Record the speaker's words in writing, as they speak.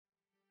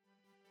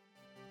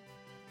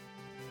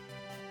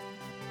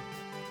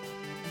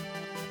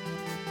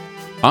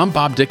I'm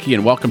Bob Dickey,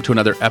 and welcome to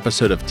another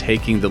episode of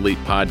Taking the Leap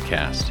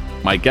podcast.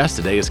 My guest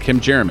today is Kim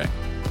Jeremic.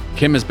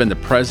 Kim has been the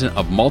president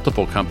of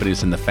multiple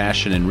companies in the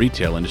fashion and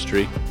retail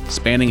industry,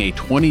 spanning a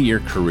 20-year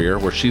career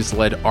where she's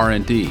led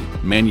R&D,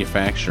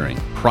 manufacturing,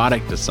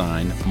 product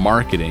design,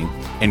 marketing,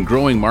 and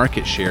growing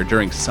market share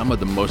during some of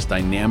the most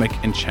dynamic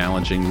and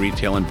challenging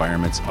retail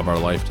environments of our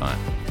lifetime.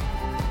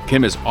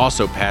 Kim is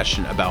also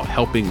passionate about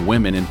helping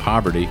women in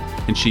poverty,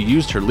 and she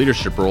used her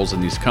leadership roles in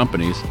these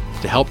companies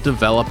to help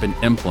develop and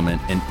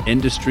implement an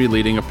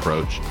industry-leading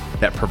approach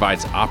that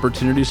provides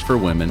opportunities for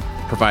women,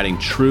 providing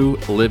true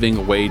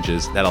living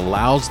wages that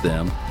allows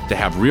them to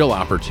have real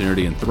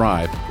opportunity and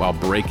thrive while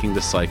breaking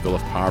the cycle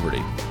of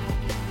poverty.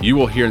 You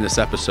will hear in this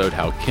episode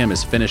how Kim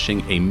is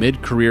finishing a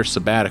mid-career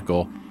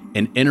sabbatical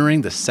and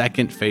entering the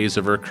second phase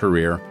of her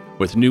career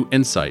with new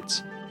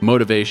insights,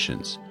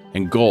 motivations,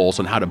 and goals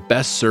on how to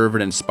best serve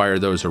and inspire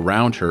those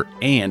around her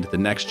and the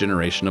next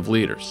generation of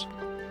leaders.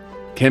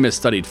 Kim has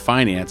studied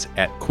finance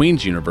at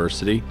Queen's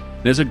University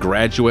and is a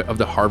graduate of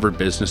the Harvard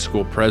Business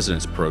School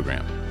President's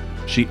Program.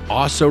 She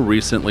also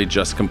recently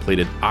just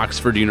completed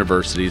Oxford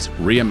University's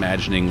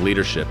Reimagining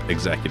Leadership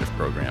Executive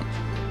Program.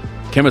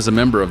 Kim is a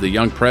member of the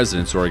Young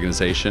Presidents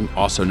Organization,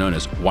 also known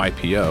as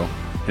YPO,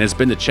 and has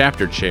been the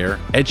chapter chair,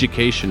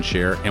 education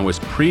chair, and was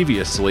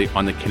previously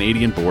on the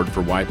Canadian board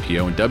for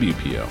YPO and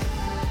WPO.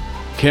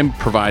 Kim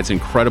provides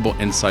incredible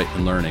insight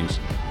and learnings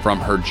from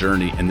her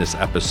journey in this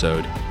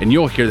episode, and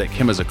you'll hear that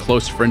Kim is a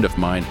close friend of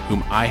mine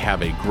whom I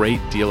have a great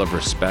deal of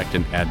respect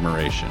and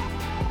admiration.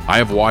 I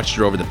have watched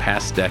her over the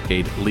past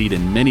decade lead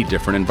in many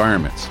different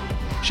environments.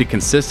 She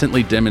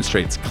consistently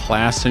demonstrates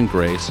class and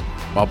grace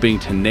while being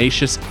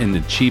tenacious in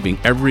achieving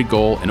every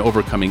goal and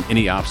overcoming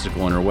any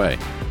obstacle in her way.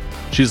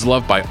 She's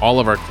loved by all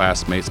of our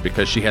classmates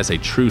because she has a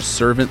true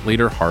servant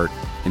leader heart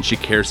and she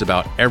cares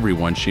about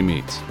everyone she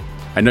meets.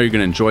 I know you're going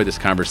to enjoy this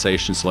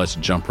conversation, so let's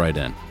jump right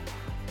in.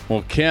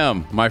 Well,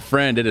 Kim, my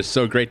friend, it is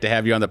so great to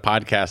have you on the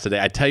podcast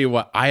today. I tell you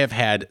what, I have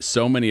had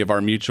so many of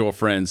our mutual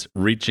friends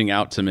reaching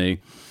out to me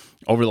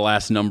over the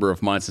last number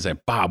of months and saying,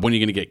 Bob, when are you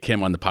going to get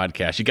Kim on the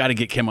podcast? You got to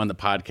get Kim on the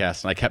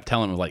podcast. And I kept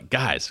telling them, like,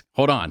 guys,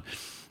 hold on.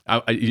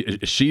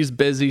 She's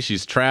busy.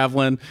 She's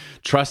traveling.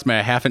 Trust me,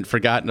 I haven't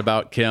forgotten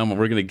about Kim.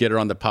 We're going to get her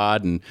on the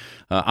pod. And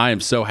I am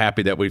so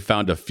happy that we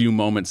found a few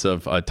moments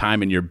of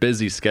time in your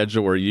busy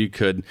schedule where you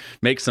could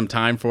make some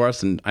time for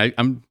us. And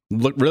I'm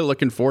really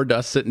looking forward to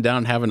us sitting down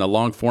and having a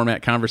long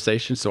format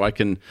conversation so I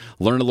can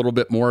learn a little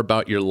bit more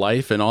about your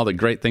life and all the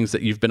great things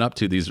that you've been up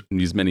to these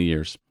many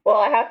years. Well,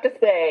 I have to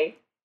say,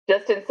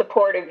 just in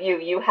support of you,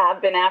 you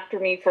have been after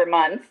me for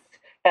months,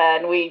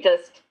 and we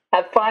just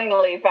have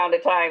finally found a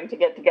time to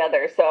get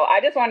together. So I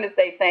just wanted to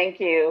say thank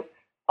you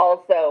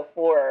also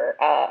for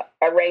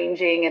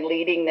arranging and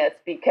leading this,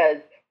 because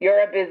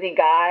you're a busy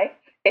guy.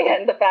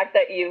 And the fact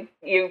that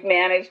you've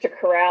managed to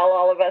corral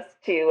all of us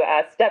to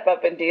step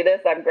up and do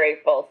this, I'm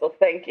grateful. So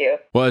thank you.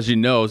 Well, as you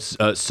know,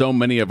 so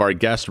many of our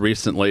guests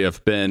recently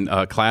have been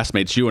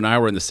classmates. You and I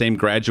were in the same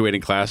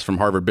graduating class from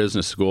Harvard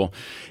Business School.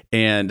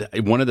 And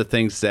one of the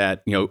things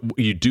that,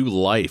 you do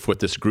life with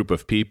this group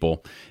of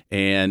people,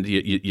 and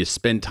you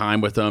spend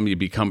time with them, you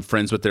become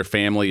friends with their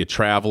family, you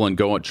travel and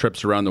go on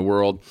trips around the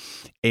world.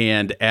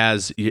 And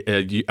as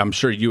I'm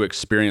sure you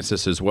experience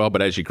this as well,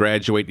 but as you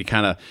graduate, you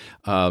kind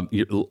of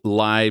your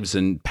lives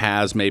and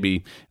paths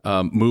maybe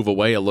move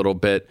away a little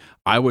bit.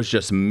 I was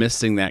just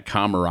missing that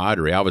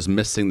camaraderie. I was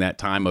missing that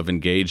time of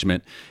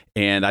engagement.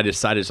 And I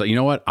decided, so, you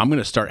know what? I'm going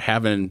to start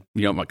having,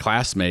 my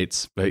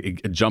classmates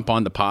jump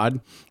on the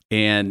pod.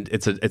 And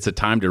it's a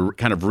time to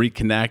kind of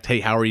reconnect. Hey,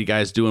 how are you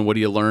guys doing? What are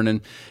you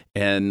learning?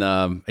 And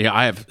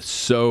I have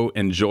so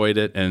enjoyed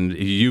it. And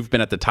you've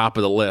been at the top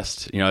of the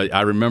list.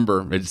 I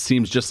remember, it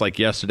seems just like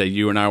yesterday,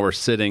 you and I were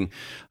sitting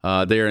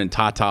there in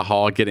Tata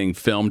Hall getting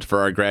filmed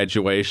for our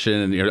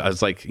graduation. And I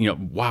was like,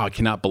 wow, I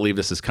cannot believe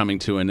this is coming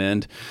to an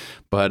end.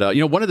 But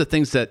one of the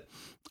things that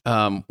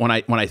when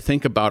I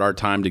think about our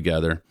time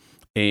together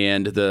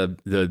and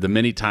the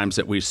many times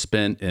that we've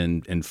spent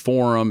in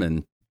forum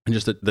and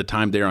just the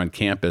time there on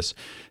campus,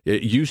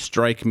 you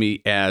strike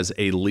me as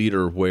a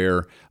leader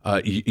where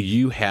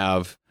you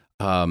have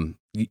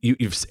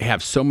you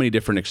have so many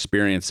different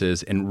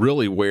experiences, and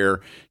really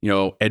where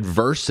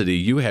adversity,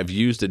 you have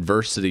used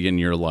adversity in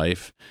your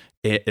life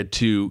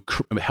to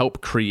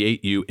help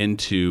create you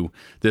into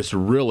this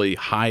really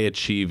high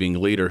achieving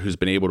leader who's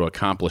been able to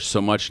accomplish so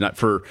much. Not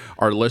for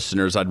our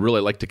listeners, I'd really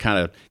like to kind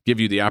of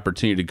give you the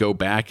opportunity to go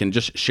back and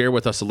just share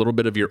with us a little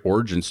bit of your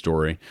origin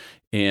story,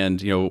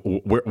 and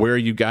where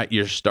you got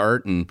your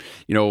start, and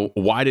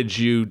why did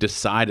you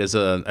decide as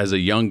a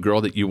young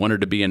girl that you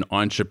wanted to be an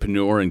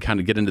entrepreneur and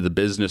kind of get into the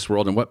business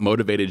world, and what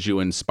motivated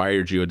you and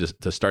inspired you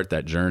to start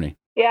that journey?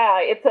 Yeah,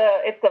 it's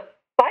a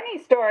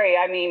funny story.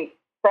 I mean,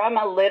 from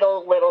a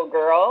little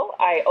girl,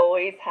 I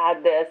always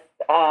had this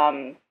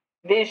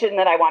vision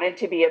that I wanted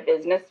to be a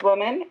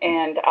businesswoman,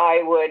 and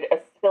a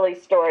silly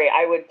story,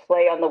 I would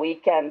play on the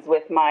weekends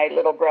with my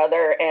little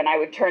brother, and I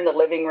would turn the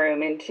living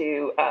room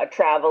into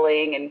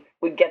traveling, and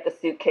we'd get the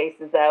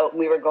suitcases out, and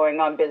we were going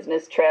on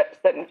business trips.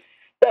 And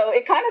so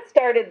it kind of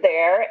started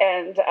there,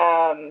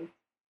 and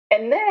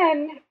And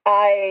then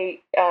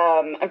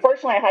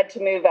unfortunately, I had to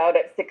move out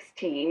at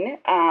 16.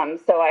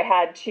 So I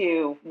had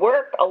to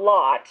work a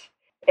lot.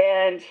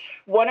 And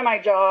one of my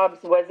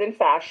jobs was in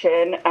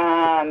fashion.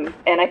 And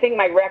I think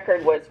my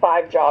record was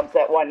 5 jobs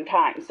at one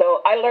time.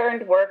 So I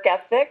learned work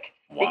ethic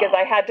because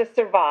I had to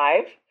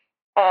survive.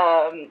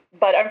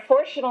 But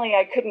unfortunately,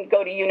 I couldn't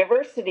go to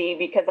university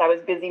because I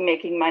was busy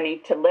making money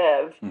to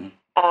live.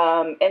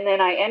 And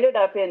then I ended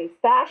up in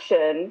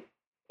fashion,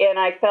 and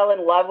I fell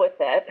in love with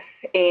it.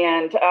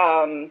 And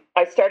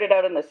I started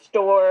out in the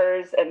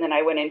stores, and then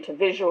I went into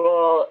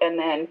visual, and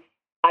then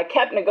I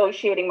kept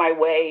negotiating my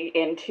way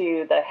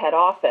into the head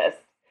office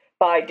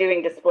by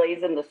doing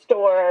displays in the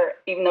store.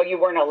 Even though you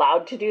weren't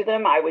allowed to do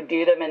them, I would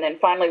do them. And then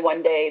finally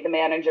one day, the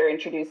manager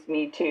introduced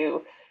me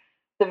to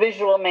the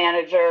visual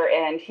manager,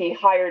 and he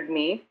hired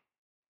me.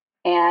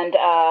 And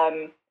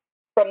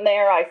from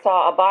there, I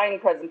saw a buying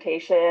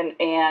presentation,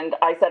 and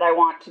I said, I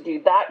want to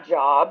do that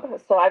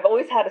job. So I've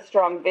always had a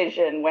strong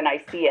vision when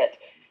I see it.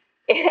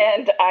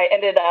 And I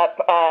ended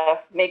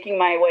up making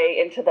my way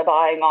into the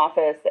buying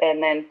office.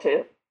 And then,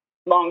 to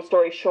long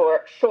story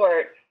short,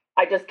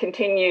 I just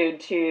continued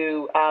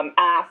to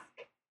ask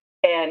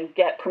and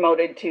get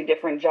promoted to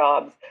different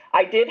jobs.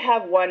 I did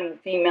have one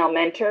female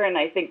mentor, and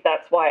I think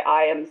that's why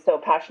I am so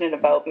passionate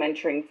about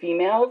mentoring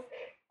females,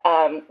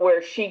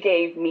 where she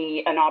gave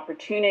me an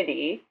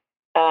opportunity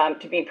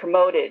to be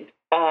promoted.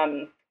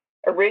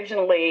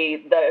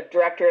 Originally, the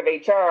director of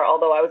HR,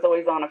 although I was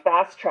always on a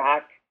fast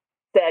track,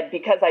 said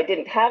because I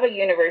didn't have a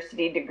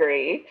university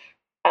degree,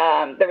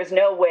 there was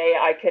no way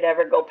I could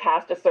ever go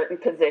past a certain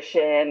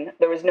position.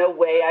 There was no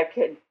way I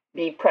could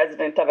be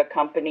president of a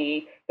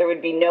company. There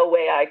would be no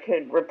way I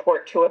could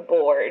report to a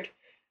board.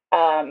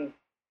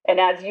 And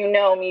as you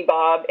know me,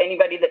 Bob,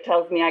 anybody that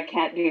tells me I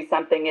can't do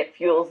something, it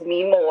fuels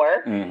me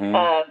more.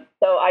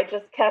 So I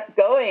just kept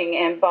going.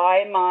 And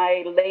by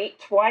my late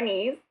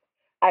 20s,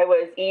 I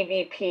was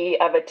EVP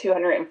of a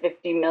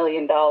 $250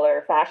 million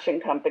fashion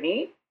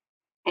company.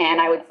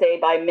 And I would say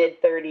by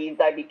mid 30s,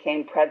 I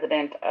became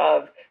president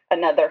of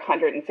another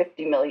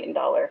 $150 million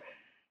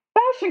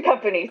fashion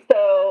company.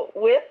 So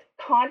with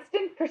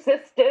constant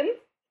persistence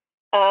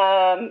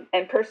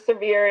and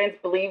perseverance,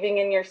 believing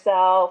in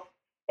yourself,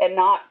 and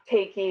not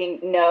taking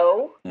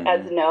no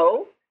as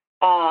no,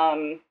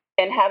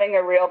 and having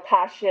a real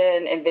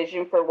passion and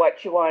vision for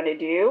what you want to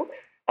do.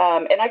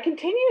 And I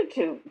continue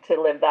to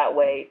live that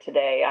way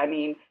today. I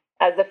mean,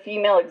 as a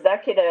female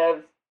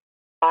executive,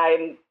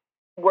 I'm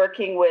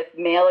working with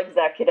male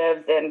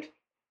executives,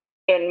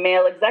 and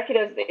male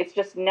executives, it's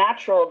just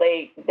natural.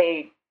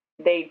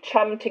 They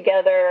chum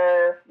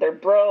together, they're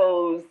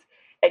bros,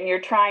 and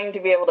you're trying to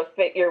be able to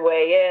fit your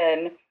way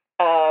in.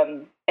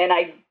 And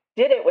I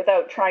did it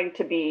without trying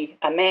to be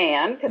a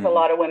man, because a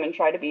lot of women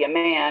try to be a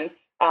man.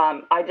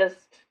 I just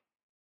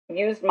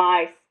used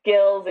my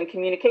skills and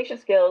communication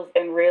skills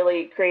and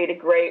really created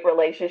great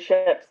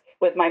relationships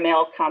with my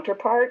male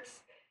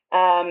counterparts.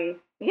 And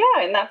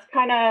that's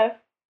kind of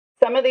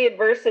some of the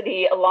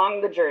adversity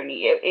along the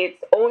journey.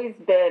 It's always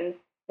been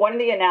one of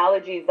the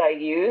analogies I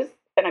use,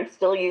 and I'm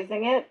still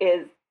using it,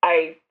 is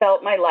I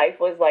felt my life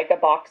was like a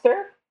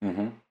boxer,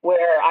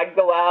 where I'd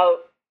go out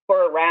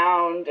for a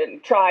round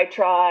and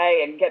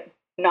try and get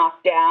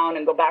knocked down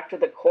and go back to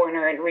the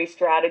corner and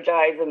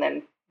re-strategize and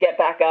then get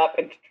back up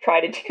and try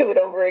to do it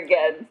over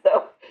again.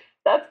 So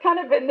that's kind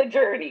of been the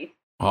journey.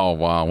 Oh,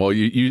 wow. Well,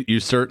 you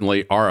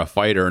certainly are a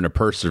fighter and a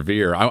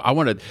perseverer. I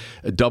want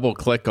to double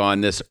click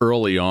on this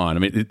early on. I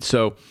mean,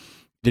 so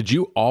did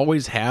you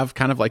always have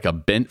kind of like a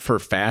bent for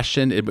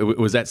fashion?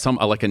 Was that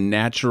like a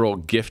natural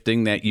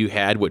gifting that you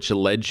had, which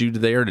led you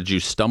there? Did you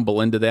stumble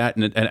into that?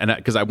 And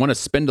because I want to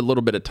spend a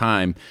little bit of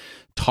time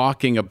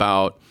talking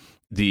about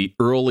the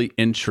early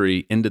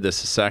entry into this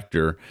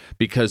sector,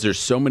 because there's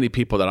so many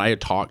people that I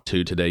had talked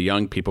to today,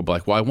 young people,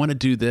 like, well, I want to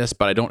do this,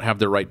 but I don't have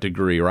the right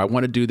degree, or I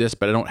want to do this,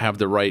 but I don't have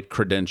the right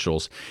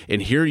credentials.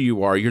 And here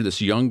you are, you're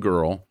this young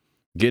girl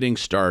getting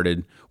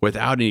started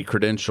without any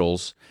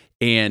credentials,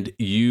 and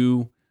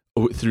you,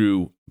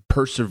 through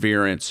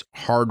perseverance,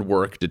 hard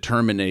work,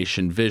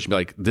 determination, vision,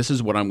 like, this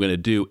is what I'm going to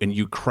do. And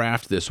you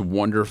craft this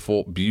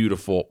wonderful,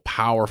 beautiful,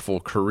 powerful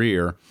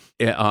career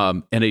in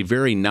a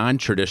very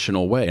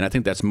non-traditional way. And I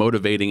think that's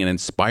motivating and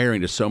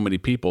inspiring to so many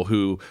people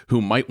who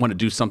might want to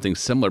do something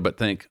similar, but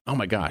think, oh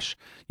my gosh,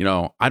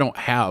 I don't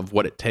have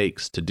what it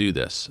takes to do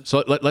this.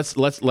 So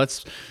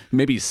let's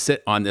maybe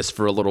sit on this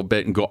for a little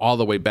bit and go all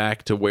the way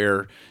back to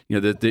where,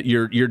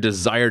 your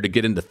desire to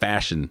get into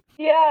fashion.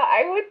 Yeah,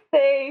 I would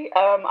say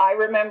I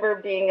remember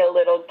being a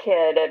little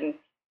kid,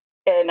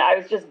 and I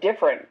was just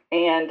different,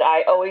 and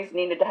I always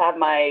needed to have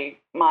my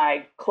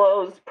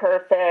clothes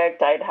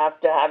perfect. I'd have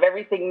to have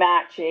everything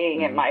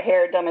matching and my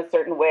hair done a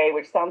certain way,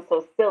 which sounds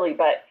so silly,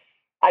 but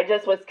I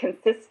just was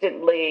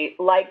consistently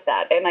like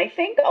that. And I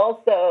think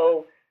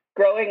also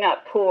growing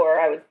up poor,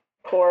 I was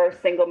poor,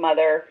 single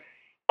mother.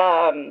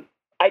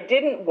 I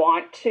didn't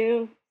want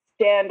to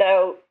stand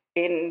out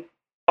in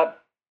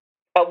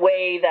a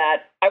way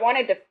that I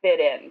wanted to fit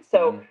in.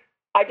 So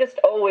I just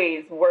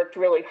always worked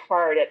really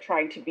hard at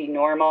trying to be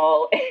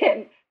normal.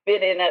 And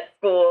fit in at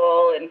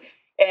school,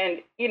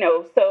 and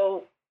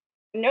so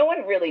no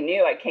one really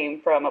knew I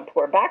came from a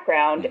poor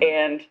background,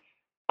 and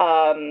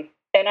I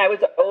was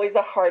always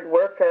a hard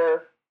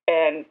worker,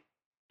 and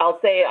I'll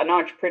say an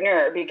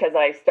entrepreneur because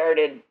I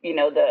started,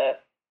 the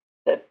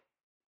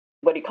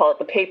what do you call it,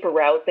 the paper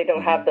route. They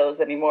don't have those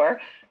anymore.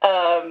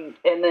 And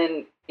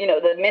then,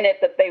 the minute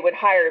that they would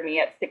hire me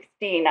at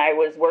 16, I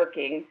was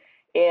working.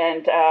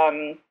 And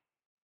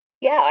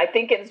I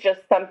think it's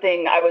just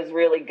something I was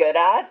really good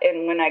at.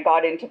 And when I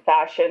got into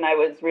fashion, I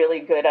was really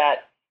good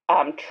at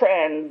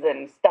trends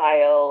and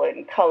style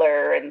and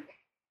color. And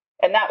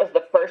that was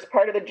the first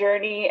part of the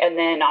journey. And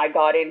then I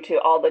got into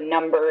all the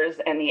numbers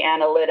and the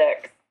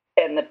analytics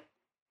and the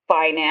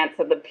finance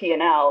of the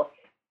P&L.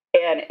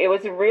 And it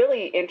was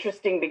really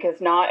interesting because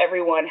not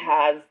everyone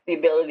has the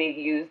ability to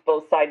use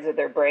both sides of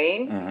their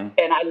brain.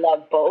 And I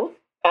love both.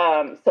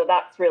 So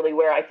that's really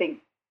where I think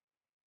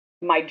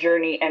my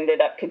journey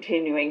ended up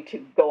continuing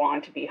to go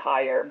on to be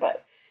higher.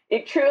 But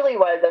it truly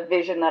was a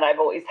vision that I've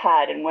always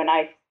had. And when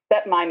I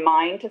set my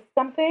mind to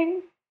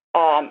something,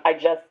 I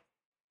just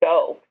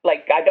go.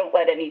 Like, I don't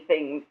let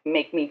anything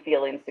make me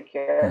feel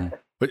insecure.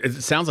 But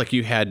it sounds like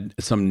you had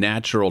some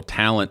natural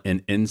talent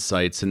and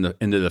insights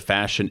into the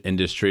fashion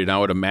industry. And I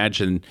would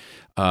imagine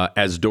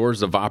as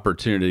doors of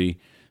opportunity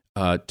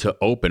to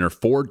open, or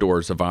for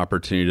doors of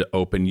opportunity to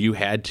open, you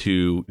had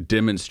to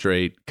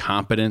demonstrate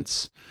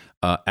competence,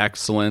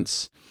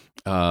 excellence,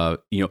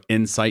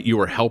 insight. You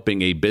were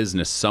helping a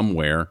business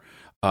somewhere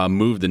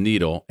move the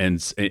needle,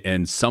 and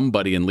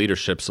somebody in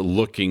leadership's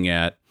looking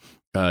at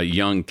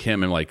young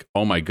Kim and like,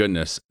 oh my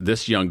goodness,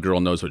 this young girl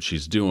knows what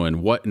she's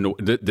doing.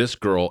 This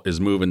girl is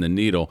moving the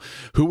needle.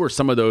 Who were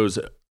some of those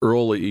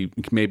early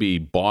maybe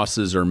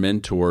bosses or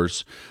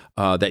mentors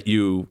that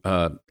you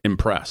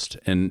impressed,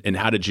 and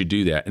how did you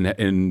do that?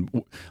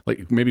 And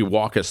like maybe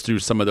walk us through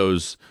some of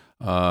those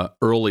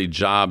early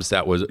jobs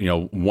that was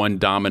one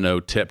domino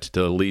tipped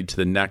to lead to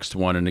the next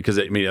one. And because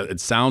it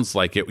sounds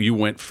like you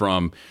went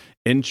from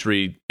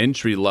entry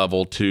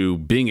level to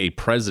being a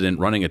president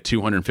running a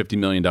 $250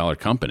 million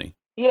company.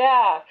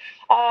 Yeah.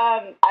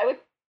 I was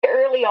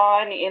early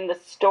on in the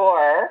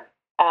store,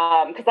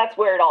 because that's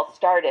where it all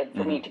started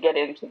for me to get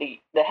into the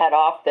head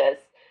office,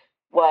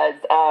 was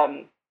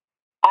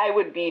I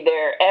would be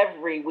there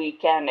every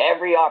weekend,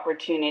 every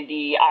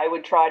opportunity. I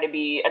would try to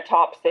be a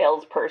top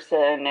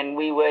salesperson, and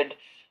we would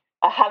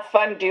have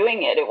fun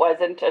doing it. It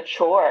wasn't a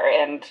chore.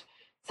 And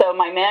so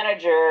my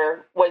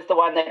manager was the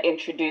one that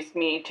introduced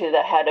me to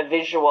the head of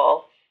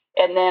visual.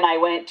 And then I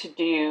went to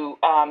do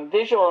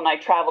visual, and I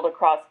traveled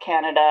across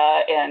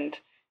Canada. And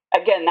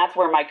again, that's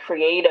where my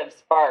creative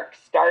spark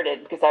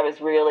started, because I was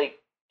really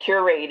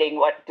curating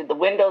what did the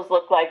windows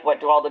look like,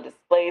 what do all the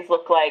displays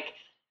look like.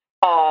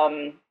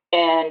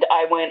 And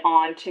I went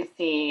on to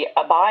see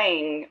a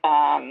buying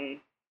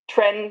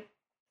trend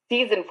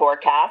season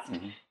forecast,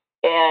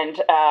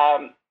 and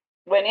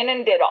went in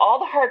and did all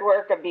the hard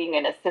work of being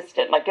an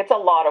assistant. Like, it's a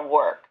lot of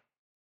work.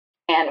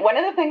 And one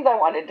of the things I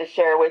wanted to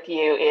share with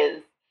you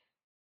is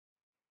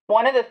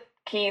one of the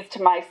keys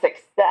to my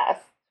success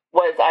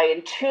was I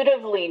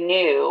intuitively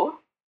knew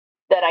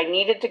that I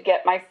needed to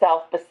get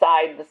myself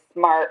beside the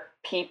smart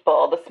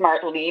people, the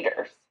smart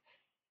leaders,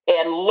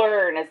 and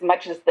learn as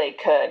much as they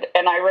could.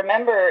 And I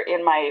remember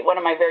in one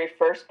of my very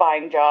first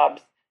buying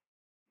jobs,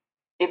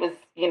 it was,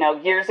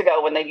 years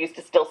ago when they used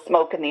to still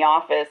smoke in the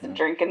office and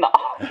drink in the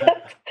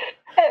office.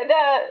 And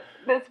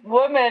this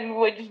woman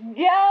would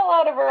yell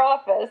out of her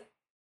office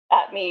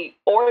at me,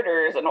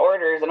 orders and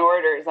orders and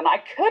orders. And I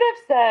could have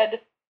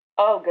said,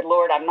 oh, good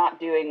Lord, I'm not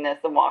doing this,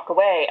 and walk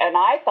away. And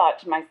I thought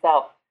to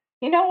myself,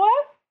 you know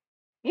what?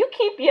 You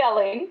keep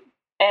yelling,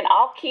 and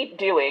I'll keep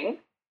doing,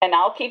 and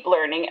I'll keep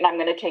learning, and I'm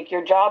going to take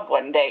your job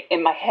one day.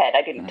 In my head,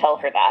 I didn't tell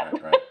her that.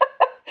 Right.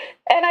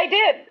 And I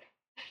did.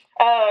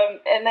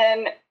 And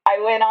then I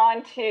went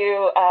on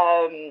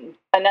to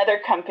another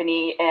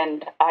company,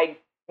 and I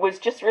was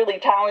just really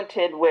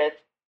talented with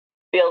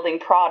building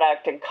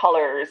product and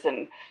colors,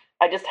 and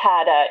I just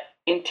had an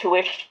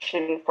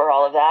intuition for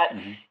all of that.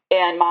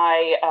 And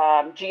my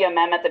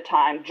GMM at the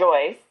time,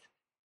 Joyce,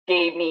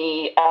 gave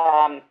me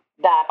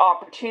that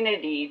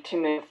opportunity to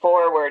move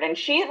forward. And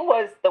she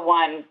was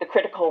the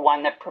critical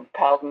one that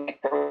propelled my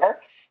career.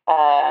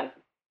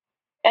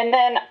 And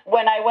then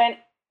when I went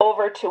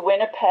over to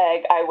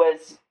Winnipeg, I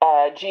was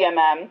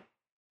GMM,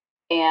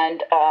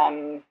 and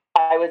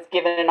I was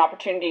given an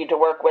opportunity to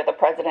work with a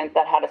president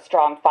that had a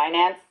strong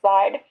finance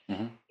side.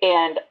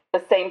 And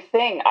the same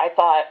thing, I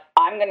thought,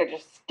 I'm going to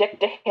just stick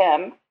to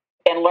him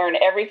and learn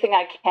everything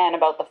I can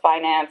about the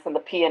finance and the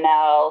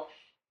P&L.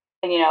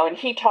 And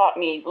he taught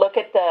me,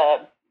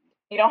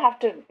 you don't have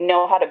to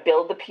know how to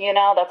build the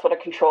P&L. That's what a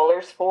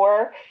controller's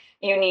for.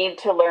 You need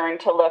to learn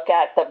to look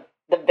at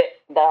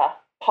the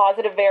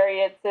positive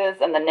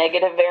variances and the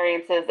negative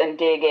variances and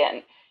dig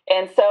in.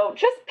 And so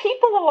just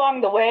people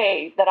along the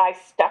way that I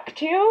stuck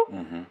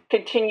to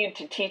continued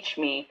to teach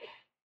me.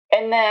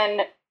 And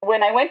then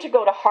when I went to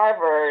go to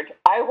Harvard,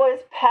 I was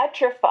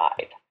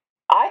petrified.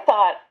 I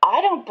thought,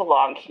 I don't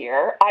belong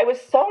here. I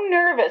was so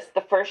nervous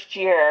the first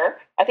year.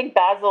 I think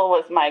Basil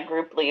was my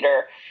group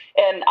leader.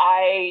 And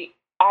I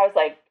was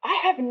like, I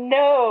have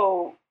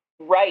no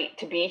right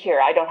to be here.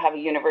 I don't have a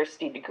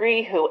university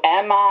degree. Who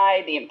am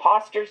I? The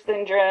imposter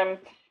syndrome.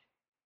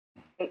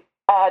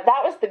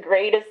 That was the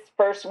greatest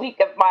first week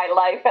of my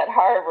life at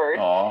Harvard.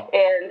 Aw.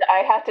 And I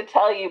have to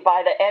tell you,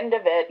 by the end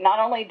of it, not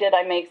only did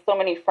I make so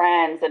many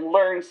friends and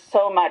learn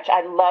so much,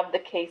 I love the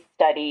case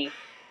study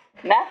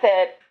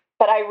method,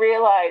 but I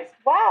realized,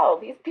 wow,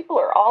 these people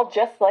are all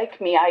just like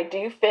me. I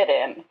do fit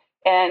in.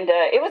 And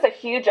it was a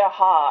huge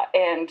aha.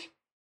 And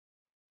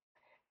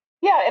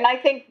yeah, and I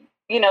think,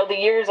 the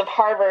years of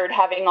Harvard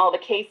having all the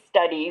case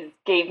studies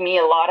gave me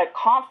a lot of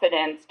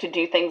confidence to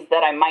do things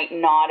that I might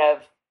not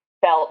have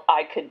felt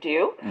I could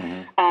do.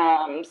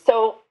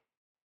 So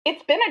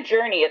it's been a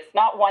journey. It's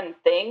not one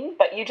thing,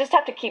 but you just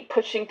have to keep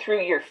pushing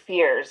through your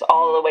fears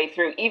all the way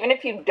through. Even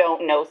if you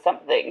don't know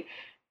something,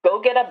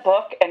 go get a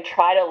book and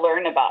try to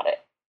learn about it.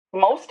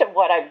 Most of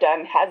what I've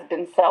done has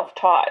been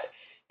self-taught.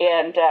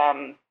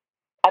 And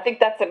I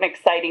think that's an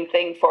exciting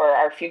thing for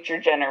our future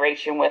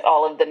generation with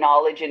all of the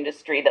knowledge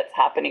industry that's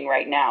happening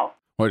right now.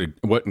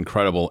 What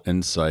incredible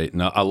insight.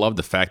 And I love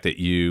the fact that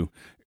you,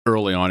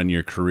 early on in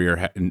your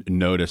career,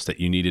 noticed that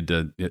you needed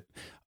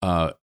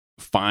to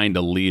find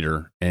a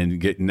leader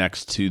and get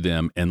next to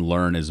them and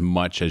learn as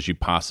much as you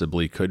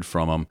possibly could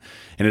from them.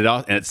 And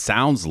it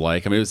sounds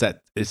like,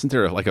 isn't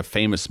there like a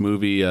famous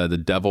movie, The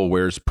Devil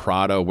Wears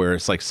Prada, where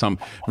it's like some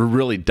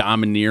really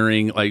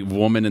domineering like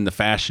woman in the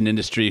fashion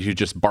industry who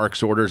just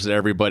barks orders at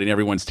everybody and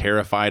everyone's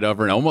terrified of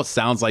her. And it almost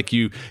sounds like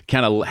you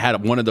kind of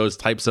had one of those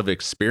types of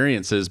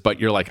experiences, but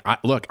you're like,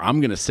 look, I'm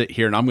going to sit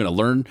here and I'm going to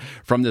learn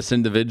from this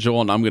individual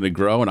and I'm going to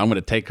grow and I'm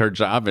going to take her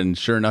job. And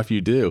sure enough,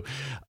 you do.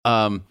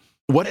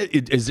 What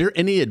is there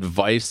any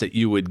advice that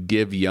you would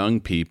give young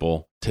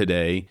people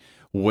today,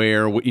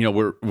 where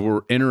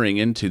we're entering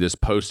into this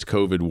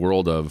post-COVID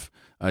world of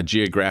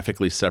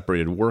geographically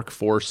separated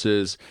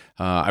workforces?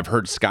 I've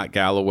heard Scott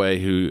Galloway,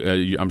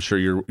 who I'm sure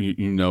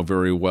you know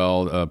very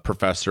well, a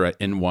professor at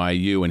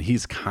NYU, and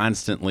he's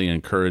constantly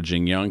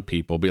encouraging young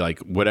people, be like,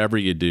 whatever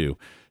you do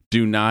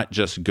not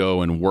just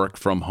go and work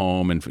from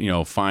home and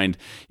find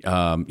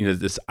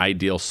this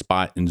ideal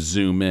spot and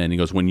zoom in. He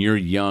goes, when you're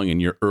young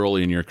and you're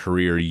early in your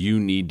career, you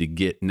need to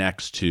get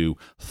next to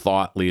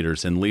thought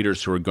leaders and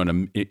leaders who are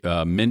going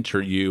to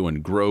mentor you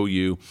and grow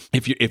you.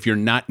 If you're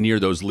not near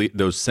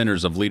those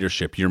centers of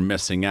leadership, you're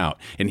missing out.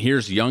 And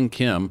here's young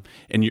Kim,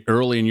 and you're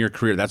early in your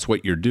career, that's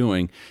what you're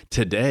doing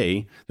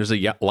today. There's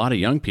a lot of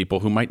young people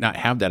who might not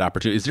have that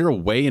opportunity. Is there a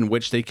way in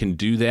which they can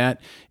do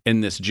that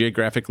in this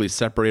geographically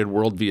separated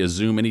world via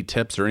Zoom? Any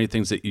tips or any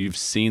things that you've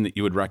seen that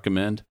you would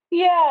recommend?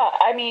 Yeah,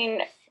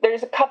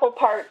 there's a couple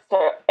parts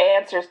or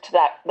answers to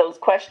those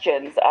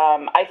questions.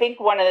 I think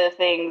one of the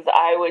things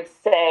I would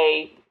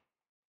say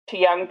to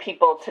young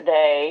people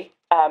today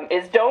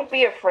is don't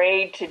be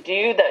afraid to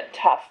do the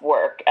tough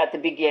work at the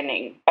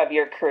beginning of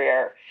your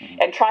career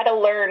and try to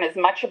learn as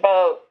much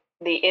about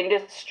the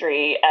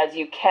industry as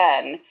you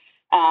can.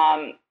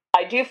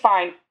 I do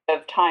find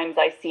of times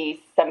I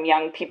see some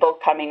young people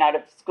coming out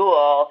of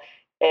school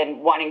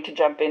and wanting to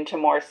jump into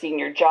more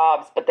senior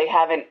jobs, but they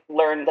haven't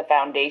learned the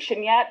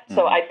foundation yet.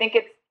 So I think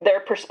it's their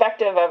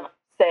perspective of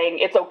saying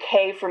it's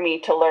okay for me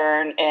to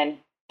learn and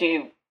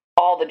do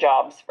all the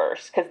jobs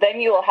first, because then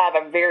you will have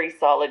a very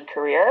solid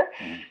career.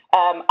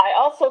 I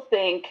also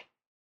think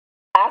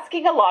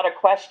asking a lot of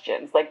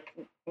questions, like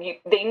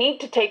they need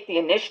to take the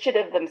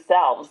initiative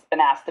themselves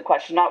and ask the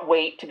question, not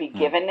wait to be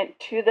given it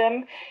to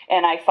them.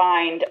 And I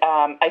find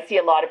I see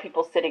a lot of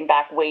people sitting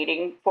back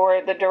waiting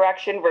for the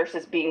direction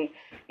versus being,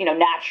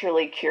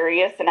 naturally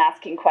curious and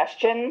asking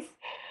questions.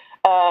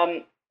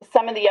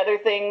 Some of the other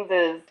things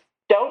is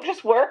don't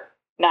just work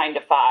 9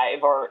 to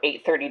 5 or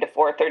 8:30 to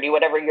 4:30,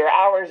 whatever your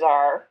hours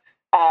are.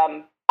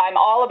 I'm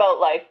all about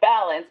life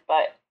balance,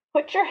 but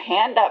put your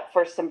hand up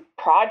for some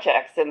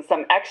projects and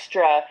some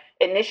extra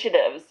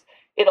initiatives.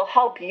 It'll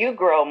help you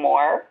grow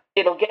more.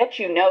 It'll get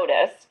you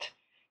noticed.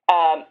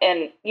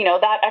 And,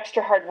 that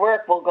extra hard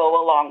work will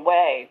go a long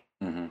way.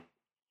 And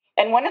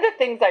one of the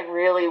things I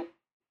really,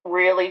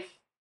 really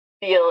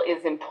feel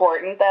is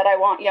important that I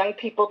want young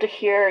people to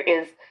hear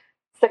is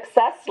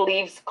success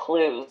leaves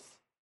clues.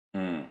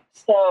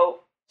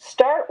 So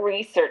start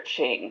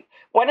researching.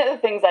 One of the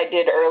things I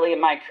did early in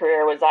my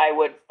career was I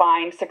would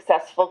find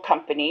successful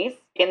companies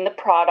in the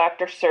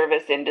product or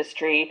service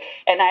industry,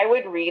 and I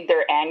would read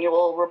their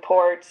annual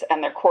reports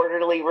and their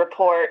quarterly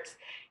reports.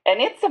 And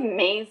it's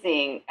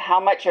amazing how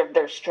much of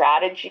their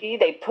strategy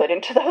they put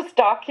into those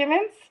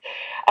documents.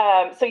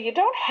 So you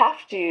don't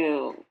have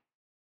to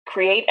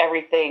create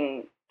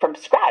everything from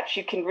scratch.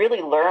 You can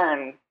really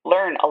learn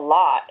a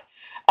lot.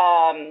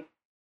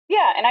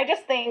 And I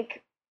just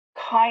think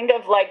kind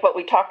of like what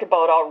we talked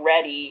about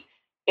already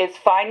is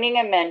finding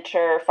a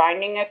mentor,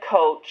 finding a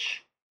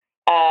coach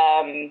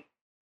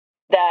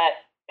that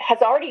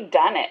has already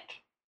done it.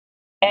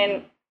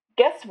 And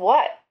guess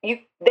what?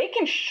 They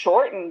can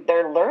shorten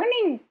their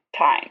learning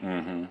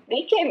time.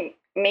 They can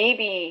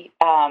maybe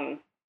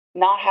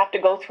not have to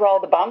go through all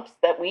the bumps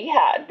that we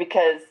had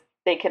because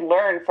they can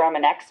learn from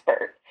an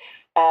expert.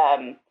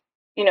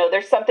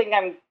 There's something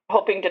I'm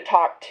hoping to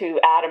talk to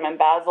Adam and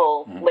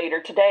Basil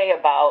later today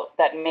about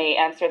that may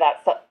answer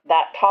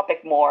that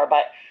topic more.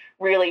 But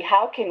really,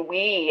 how can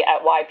we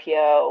at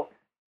YPO,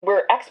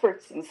 we're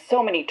experts in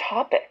so many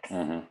topics.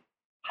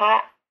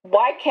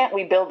 Why can't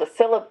we build a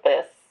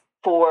syllabus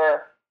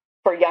for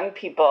young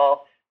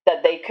people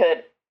that they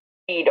could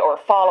read or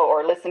follow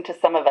or listen to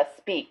some of us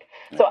speak?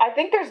 So I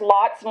think there's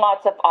lots and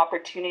lots of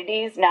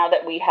opportunities now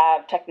that we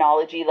have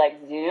technology like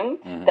Zoom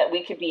that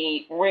we could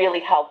be really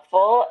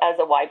helpful as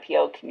a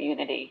YPO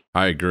community.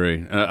 I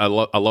agree. I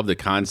love the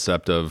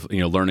concept of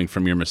learning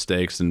from your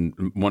mistakes.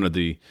 And one of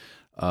the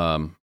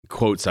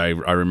quotes I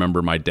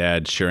remember my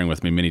dad sharing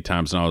with me many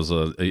times when I was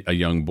a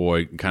young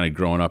boy, kind of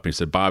growing up. He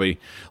said, "Bobby,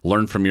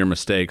 learn from your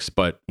mistakes,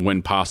 but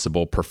when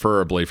possible,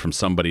 preferably from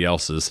somebody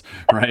else's."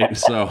 Right?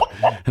 So,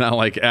 and I'm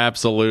like,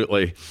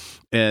 absolutely.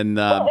 And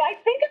well, I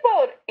think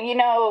about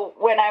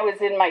when I was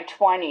in my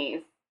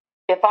 20s,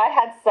 if I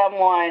had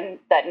someone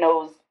that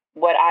knows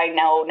what I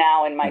know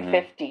now in my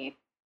 50s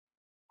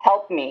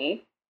help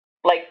me,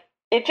 like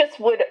it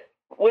just would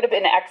have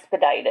been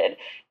expedited.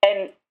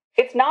 And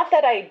it's not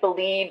that I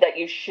believe that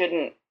you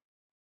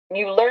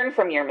learn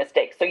from your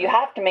mistakes. So you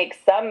have to make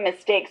some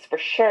mistakes for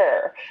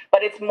sure,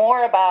 but it's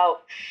more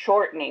about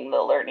shortening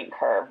the learning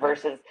curve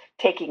versus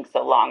taking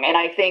so long. And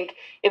I think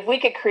if we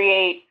could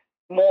create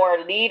more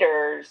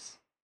leaders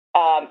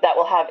that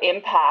will have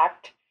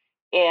impact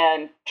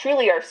and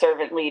truly are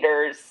servant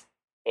leaders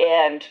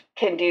and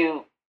can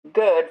do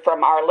good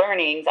from our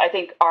learnings, I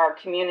think our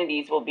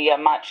communities will be a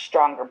much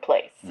stronger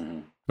place.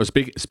 Well,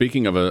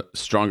 speaking of a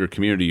stronger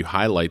community, you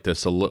highlight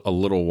this a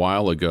little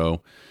while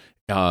ago,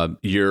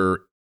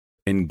 your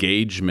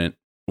engagement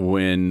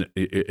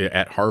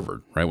at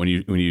Harvard, right? When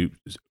you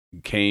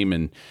came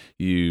and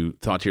you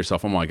thought to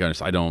yourself, "Oh my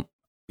goodness, I don't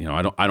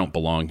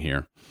belong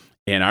here."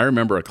 And I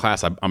remember a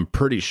class. I'm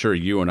pretty sure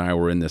you and I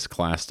were in this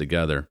class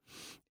together,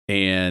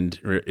 and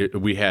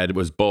it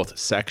was both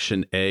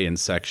Section A and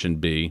Section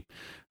B.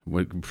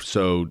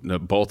 So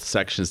both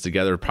sections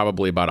together,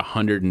 probably about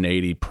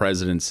 180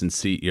 presidents and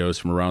CEOs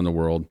from around the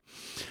world.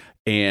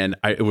 And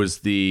I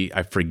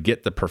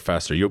forget the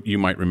professor. You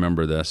might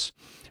remember this,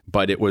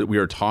 but we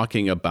were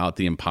talking about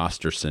the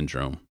imposter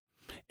syndrome,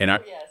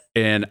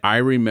 and I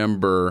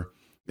remember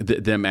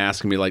them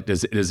asking me, like,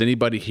 does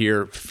anybody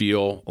here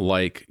feel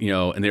like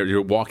and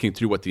they're walking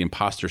through what the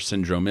imposter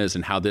syndrome is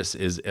and how this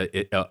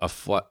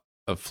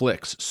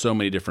afflicts so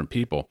many different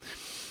people.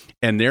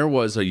 And there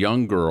was a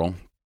young girl.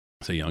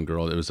 It's a young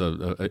girl. It was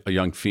a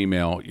young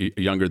female,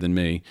 younger than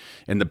me,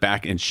 in the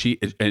back, and she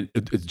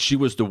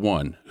was the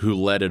one who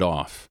led it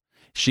off.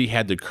 She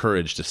had the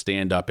courage to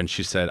stand up, and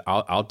she said,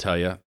 "I'll tell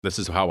you, this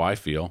is how I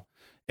feel."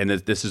 And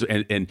this is,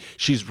 and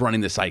she's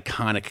running this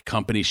iconic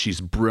company.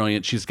 She's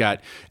brilliant. She's got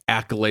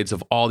accolades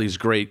of all these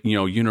great,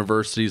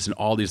 universities and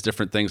all these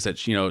different things that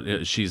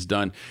she's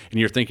done. And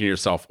you're thinking to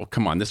yourself, "Well,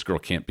 come on, this girl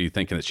can't be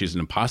thinking that she's an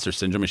imposter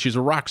syndrome, and she's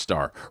a rock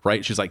star,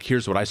 right?" She's like,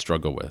 "Here's what I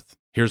struggle with.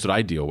 Here's what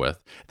I deal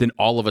with." Then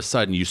all of a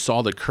sudden, you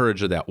saw the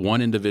courage of that one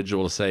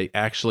individual to say,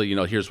 "Actually,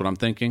 here's what I'm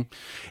thinking,"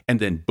 and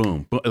then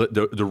boom,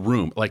 the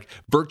room, like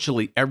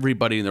virtually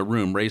everybody in the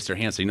room raised their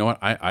hands, say, "You know what?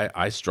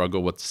 I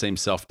struggle with the same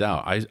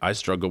self-doubt. I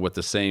struggle with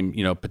the same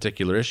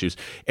particular issues."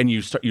 And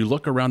you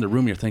look around the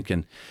room, you're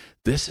thinking,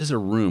 this is a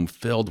room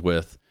filled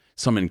with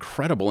some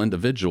incredible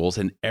individuals,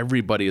 and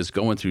everybody is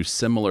going through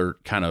similar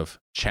kind of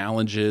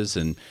challenges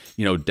and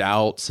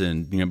doubts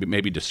and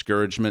maybe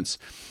discouragements.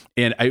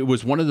 And it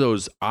was one of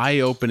those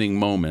eye-opening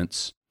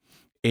moments,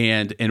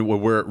 and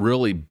where it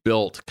really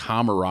built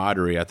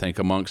camaraderie, I think,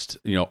 amongst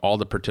all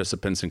the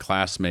participants and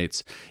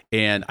classmates.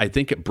 And I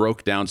think it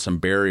broke down some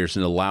barriers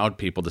and allowed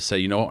people to say,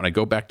 "You know what? When I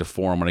go back to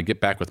Forum, when I get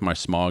back with my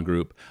small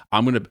group,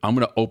 I'm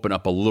gonna open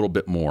up a little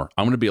bit more.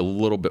 I'm gonna be a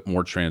little bit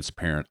more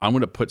transparent. I'm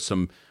gonna put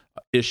some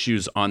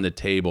issues on the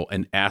table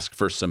and ask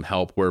for some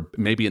help where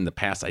maybe in the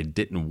past I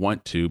didn't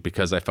want to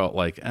because I felt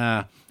like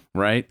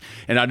right."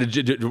 And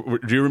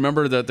do you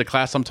remember the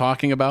class I'm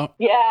talking about?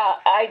 Yeah,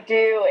 I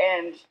do,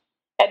 and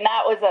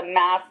that was a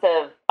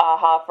massive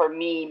aha for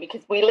me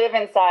because we live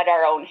inside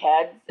our own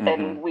heads,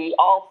 and we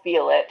all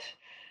feel it.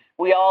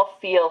 We all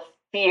feel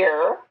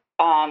fear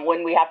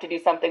when we have to do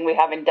something we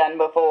haven't done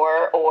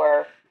before,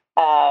 or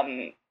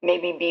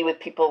maybe be with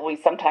people we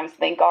sometimes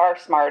think are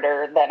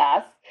smarter than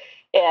us.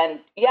 And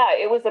yeah,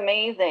 it was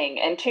amazing.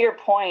 And to your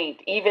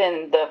point,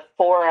 even the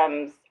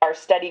forums, our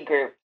study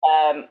group,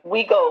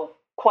 we go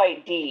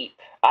quite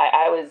deep.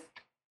 I was,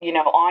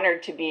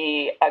 honored to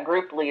be a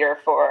group leader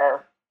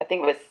for, I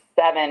think it was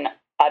 7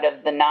 out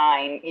of the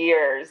 9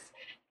 years.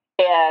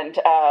 And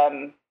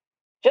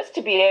just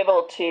to be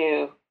able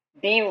to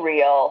be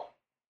real,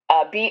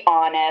 be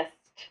honest,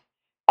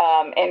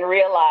 and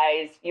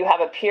realize you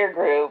have a peer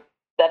group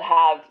that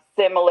have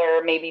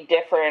similar, maybe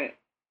different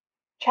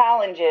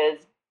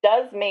challenges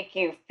does make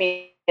you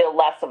feel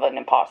less of an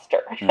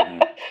imposter.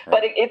 Right.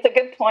 But it's a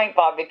good point,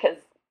 Bob, because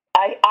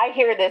I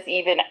hear this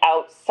even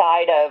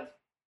outside of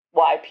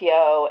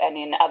YPO and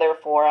in other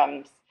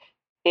forums.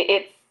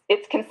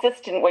 it's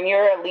consistent when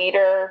you're a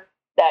leader,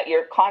 that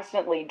you're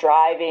constantly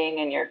driving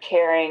and you're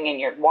caring and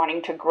you're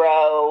wanting to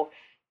grow,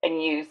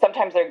 and you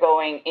sometimes are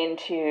going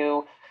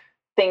into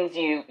things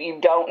you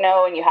don't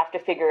know and you have to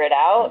figure it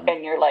out,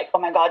 and you're like, oh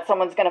my God,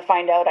 someone's going to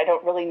find out I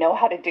don't really know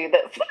how to do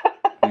this.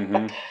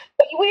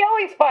 But we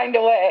always find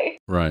a way.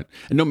 Right.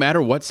 And no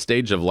matter what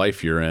stage of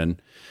life you're in,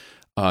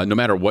 no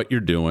matter what you're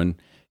doing,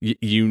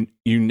 you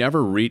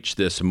never reach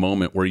this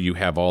moment where you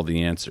have all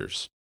the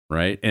answers,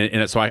 right?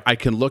 And so I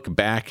can look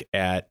back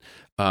at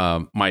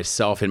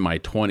myself in my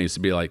 20s to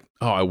be like,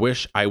 oh, I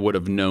wish I would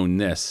have known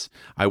this.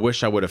 I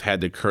wish I would have had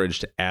the courage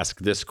to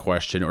ask this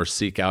question or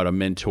seek out a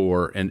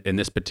mentor in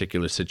this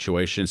particular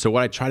situation. So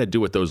what I try to do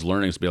with those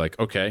learnings is be like,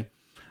 okay,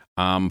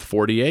 I'm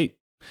 48.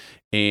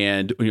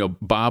 And,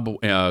 Bob,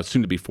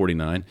 soon to be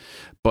 49,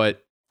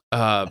 but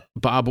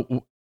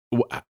Bob,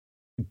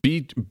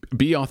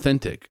 be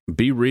authentic,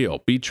 be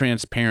real, be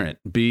transparent,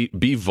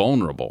 be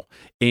vulnerable,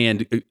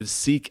 and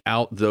seek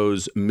out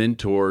those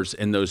mentors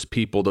and those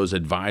people, those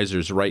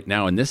advisors right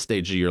now in this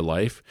stage of your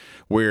life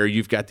where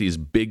you've got these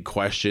big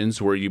questions,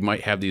 where you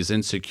might have these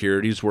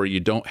insecurities, where you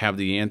don't have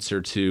the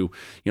answer to,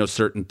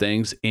 certain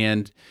things,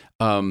 and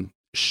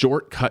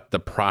shortcut the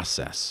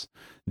process.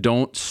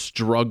 Don't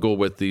struggle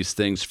with these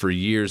things for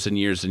years and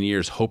years and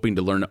years, hoping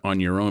to learn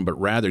on your own, but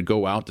rather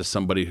go out to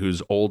somebody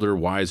who's older,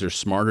 wiser,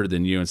 smarter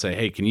than you and say,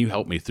 hey, can you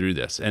help me through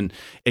this? And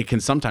it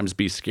can sometimes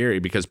be scary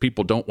because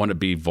people don't want to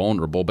be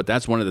vulnerable, but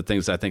that's one of the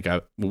things I think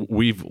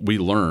we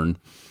learn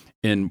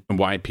in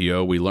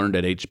YPO, we learned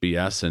at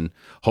HBS, and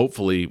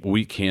hopefully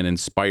we can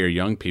inspire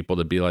young people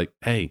to be like,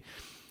 hey,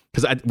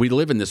 because we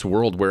live in this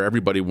world where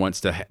everybody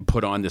wants to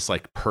put on this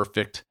like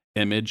perfect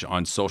image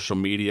on social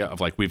media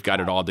of like, we've got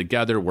it all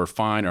together, we're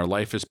fine, our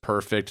life is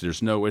perfect,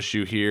 there's no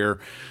issue here.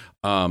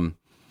 The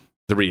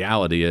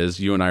reality is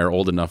you and I are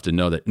old enough to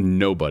know that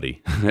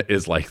nobody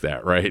is like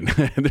that, right?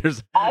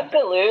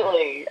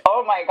 Absolutely.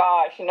 Oh my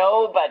gosh,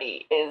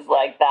 nobody is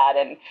like that.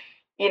 And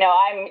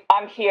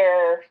I'm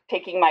here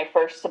taking my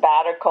first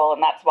sabbatical,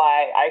 and that's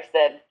why I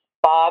said,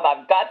 Bob,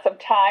 I've got some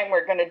time,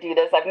 we're going to do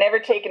this. I've never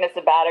taken a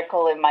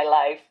sabbatical in my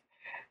life.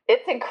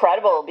 It's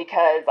incredible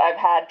because I've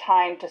had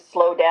time to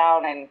slow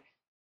down and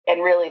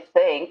really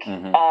think,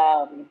 and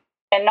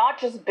not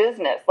just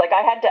business. Like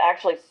I had to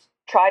actually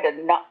try to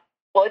not.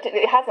 Well,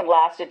 it hasn't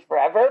lasted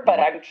forever, but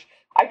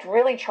I've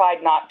really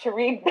tried not to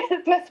read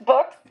business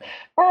books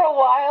for a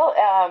while.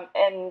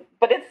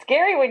 But it's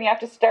scary when you have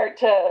to start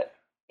to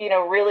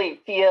really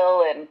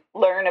feel and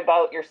learn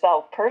about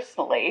yourself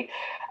personally.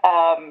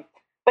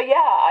 But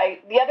yeah,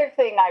 the other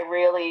thing I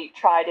really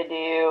try to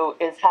do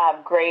is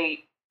have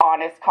great,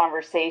 honest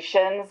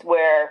conversations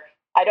where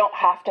I don't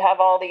have to have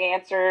all the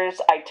answers.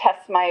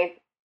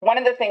 One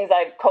of the things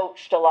I've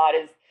coached a lot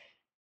is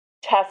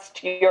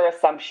test your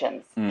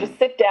assumptions. Just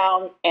sit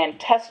down and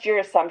test your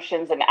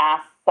assumptions and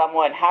ask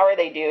someone, how are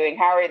they doing?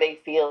 How are they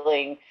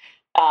feeling?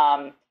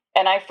 And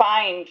I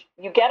find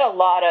you get a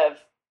lot of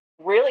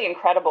really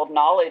incredible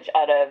knowledge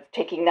out of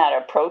taking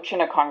that approach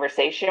in a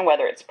conversation,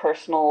 whether it's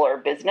personal or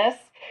business.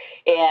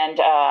 And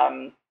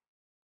I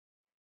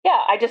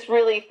just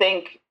really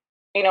think,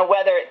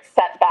 whether it's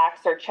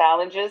setbacks or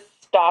challenges,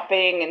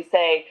 stopping and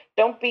say,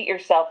 don't beat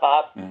yourself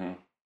up,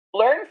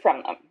 learn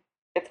from them.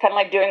 It's kind of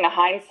like doing a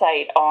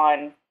hindsight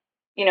on,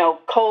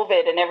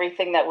 COVID and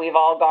everything that we've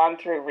all gone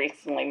through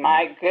recently.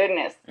 My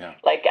goodness,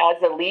 like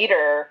as a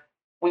leader,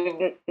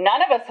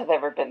 none of us have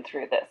ever been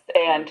through this.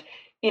 And,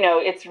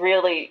 it's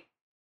really,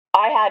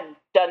 I had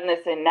done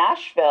this in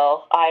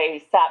Nashville.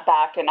 I sat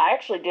back and I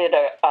actually did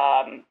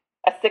a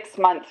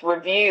 6-month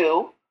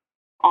review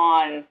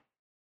on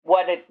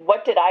what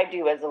did I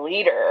do as a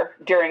leader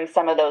during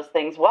some of those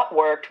things? What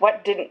worked?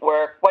 What didn't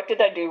work? What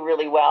did I do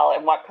really well?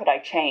 And what could I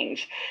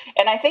change?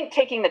 And I think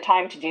taking the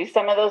time to do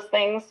some of those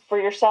things for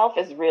yourself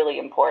is really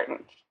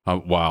important.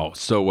 Wow.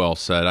 So well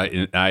said.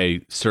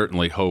 I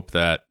certainly hope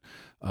that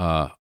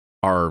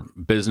our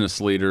business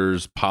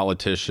leaders,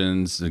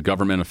 politicians,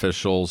 government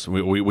officials,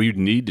 we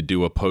need to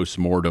do a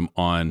postmortem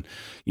on,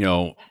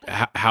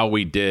 how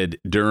we did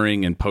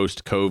during and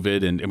post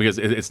COVID, and because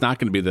it's not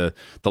going to be the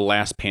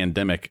last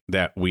pandemic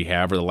that we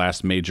have or the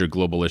last major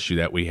global issue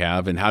that we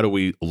have, and how do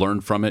we learn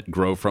from it,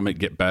 grow from it,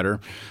 get better?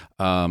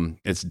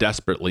 It's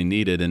desperately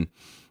needed. And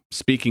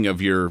speaking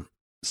of your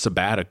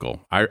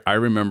sabbatical, I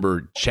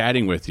remember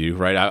chatting with you,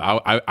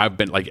 right? I've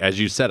been, like, as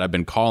you said, I've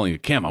been calling you,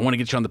 Kim, I want to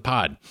get you on the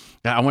pod.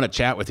 I want to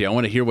chat with you. I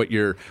want to hear what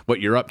you're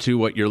up to,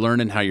 what you're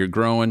learning, how you're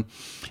growing.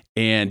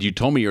 And you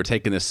told me you were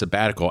taking this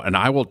sabbatical. And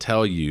I will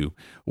tell you,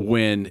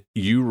 when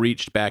you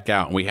reached back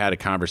out and we had a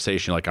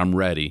conversation, like, I'm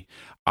ready,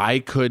 I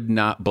could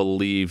not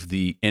believe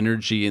the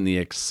energy and the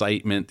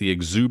excitement, the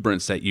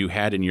exuberance that you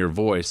had in your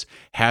voice,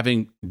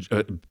 having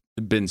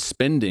been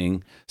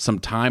spending some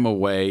time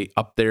away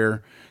up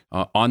there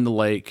on the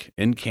lake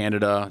in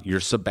Canada, your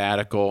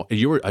sabbatical.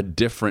 You were a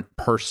different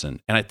person.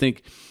 And I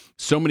think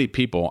so many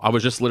people, I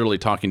was just literally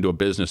talking to a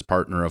business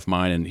partner of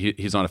mine, and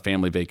he's on a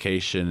family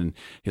vacation, and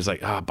he's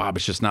like, Bob,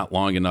 it's just not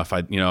long enough.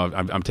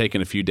 I'm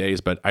taking a few days,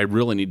 but I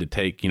really need to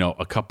take,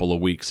 a couple of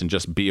weeks and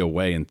just be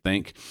away and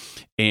think.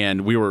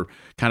 And we were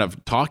kind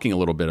of talking a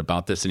little bit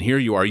about this, and here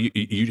you are,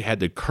 you had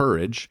the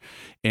courage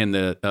and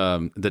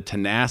the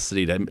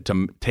tenacity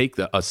to take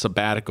a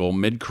sabbatical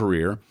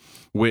mid-career,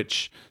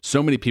 which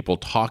so many people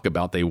talk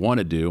about they want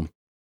to do,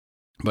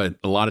 but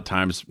a lot of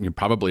times you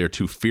probably are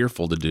too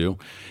fearful to do.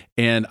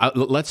 And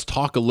let's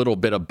talk a little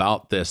bit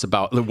about this,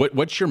 about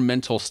what's your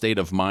mental state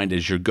of mind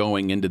as you're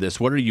going into this?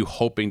 What are you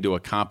hoping to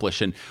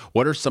accomplish? And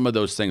what are some of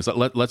those things?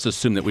 Let's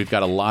assume that we've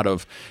got a lot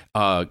of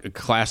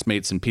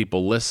classmates and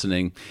people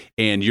listening,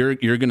 and you're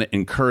going to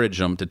encourage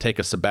them to take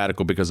a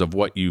sabbatical because of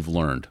what you've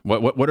learned.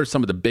 What are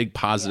some of the big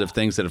positive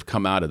things that have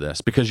come out of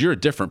this? Because you're a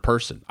different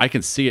person. I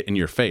can see it in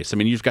your face. I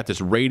mean, you've got this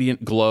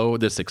radiant glow,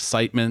 this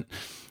excitement,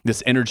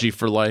 this energy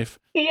for life.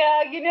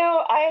 Yeah,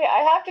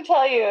 I have to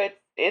tell you,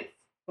 it's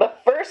the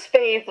first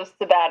phase of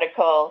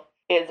sabbatical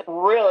is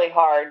really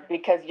hard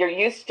because you're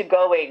used to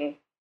going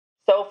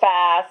so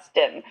fast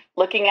and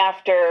looking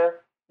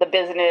after the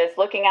business,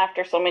 looking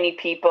after so many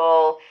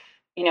people.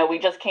 We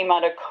just came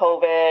out of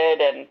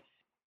COVID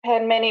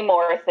and many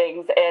more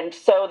things. And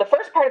so the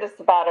first part of the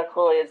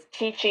sabbatical is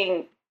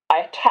teaching.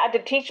 I had to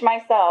teach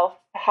myself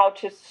how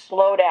to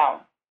slow down.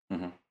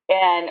 Mm-hmm.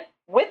 And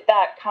with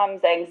that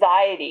comes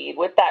anxiety,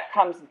 with that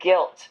comes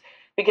guilt,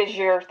 because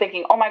you're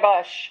thinking, oh my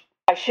gosh,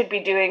 I should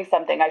be doing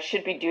something.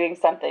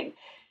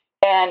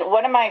 And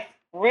one of my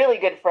really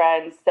good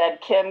friends said,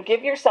 Kim,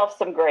 give yourself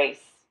some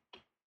grace.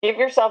 Give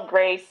yourself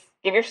grace.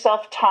 Give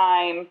yourself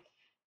time.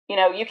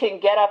 You can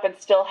get up and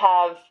still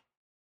have,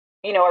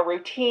 a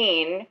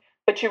routine,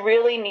 but you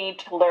really need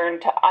to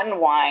learn to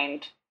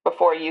unwind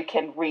before you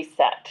can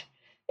reset.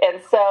 And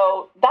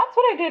so that's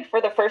what I did for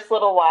the first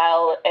little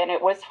while. And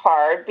it was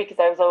hard because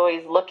I was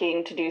always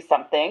looking to do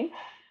something.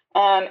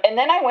 And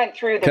then I went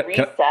through the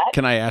reset.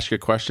 Can I ask you a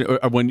question?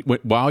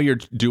 While you're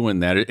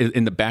doing that,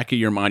 in the back of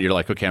your mind, you're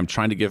like, okay, I'm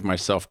trying to give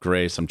myself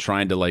grace. I'm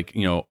trying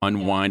to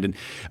unwind. And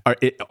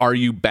are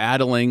you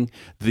battling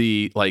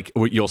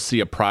you'll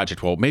see a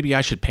project? Well, maybe I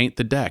should paint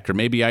the deck, or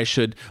maybe I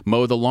should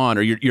mow the lawn,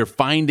 or you're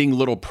finding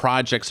little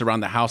projects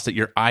around the house that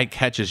your eye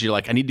catches. You're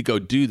like, I need to go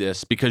do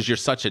this because you're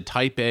such a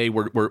type A.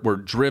 We're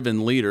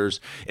driven leaders.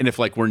 And if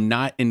we're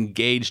not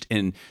engaged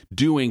in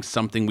doing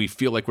something, we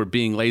feel like we're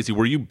being lazy.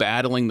 Were you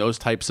battling those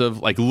types of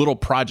little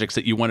projects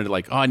that you wanted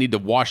to I need to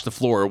wash the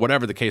floor, or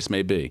whatever the case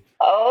may be?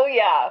 Oh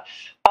yeah.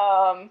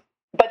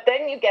 But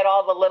then you get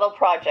all the little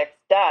projects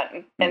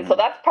done. And so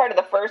that's part of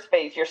the first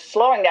phase. You're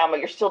slowing down, but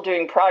you're still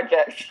doing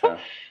projects. Yeah.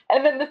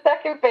 And then the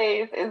second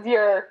phase is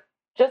you're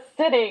just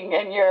sitting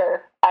and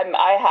I'm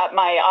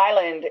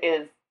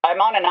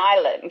on an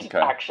island, okay,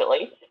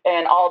 actually,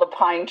 and all the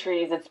pine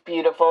trees, it's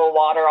beautiful,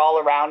 water all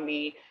around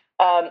me.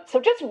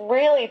 So just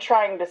really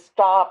trying to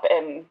stop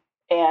and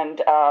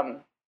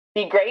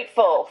be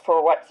grateful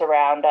for what's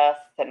around us.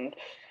 And,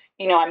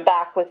 I'm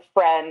back with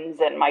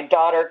friends and my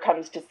daughter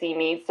comes to see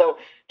me. So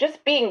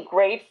just being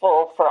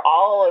grateful for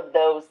all of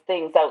those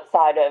things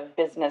outside of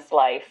business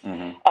life.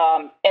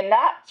 Mm-hmm. And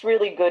that's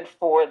really good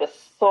for the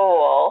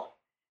soul.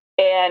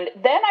 And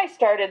then I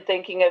started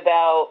thinking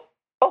about,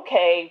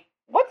 okay,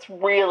 what's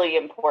really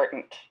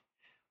important?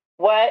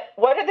 What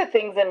are the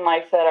things in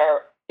life that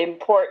are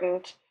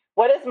important?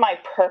 What is my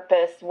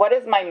purpose? What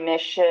is my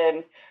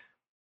mission?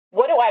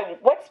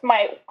 What's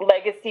my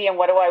legacy, and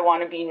what do I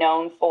want to be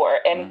known for?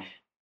 And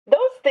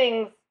those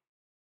things,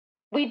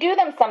 we do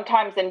them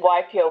sometimes in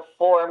YPO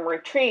forum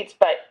retreats,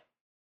 but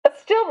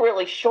it's still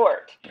really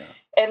short. Yeah.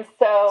 And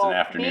so it's an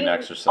afternoon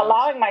exercise.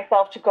 Allowing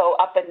myself to go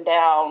up and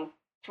down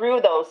through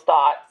those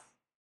thoughts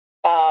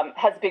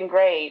has been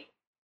great.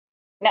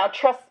 Now,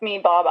 trust me,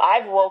 Bob,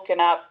 I've woken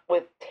up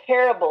with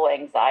terrible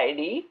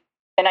anxiety,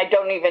 and I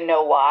don't even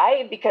know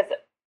why, because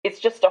it's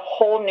just a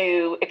whole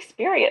new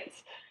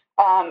experience.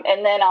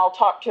 And then I'll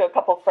talk to a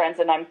couple friends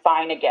and I'm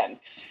fine again.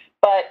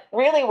 But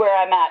really where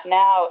I'm at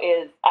now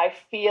is I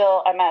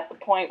feel I'm at the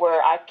point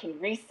where I can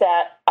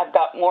reset. I've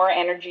got more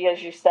energy,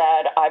 as you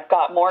said. I've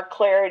got more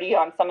clarity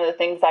on some of the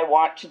things I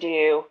want to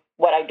do,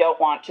 what I don't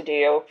want to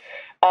do.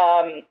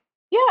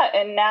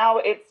 And now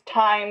it's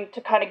time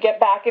to kind of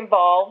get back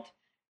involved.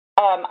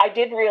 I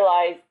did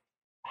realize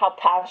how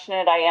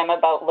passionate I am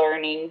about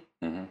learning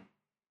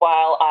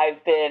while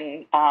I've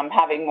been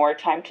having more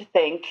time to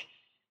think.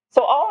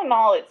 So all in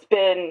all, it's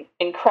been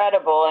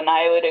incredible, and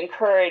I would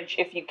encourage,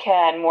 if you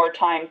can, more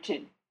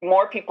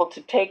people to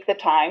take the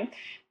time.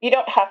 You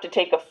don't have to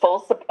take a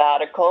full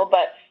sabbatical,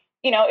 but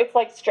it's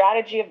like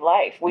strategy of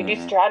life. We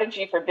do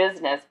strategy for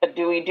business, but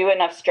do we do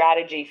enough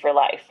strategy for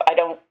life? I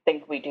don't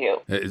think we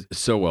do. It's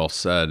so well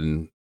said,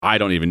 and I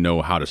don't even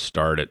know how to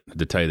start it,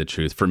 to tell you the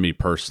truth. For me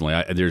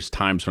personally, there's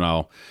times when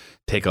I'll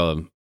take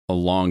a a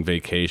long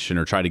vacation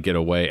or try to get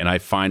away, and I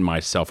find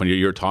myself when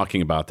you're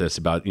talking about this,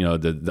 about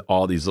the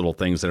all these little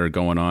things that are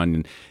going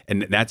on,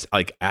 and that's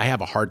like I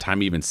have a hard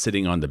time even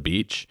sitting on the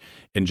beach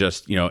and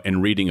just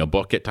and reading a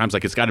book at times.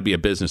 Like it's got to be a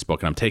business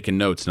book, and I'm taking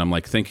notes, and I'm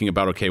like thinking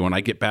about, okay, when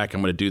I get back,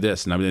 I'm going to do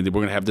this, and we're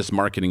going to have this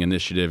marketing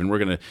initiative, and we're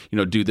going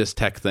to do this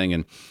tech thing,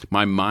 and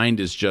my mind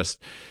is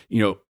just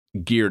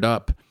geared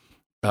up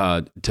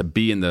to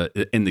be in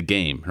the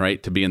game,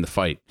 right? To be in the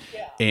fight.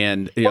 Yeah.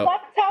 And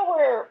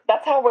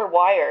that's how we're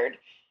wired.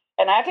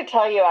 And I have to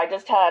tell you, I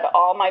just had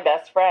all my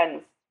best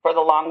friends for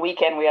the long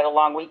weekend. We had a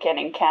long weekend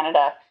in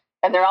Canada,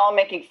 and they're all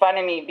making fun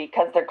of me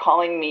because they're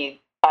calling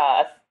me,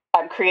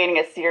 I'm creating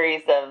a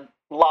series of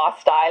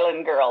Lost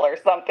Island Girl or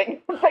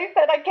something. I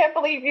said, I can't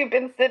believe you've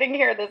been sitting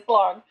here this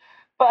long.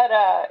 But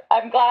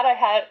I'm glad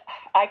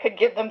I could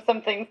give them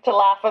some things to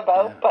laugh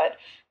about. Yeah. But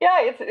yeah,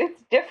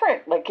 it's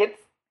different. Like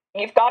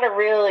you've got to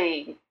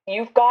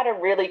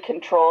really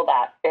control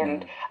that.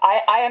 And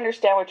I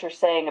understand what you're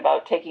saying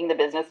about taking the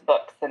business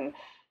books and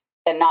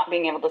not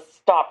being able to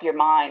stop your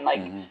mind.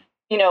 Like,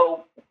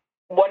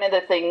 one of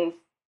the things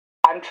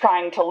I'm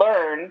trying to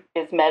learn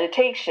is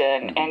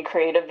meditation and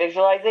creative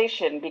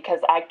visualization,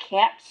 because I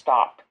can't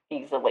stop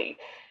easily.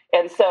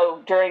 And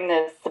so during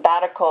this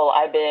sabbatical,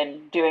 I've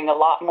been doing a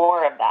lot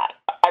more of that.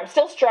 I'm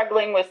still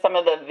struggling with some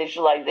of the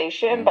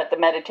visualization, but the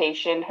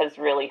meditation has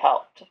really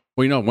helped.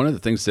 Well, one of the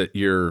things that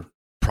you're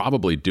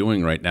probably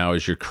doing right now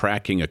is you're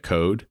cracking a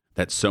code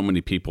that so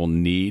many people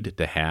need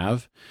to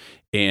have,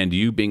 and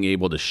you being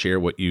able to share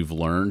what you've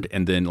learned.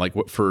 And then like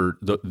what for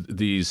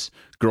these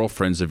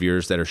girlfriends of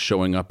yours that are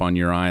showing up on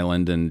your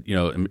island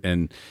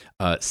and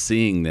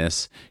seeing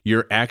this,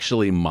 you're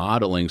actually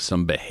modeling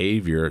some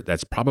behavior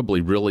that's probably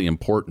really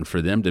important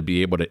for them to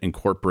be able to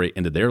incorporate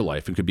into their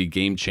life. It could be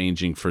game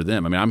changing for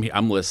them. I mean,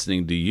 I'm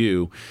listening to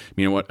you,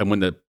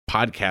 when the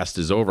podcast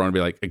is over, I'm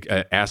going to be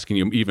like asking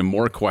you even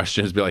more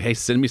questions, be like, hey,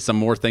 send me some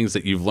more things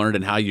that you've learned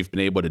and how you've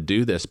been able to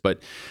do this. But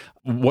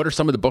what are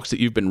some of the books that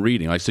you've been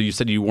reading? Like, so you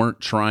said you weren't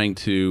trying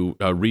to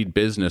read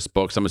business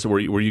books. Were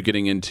you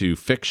getting into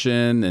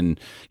fiction and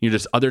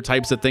just other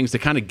types of things to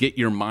kind of get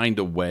your mind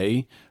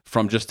away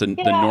from just the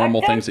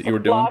normal things that you were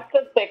doing? Lots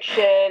of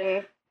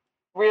fiction,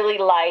 really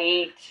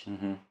light,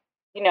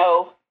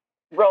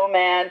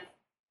 romance,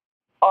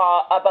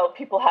 about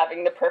people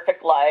having the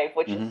perfect life,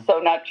 which is so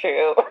not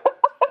true.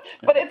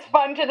 But it's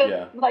fun to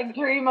just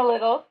dream a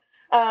little.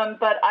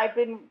 But I've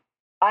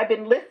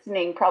been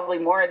listening probably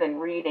more than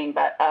reading.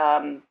 But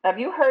have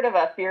you heard of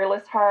A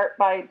Fearless Heart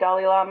by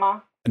Dalai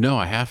Lama? No,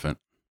 I haven't.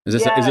 Is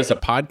this a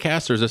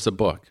podcast or is this a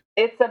book?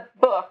 It's a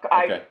book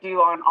I do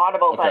on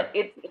Audible, but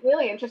it's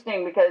really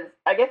interesting because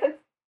I guess it's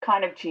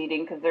kind of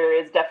cheating because there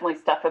is definitely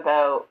stuff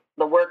about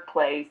the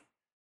workplace,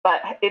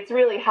 but it's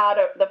really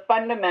the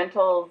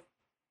fundamentals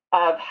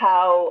of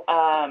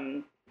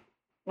how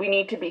we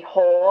need to be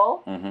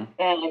whole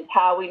and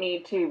how we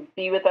need to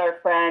be with our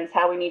friends,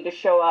 how we need to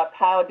show up,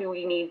 how do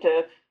we need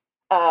to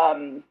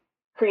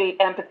create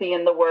empathy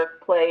in the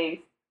workplace,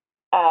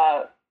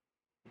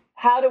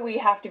 how do we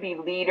have to be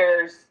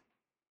leaders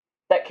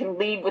that can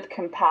lead with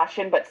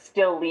compassion but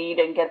still lead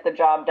and get the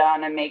job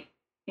done and make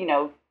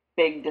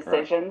big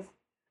decisions.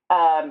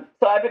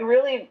 So I've been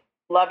really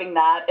loving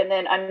that. And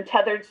then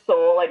Untethered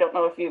Soul, I don't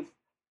know if you've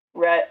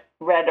read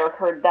or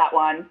heard that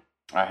one.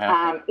 I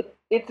have.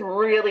 It's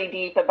really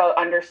deep about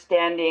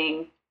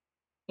understanding,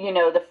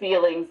 the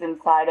feelings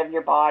inside of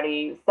your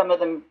body. Some of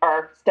them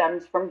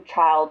stems from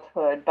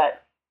childhood,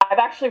 but I've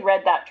actually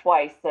read that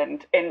twice,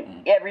 and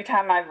every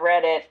time I've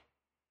read it,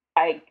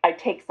 I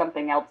take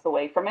something else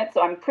away from it.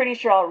 So I'm pretty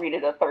sure I'll read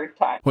it a third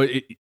time. Well,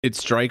 it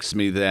strikes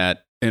me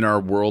that in our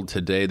world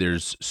today,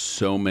 there's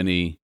so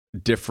many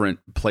different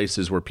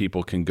places where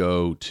people can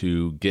go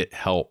to get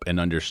help and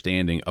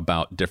understanding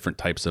about different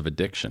types of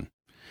addiction.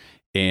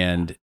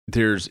 And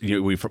there's,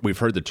 we've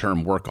heard the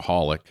term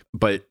workaholic,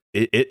 but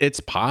it's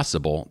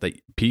possible that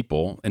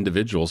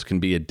individuals can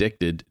be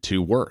addicted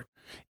to work.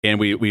 And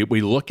we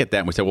look at that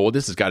and we say, well,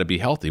 this has got to be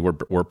healthy.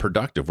 We're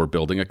productive. We're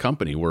building a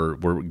company. We're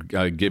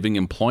giving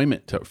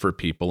employment for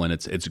people, and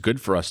it's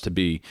good for us to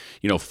be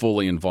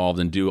fully involved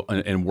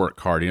and work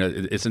hard.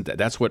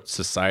 That's what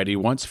society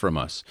wants from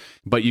us.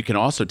 But you can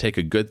also take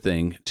a good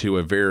thing to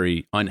a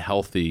very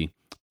unhealthy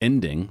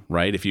ending,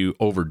 right? If you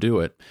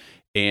overdo it.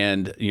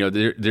 And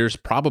there's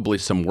probably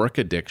some work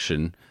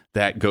addiction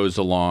that goes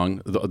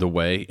along the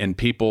way, and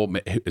people,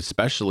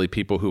 especially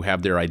people who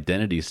have their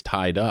identities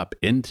tied up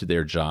into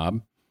their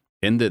job,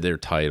 into their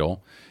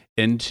title,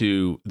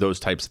 into those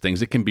types of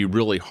things, it can be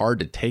really hard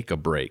to take a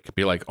break.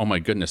 Be like, oh my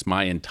goodness,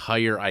 my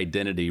entire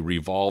identity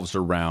revolves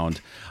around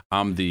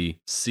I'm the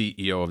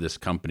CEO of this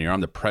company, or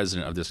I'm the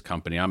president of this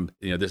company. I'm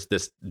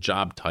this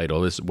job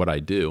title. This is what I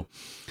do.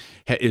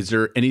 Is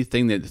there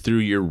anything that through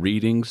your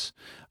readings,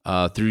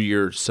 through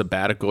your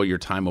sabbatical, your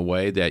time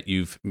away, that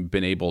you've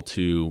been able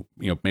to,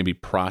 maybe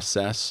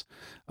process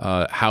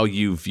how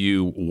you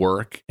view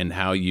work and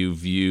how you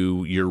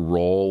view your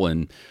role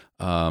and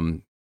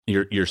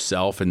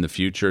yourself in the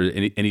future?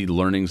 Any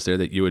learnings there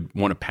that you would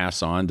want to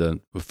pass on to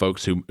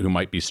folks who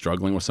might be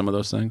struggling with some of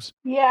those things?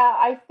 Yeah,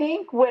 I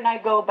think when I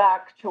go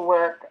back to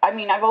work, I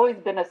mean, I've always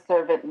been a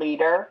servant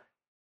leader,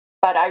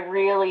 but I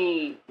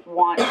really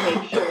want to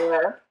make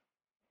sure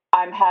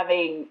I'm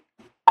having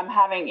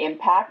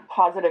impact,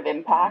 positive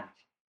impact,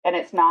 and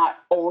it's not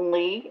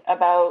only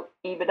about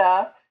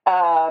EBITDA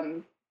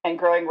and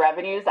growing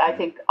revenues. I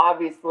think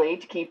obviously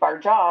to keep our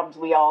jobs,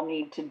 we all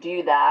need to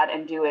do that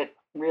and do it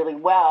really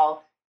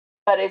well.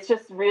 But it's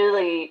just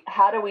really,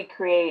 how do we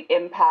create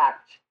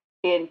impact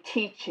in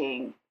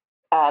teaching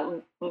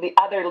the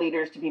other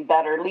leaders to be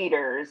better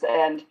leaders?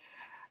 And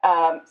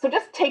so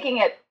just taking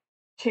it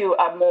to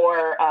a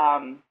more,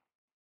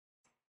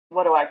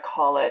 what do I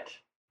call it?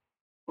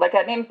 Like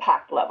an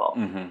impact level.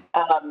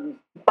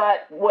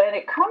 But when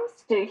it comes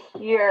to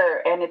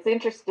here, and it's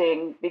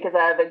interesting because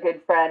I have a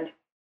good friend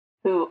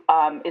who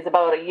is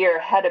about a year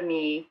ahead of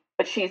me,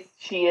 but she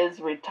is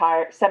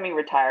retired,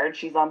 semi-retired.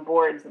 She's on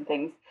boards and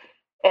things.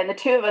 And the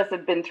two of us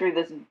have been through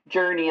this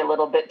journey a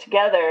little bit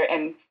together.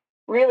 And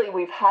really,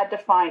 we've had to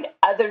find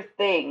other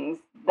things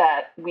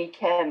that we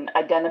can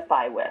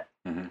identify with.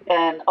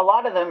 And a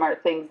lot of them are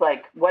things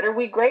like, what are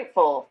we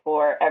grateful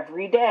for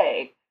every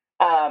day?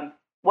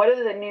 What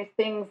are the new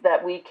things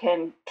that we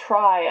can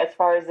try as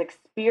far as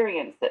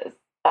experiences?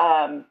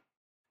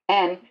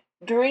 And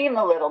dream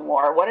a little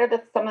more. What are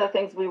some of the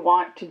things we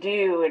want to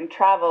do and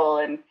travel?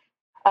 And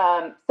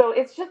so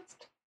it's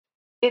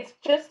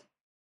just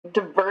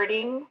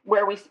diverting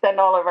where we spend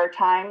all of our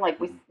time. Like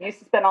we used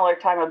to spend all our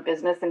time on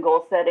business and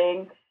goal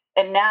setting.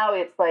 And now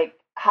it's like,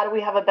 how do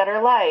we have a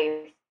better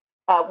life?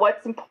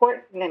 What's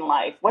important in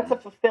life? What's a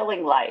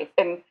fulfilling life?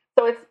 And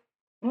so it's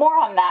more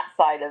on that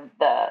side of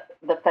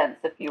the fence,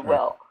 if you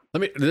will.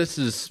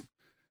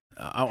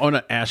 I want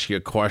to ask you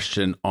a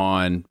question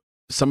on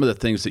some of the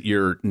things that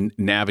you're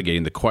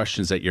navigating, the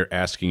questions that you're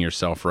asking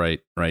yourself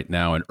right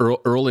now. And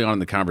early on in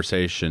the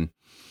conversation,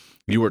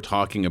 you were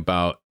talking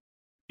about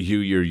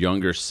your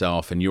younger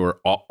self, and you were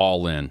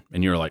all in,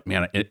 and you were like,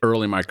 man,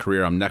 early in my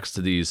career, I'm next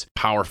to these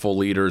powerful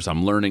leaders.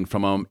 I'm learning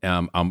from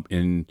them. I'm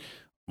in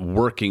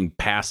working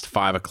past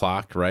 5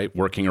 o'clock, right?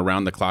 Working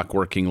around the clock,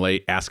 working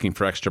late, asking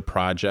for extra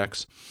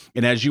projects.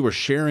 And as you were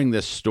sharing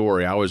this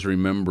story, I was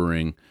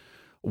remembering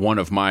one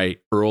of my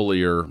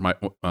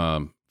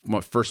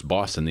first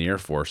boss in the Air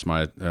Force,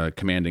 my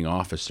commanding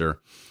officer.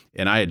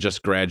 And I had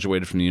just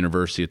graduated from the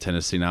University of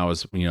Tennessee, and I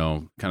was,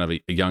 kind of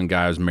a young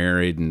guy. I was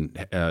married and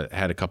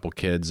had a couple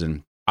kids,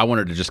 and I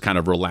wanted to just kind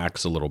of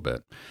relax a little bit.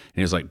 And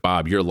he was like,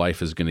 Bob, your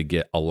life is going to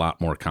get a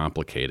lot more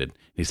complicated.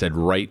 He said,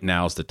 right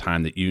now is the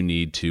time that you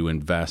need to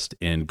invest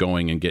in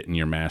going and getting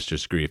your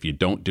master's degree. If you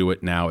don't do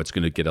it now, it's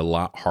going to get a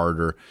lot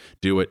harder.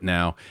 Do it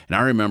now. And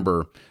I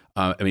remember,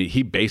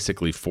 he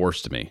basically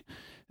forced me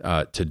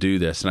to do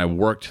this. And I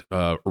worked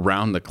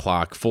around the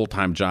clock,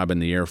 full-time job in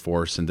the Air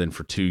Force, and then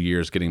for 2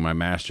 years getting my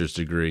master's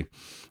degree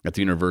at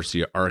the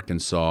University of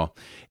Arkansas.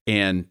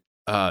 And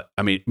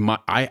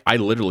I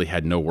literally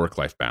had no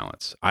work-life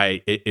balance.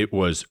 It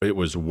was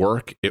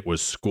work, it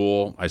was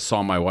school. I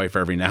saw my wife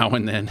every now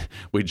and then.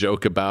 We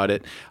joke about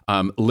it.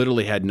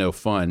 Literally had no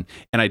fun.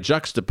 And I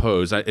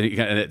juxtapose,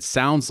 and it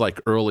sounds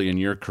like early in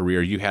your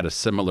career, you had a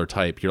similar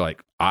type. You're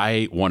like,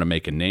 I want to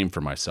make a name for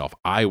myself.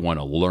 I want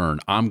to learn.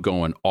 I'm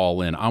going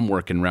all in. I'm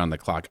working around the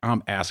clock.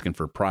 I'm asking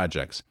for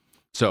projects.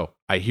 So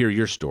I hear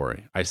your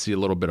story. I see a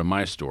little bit of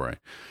my story.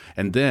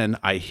 And then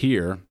I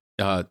hear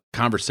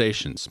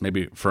conversations,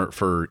 maybe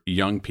for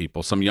young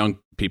people, some young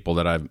people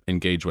that I've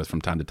engaged with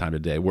from time to time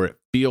today, where it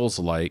feels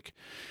like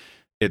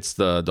it's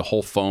the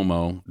whole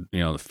FOMO,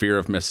 the fear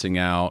of missing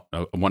out.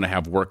 I want to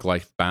have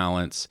work-life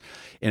balance,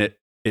 and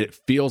it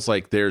feels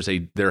like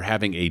they're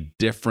having a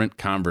different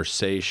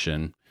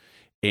conversation,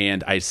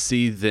 and I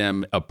see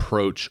them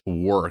approach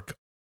work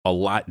a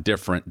lot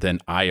different than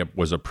I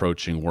was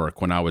approaching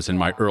work when I was in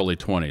my early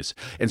 20s.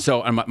 And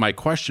so my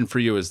question for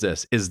you is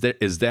this: is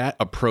that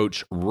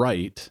approach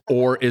right,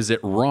 or is it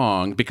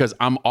wrong? Because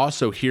I'm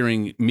also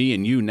hearing me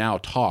and you now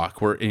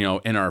talk. We're in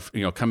our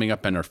coming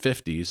up in our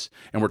 50s,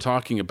 and we're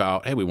talking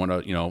about, hey, we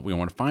want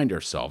to find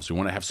ourselves. We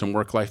want to have some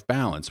work-life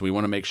balance. We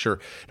want to make sure.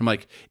 I'm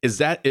like, is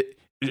that it?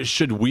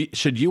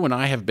 Should you and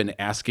I have been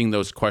asking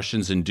those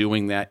questions and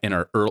doing that in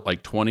our early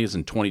 20s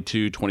and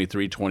 22,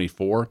 23,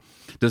 24?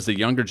 Does the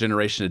younger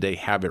generation today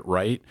have it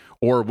right?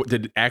 Or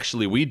did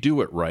actually we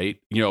do it right?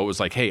 It was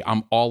like, hey,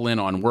 I'm all in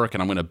on work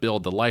and I'm going to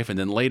build the life. And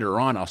then later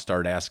on, I'll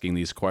start asking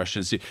these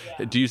questions. Yeah.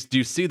 Do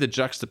you see the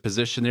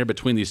juxtaposition there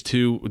between these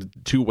two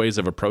ways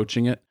of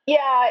approaching it?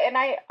 Yeah. And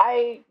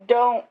I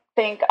don't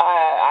think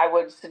I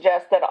would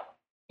suggest that,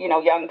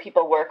 young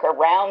people work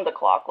around the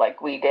clock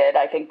like we did.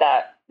 I think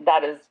that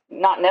is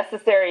not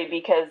necessary,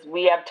 because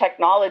we have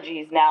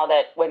technologies now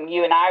that when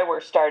you and I were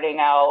starting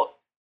out,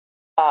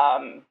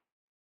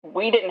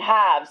 we didn't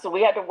have. So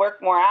we had to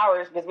work more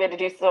hours because we had to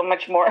do so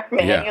much more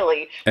manually.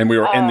 Yeah. And we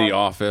were in the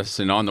office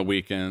and on the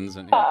weekends.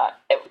 And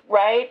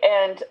right.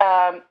 And,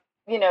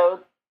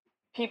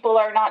 people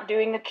are not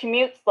doing the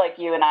commutes like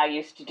you and I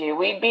used to do.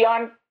 We'd be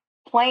on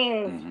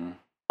planes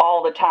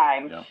all the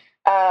time. Yeah.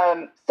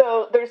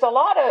 So there's a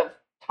lot of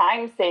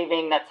time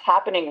saving that's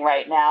happening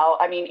right now.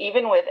 I mean,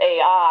 even with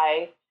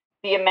AI,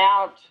 the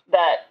amount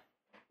that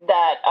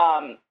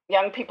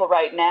young people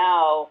right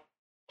now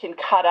can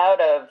cut out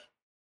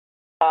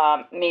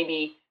of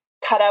maybe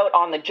cut out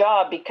on the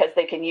job because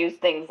they can use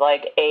things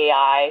like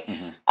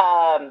AI.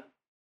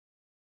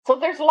 So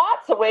there's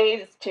lots of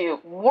ways to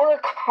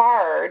work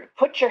hard,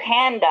 put your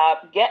hand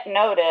up, get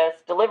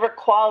noticed, deliver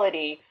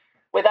quality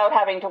without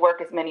having to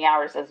work as many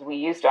hours as we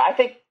used to. I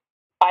think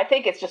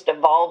it's just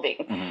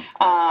evolving.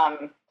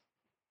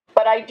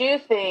 But I do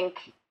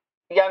think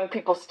young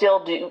people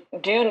still do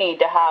need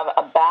to have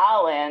a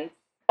balance,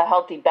 a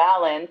healthy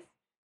balance.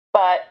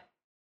 But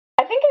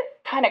I think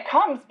it kind of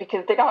comes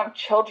because they don't have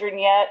children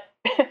yet.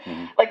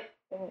 Like,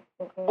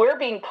 we're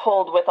being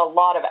pulled with a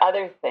lot of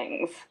other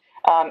things.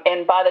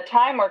 And by the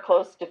time we're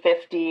close to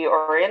 50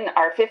 or in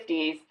our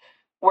 50s,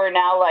 we're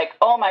now like,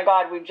 oh my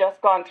God, we've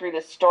just gone through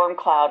this storm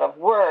cloud of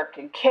work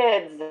and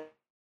kids.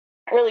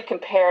 Really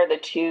compare the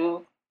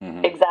two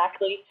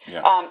exactly.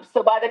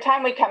 So by the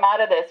time we come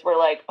out of this, we're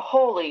like,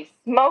 holy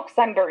smokes,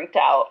 I'm burnt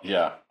out.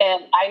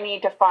 And I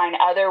need to find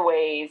other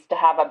ways to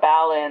have a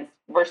balance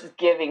versus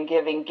giving.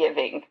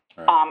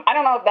 Right. I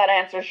don't know if that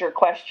answers your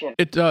question.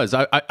 It does.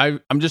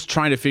 I'm just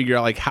trying to figure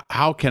out, like,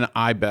 how can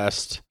I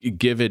best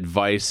give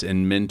advice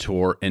and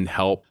mentor and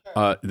help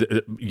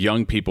the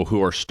young people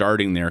who are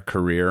starting their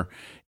career.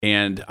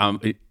 And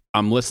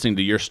I'm listening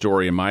to your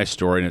story and my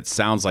story, and it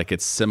sounds like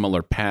it's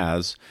similar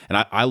paths.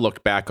 And I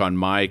look back on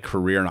my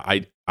career,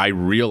 and I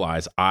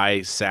realize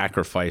I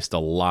sacrificed a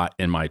lot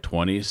in my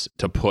 20s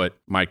to put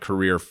my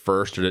career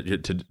first, or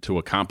to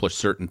accomplish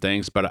certain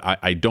things. But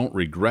I don't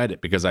regret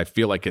it, because I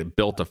feel like it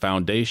built a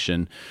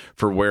foundation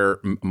for where,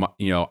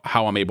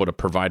 how I'm able to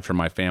provide for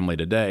my family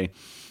today.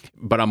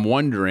 But I'm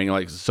wondering,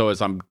 like, so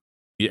as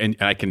and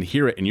I can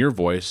hear it in your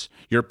voice,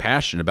 you're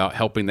passionate about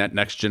helping that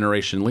next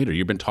generation leader.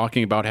 You've been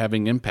talking about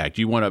having impact.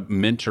 You want to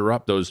mentor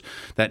up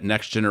that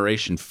next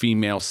generation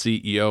female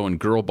CEO and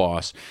girl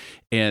boss.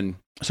 And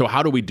so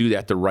how do we do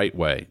that the right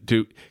way?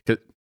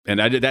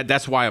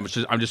 That's why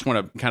I just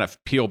want to kind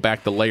of peel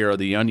back the layer of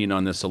the onion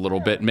on this a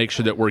little bit, and make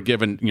sure that we're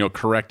given,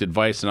 correct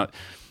advice.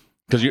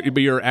 Because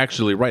you're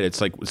actually right.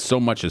 It's like so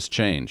much has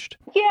changed.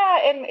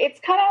 Yeah, and it's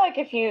kind of like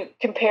if you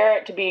compare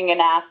it to being an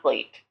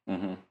athlete.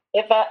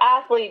 If an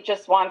athlete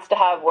just wants to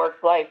have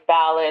work-life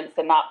balance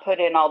and not put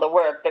in all the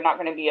work, they're not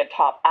going to be a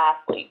top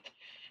athlete.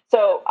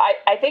 So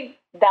I think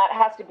that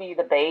has to be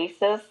the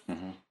basis.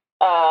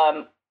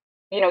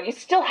 You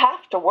still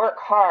have to work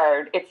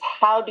hard. It's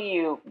how do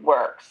you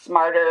work?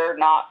 Smarter,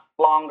 not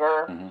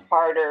longer.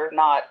 Harder,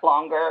 not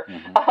longer.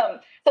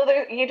 So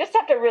you just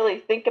have to really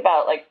think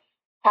about, like,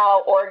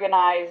 how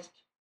organized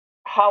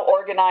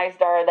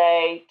are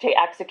they to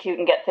execute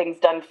and get things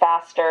done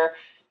faster.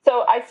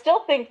 So I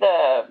still think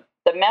the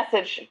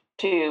message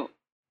to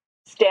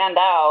stand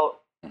out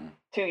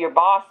to your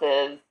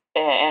bosses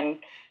and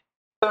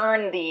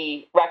earn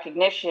the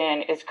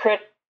recognition is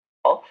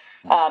critical.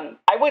 I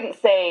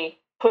wouldn't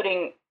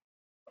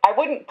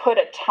put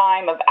a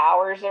time of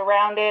hours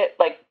around it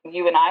like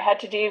you and I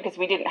had to do, because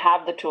we didn't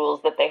have the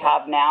tools that they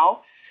have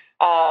now.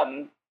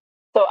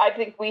 So I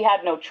think we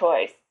had no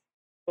choice,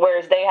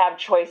 whereas they have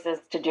choices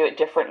to do it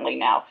differently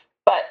now.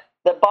 But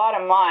the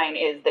bottom line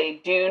is they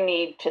do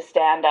need to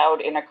stand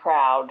out in a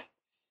crowd.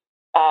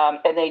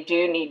 And they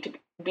do need to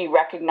be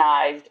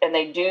recognized, and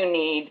they do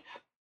need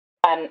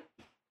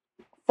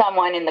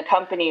someone in the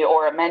company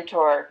or a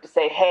mentor to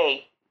say,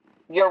 hey,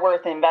 you're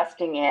worth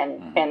investing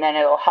in, and then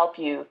it'll help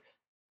you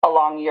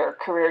along your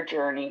career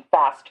journey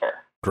faster.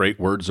 Great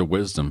words of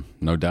wisdom,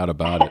 no doubt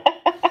about it.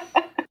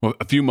 Well,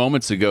 a few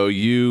moments ago,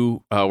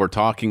 you were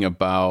talking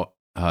about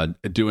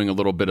doing a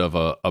little bit of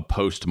a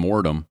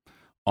post-mortem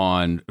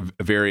on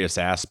various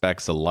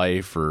aspects of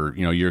life, or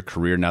your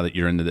career, now that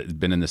you're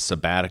been in the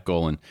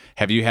sabbatical. And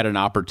have you had an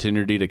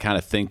opportunity to kind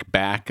of think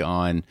back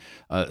on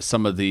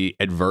some of the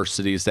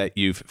adversities that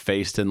you've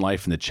faced in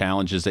life and the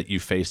challenges that you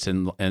faced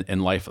in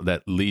life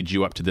that lead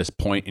you up to this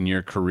point in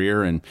your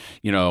career? And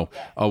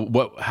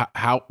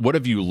what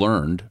have you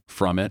learned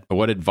from it?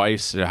 What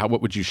advice?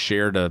 What would you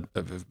share to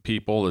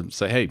people and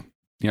say, hey,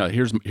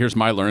 here's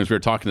my learnings. We were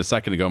talking a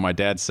second ago. My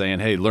dad's saying,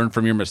 hey, learn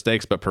from your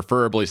mistakes, but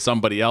preferably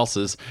somebody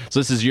else's. So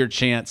this is your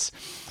chance,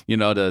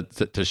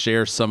 to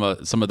share some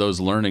of those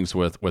learnings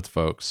with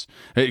folks.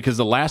 Because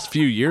the last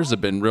few years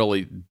have been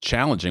really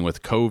challenging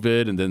with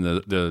COVID and then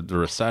the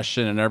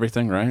recession and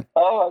everything, right?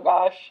 Oh,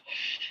 gosh.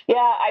 Yeah,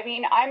 I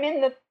mean, I'm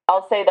in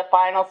I'll say the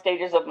final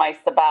stages of my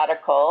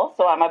sabbatical.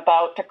 So I'm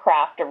about to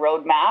craft a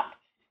roadmap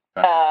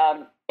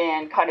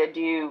and kind of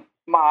do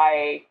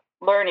my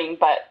learning,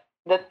 but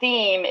the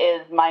theme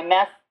is my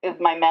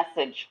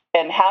message,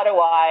 and how do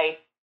I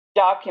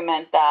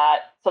document that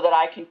so that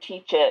I can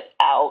teach it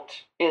out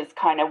is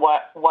kind of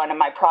what one of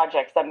my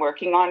projects I'm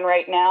working on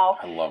right now.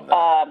 I love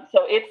that.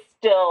 So it's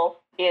still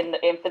in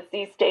the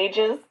infancy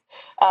stages,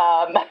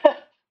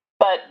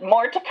 but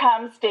more to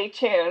come. Stay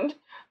tuned.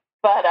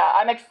 But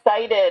I'm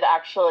excited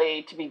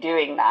actually to be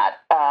doing that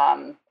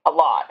a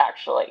lot,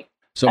 actually.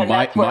 So And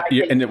that's where I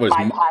think and it was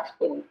my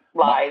passion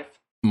lies.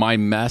 My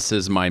mess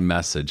is my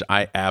message.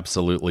 I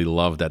absolutely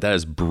love that. That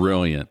is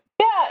brilliant.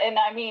 Yeah, and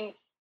I mean,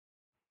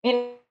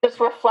 just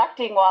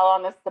reflecting while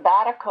on this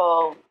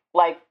sabbatical,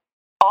 like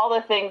all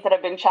the things that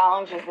have been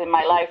challenges in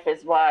my life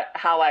is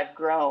how I've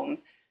grown,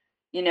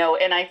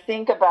 and I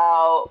think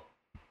about,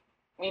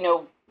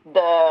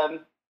 the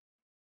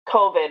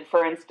COVID,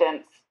 for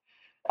instance.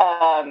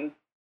 I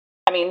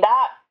mean,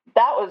 that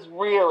was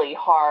really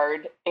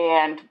hard.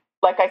 And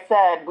like I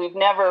said, we've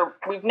never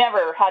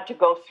had to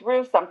go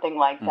through something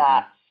like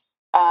that.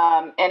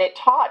 And it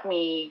taught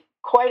me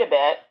quite a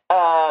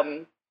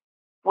bit,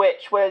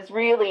 which was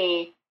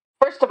really,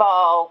 first of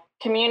all,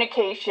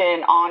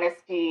 communication,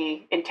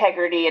 honesty,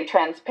 integrity, and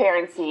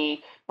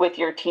transparency with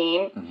your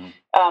team.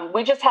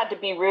 We just had to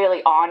be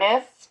really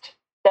honest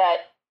that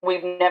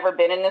we've never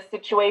been in this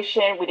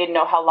situation. We didn't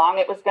know how long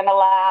it was going to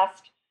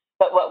last.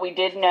 But what we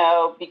did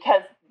know,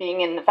 because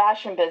being in the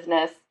fashion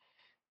business,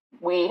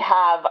 we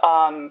have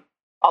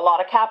a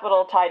lot of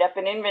capital tied up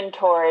in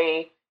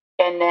inventory,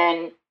 and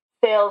then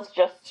sales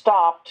just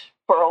stopped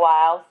for a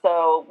while.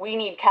 So we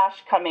need cash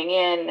coming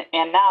in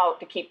and out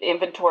to keep the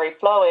inventory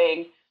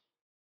flowing.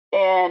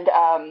 And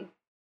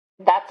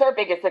that's our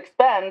biggest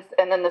expense.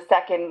 And then the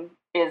second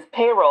is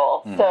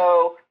payroll.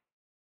 So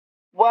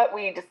what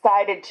we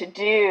decided to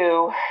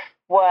do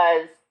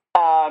was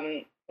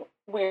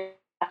we're an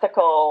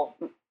ethical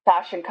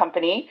fashion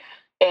company,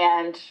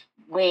 and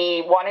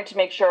we wanted to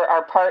make sure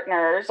our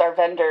partners, our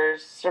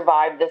vendors,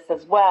 survived this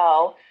as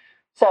well.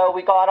 So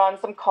we got on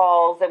some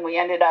calls, and we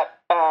ended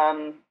up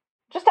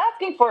just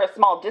asking for a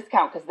small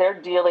discount because they're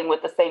dealing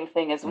with the same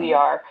thing as we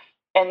are.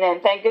 And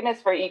then thank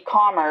goodness for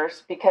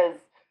e-commerce, because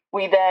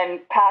we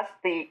then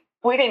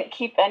we didn't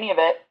keep any of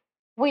it.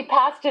 We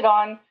passed it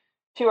on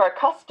to our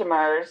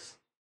customers,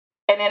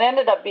 and it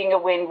ended up being a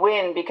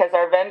win-win because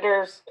our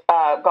vendors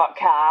got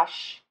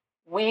cash.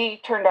 We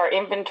turned our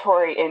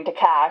inventory into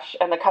cash,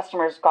 and the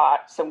customers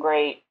got some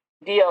great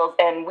deals.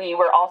 And we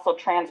were also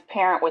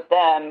transparent with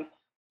them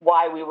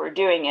why we were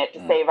doing it,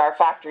 to save our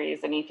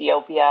factories in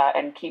Ethiopia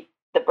and keep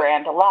the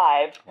brand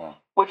alive,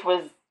 which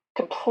was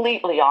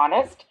completely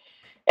honest.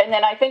 And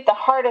then I think the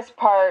hardest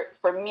part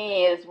for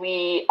me is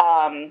we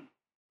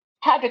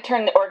had to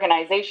turn the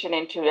organization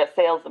into a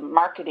sales and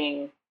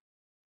marketing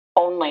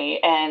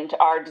only, and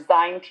our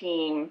design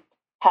team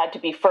had to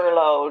be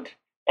furloughed.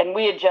 And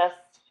we had just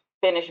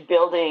finished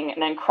building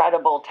an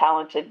incredible,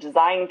 talented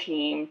design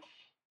team,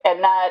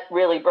 and that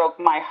really broke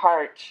my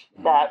heart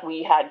that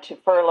we had to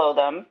furlough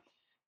them.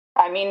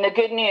 I mean, the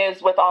good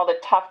news with all the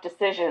tough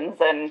decisions,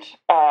 and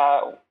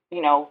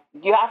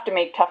you have to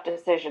make tough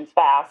decisions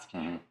fast,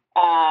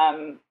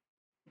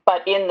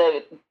 but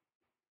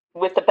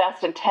with the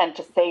best intent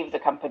to save the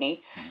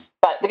company.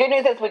 But the good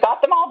news is we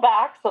got them all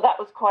back, so that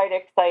was quite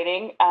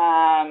exciting,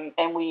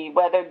 and we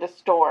weathered the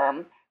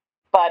storm.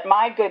 But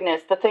my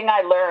goodness, the thing I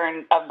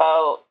learned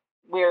about,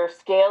 we're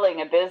scaling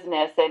a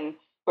business and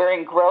we're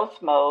in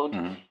growth mode.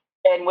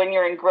 And when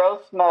you're in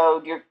growth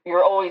mode,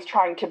 you're always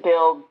trying to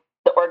build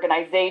the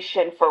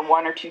organization for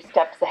one or two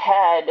steps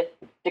ahead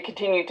to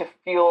continue to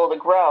fuel the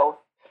growth.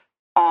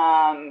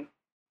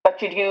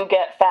 But you do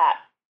get fat.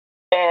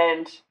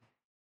 And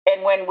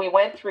when we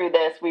went through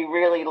this, we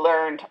really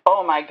learned,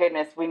 oh my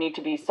goodness, we need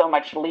to be so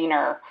much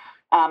leaner.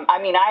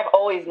 I mean, I've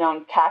always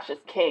known cash is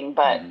king,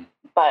 but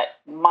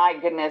my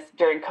goodness,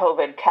 during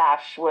COVID,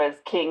 cash was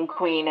king,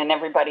 queen, and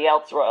everybody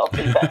else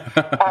royalty. But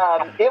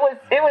it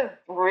was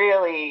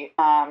really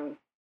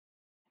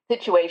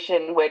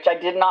situation which I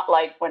did not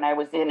like when I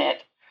was in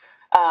it.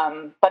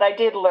 But I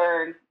did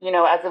learn,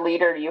 as a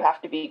leader, you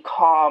have to be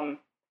calm.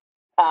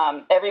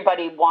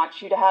 Everybody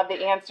wants you to have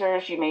the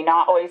answers. You may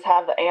not always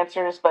have the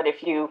answers, but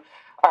if you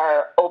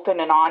are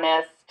open and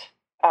honest,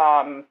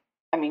 I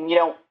mean, you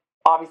don't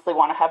obviously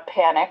want to have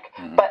panic,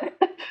 but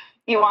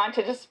you want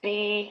to just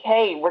be,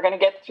 hey, we're going to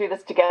get through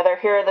this together.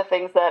 Here are the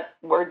things that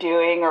we're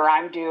doing or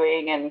I'm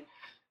doing. And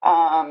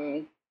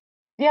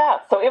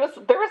so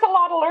there was a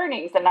lot of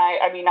learnings. And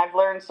I mean, I've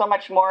learned so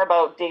much more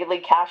about daily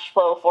cash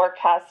flow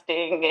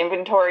forecasting,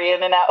 inventory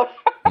in and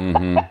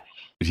out.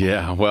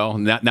 Yeah, well,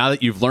 now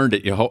that you've learned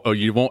it,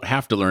 you won't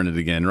have to learn it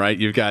again, right?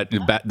 You've got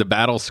the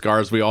battle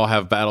scars. We all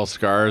have battle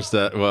scars,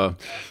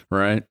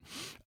 right?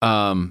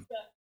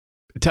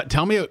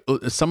 Tell me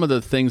some of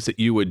the things that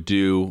you would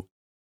do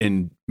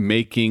in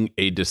making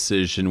a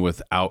decision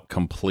without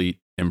complete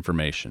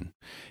information.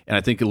 And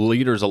I think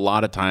leaders a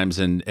lot of times,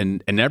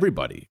 and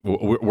everybody,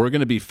 we're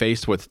going to be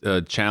faced with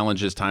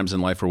challenges, times in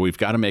life where we've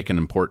got to make an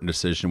important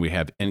decision. We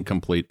have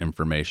incomplete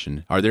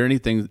information. Are there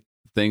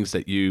things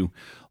that you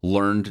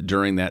learned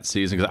during that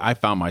season? Because I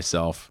found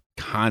myself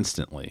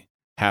constantly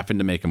having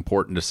to make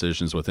important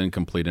decisions with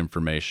incomplete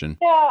information.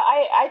 Yeah,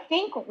 I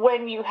think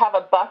when you have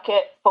a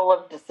bucket full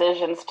of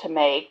decisions to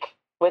make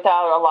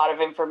without a lot of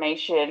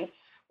information,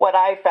 what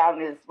I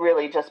found is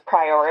really just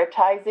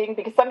prioritizing,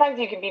 because sometimes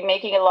you can be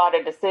making a lot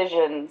of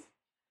decisions,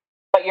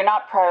 but you're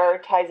not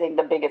prioritizing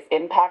the biggest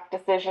impact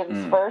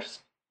decisions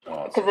first,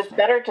 because it's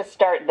better to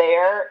start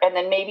there, and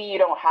then maybe you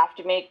don't have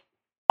to make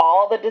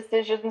all the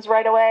decisions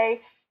right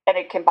away. and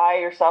it can buy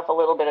yourself a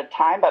little bit of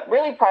time, but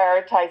really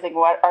prioritizing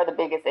what are the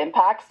biggest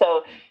impacts.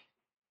 So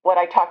what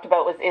I talked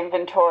about was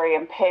inventory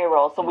and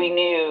payroll. So we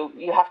knew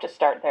you have to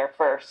start there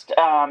first,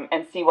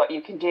 and see what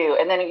you can do.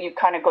 And then you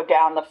kind of go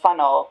down the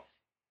funnel,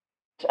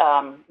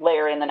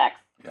 layer in the next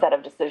set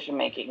of decision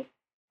making.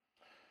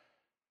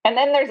 And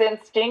then there's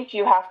instinct.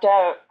 You have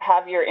to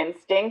have your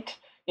instinct.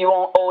 You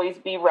won't always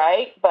be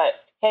right, but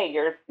hey,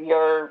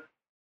 you're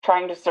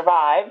trying to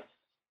survive.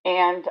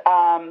 And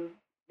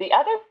the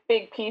other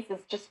big piece is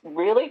just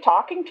really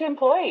talking to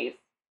employees,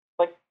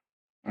 like,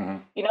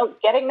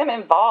 getting them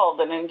involved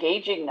and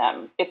engaging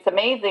them. It's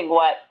amazing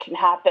what can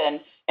happen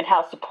and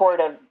how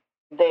supportive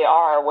they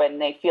are when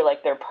they feel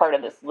like they're part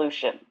of the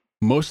solution.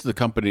 Most of the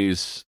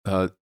companies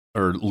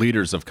or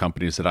leaders of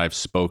companies that I've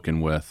spoken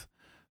with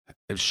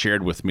have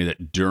shared with me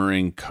that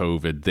during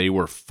COVID, they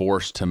were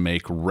forced to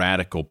make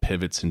radical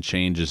pivots and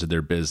changes of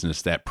their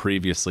business that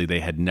previously they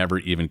had never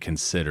even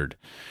considered,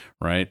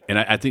 right? And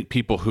I think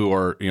people who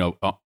are,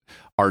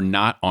 are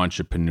not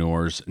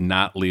entrepreneurs,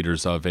 not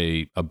leaders of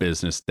a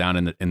business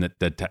down in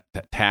the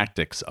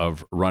tactics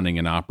of running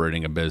and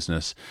operating a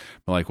business,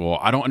 are like, well,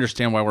 I don't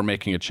understand why we're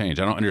making a change.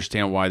 I don't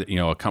understand why,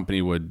 a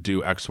company would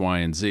do X, Y,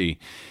 and Z.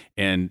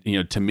 And,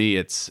 to me,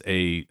 it's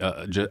a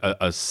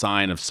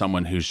sign of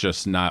someone who's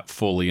just not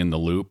fully in the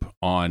loop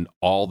on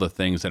all the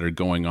things that are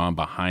going on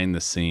behind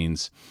the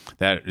scenes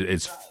that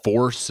is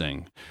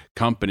forcing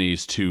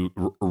companies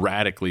to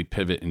radically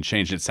pivot and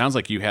change. It sounds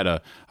like you had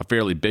a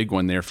fairly big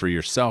one there for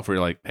yourself where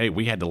you're like, hey,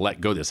 we had to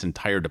let go of this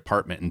entire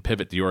department and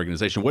pivot the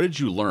organization. What did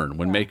you learn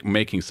when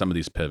making some of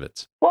these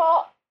pivots?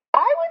 Well,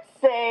 I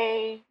would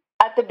say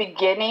at the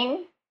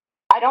beginning,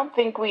 I don't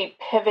think we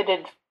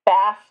pivoted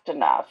fast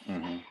enough.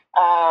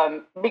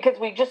 Because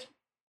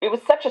it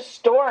was such a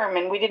storm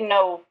and we didn't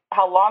know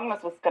how long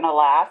this was going to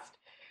last.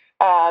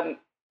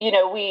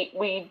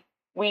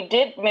 We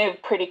did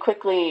move pretty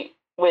quickly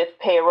with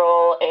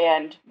payroll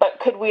but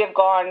could we have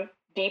gone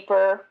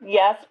deeper?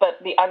 Yes, but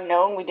the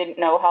unknown, we didn't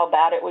know how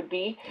bad it would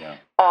be. Yeah.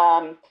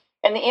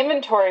 And the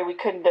inventory, we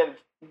couldn't have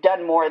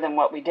done more than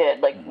what we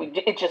did. Like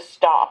it just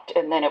stopped.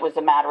 And then it was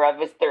a matter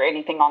of, is there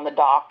anything on the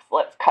docks?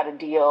 Let's cut a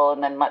deal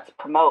and then let's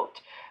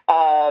promote.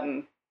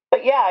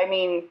 But yeah, I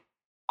mean,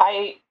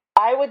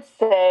 I would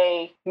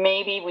say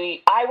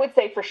I would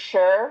say for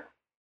sure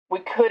we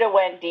could have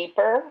went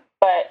deeper,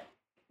 but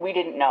we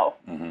didn't know,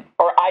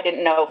 or I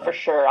didn't know for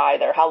sure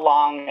either how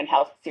long and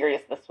how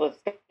serious this was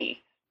going to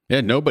be.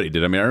 Yeah, nobody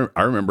did. I mean,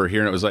 I remember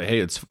hearing it was like, hey,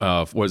 it's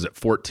was it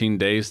 14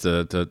 days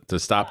to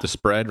stop the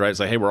spread, right? It's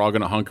like, hey, we're all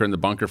going to hunker in the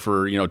bunker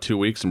for 2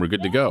 weeks and we're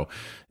good to go.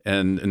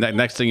 And that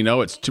next thing you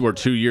know, it's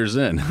 2 years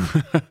in.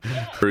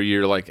 Where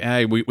you're like,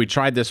 hey, we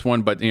tried this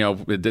one, but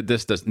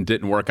this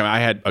didn't work. I mean, I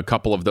had a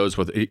couple of those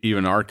with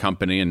even our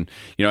company, and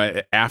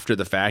after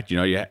the fact,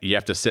 you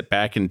have to sit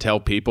back and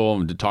tell people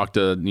and to talk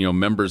to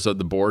members of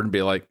the board and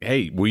be like,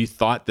 hey, we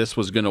thought this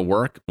was going to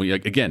work.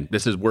 Again,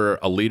 this is where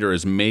a leader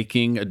is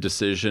making a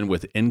decision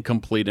with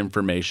incomplete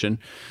information,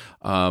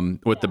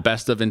 with the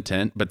best of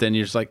intent, but then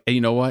you're just like, hey,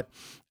 you know what?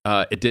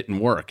 It didn't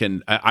work.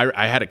 And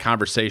I had a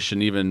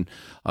conversation even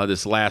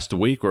this last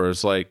week where it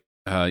was like,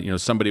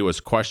 somebody was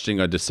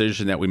questioning a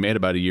decision that we made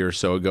about a year or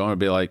so ago. And I'd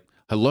be like,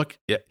 hey, look,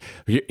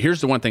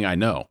 here's the one thing I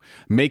know.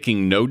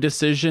 Making no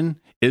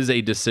decision is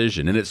a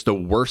decision, and it's the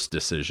worst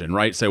decision,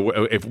 right? So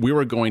if we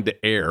were going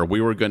to err,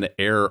 we were going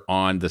to err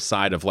on the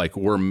side of like,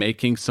 we're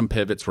making some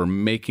pivots, we're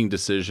making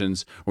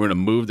decisions, we're going to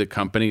move the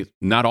company.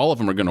 Not all of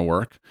them are going to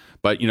work,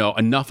 but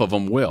enough of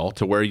them will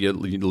to where you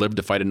live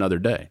to fight another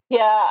day.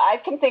 Yeah, I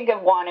can think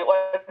of one. It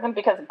wasn't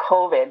because of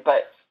COVID,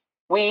 but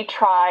we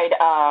tried,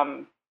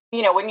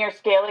 when you're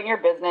scaling your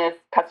business,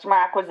 customer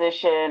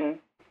acquisition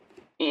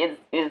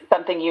is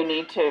something you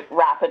need to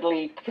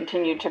rapidly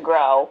continue to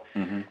grow.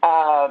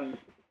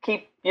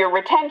 Keep your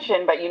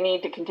retention, but you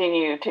need to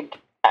continue to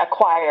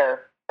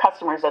acquire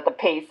customers at the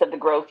pace of the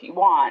growth you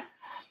want.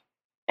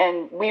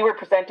 And we were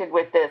presented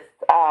with this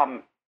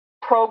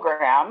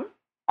program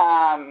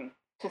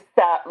to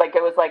set, like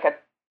it was like a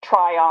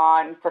try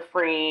on for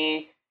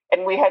free.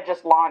 And we had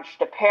just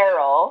launched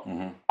apparel,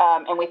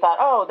 and we thought,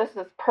 oh, this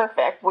is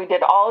perfect. We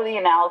did all of the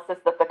analysis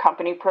that the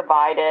company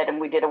provided,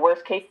 and we did a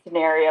worst case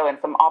scenario and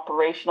some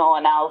operational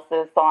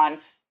analysis on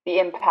the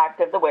impact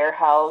of the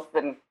warehouse,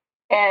 and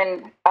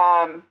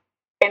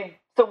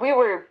so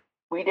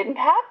we didn't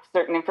have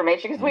certain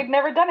information because we'd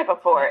never done it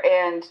before,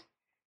 and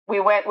we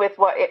went with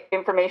what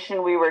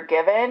information we were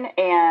given,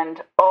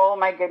 and oh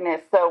my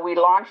goodness, so we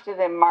launched it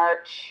in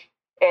March,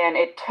 and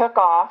it took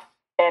off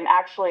and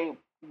actually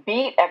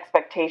beat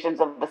expectations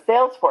of the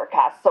sales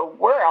forecast. So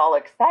we're all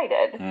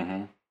excited.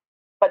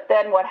 But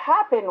then what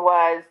happened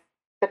was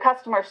the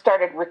customers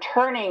started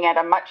returning at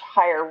a much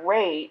higher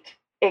rate.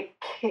 It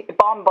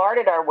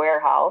bombarded our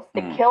warehouse.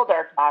 It killed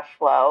our cash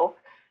flow.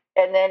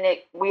 And then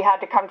we had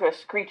to come to a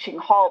screeching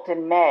halt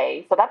in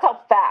May. So that's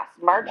how fast,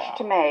 March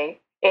to May.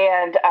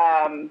 And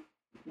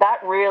that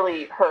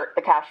really hurt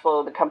the cash flow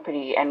of the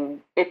company.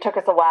 And it took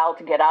us a while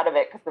to get out of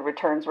it because the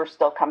returns were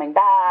still coming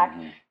back.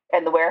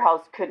 And the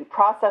warehouse couldn't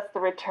process the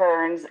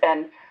returns.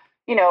 And,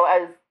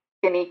 as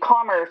in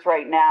e-commerce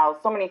right now,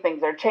 so many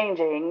things are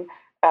changing.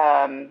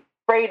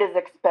 Freight is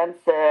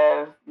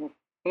expensive.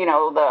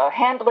 The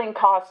handling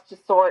cost to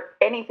sort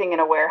anything in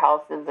a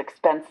warehouse is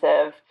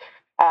expensive.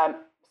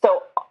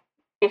 So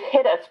it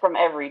hit us from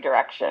every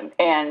direction.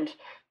 And,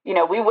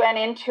 we went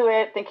into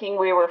it thinking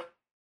we were,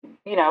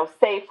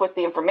 safe with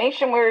the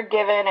information we were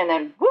given. And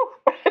then, whoo,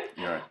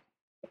 right.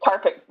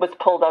 carpet was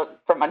pulled out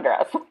from under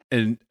us.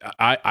 And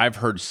I've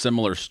heard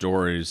similar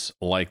stories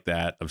like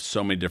that of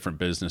so many different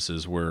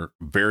businesses where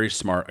very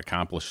smart,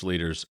 accomplished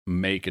leaders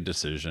make a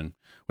decision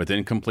with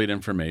incomplete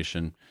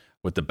information,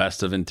 with the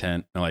best of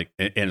intent, and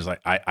it's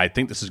like, I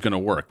think this is going to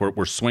work.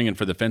 We're swinging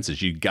for the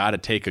fences. You got to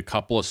take a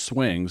couple of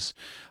swings,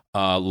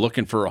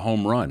 looking for a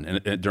home run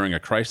during a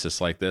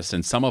crisis like this.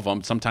 And some of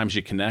them, sometimes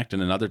you connect,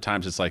 and then other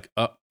times it's like,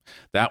 oh,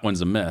 that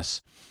one's a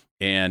miss.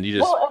 And you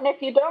just and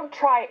if you don't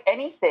try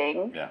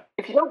anything,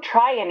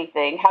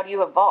 how do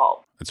you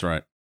evolve? That's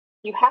right.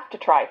 You have to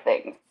try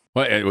things.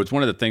 Well, it was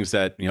one of the things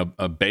that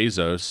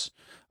Bezos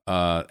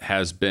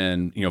has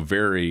been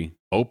very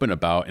open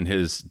about in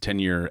his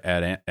tenure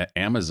at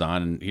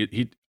Amazon, and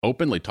he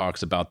openly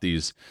talks about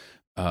these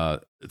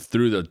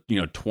through the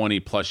 20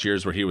 plus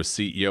years where he was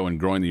CEO and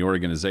growing the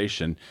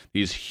organization,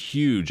 these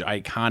huge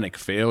iconic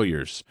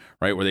failures,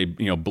 right, where they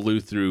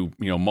blew through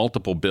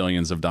multiple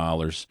billions of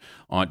dollars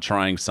on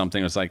trying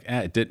something. It's like,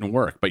 it didn't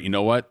work, but you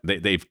know what,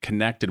 they've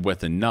connected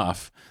with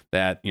enough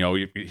that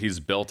he's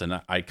built an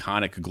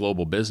iconic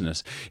global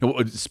business.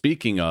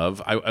 Speaking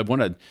of, I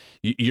want to,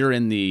 you're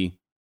in the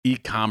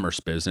e-commerce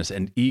business,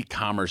 and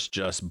e-commerce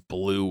just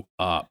blew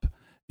up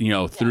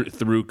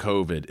through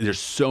COVID. There's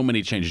so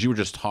many changes. You were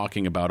just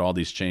talking about all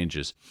these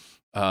changes,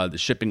 the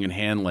shipping and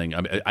handling.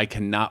 I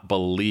cannot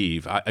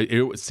believe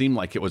it seemed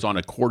like it was on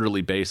a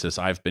quarterly basis.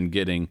 I've been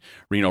getting,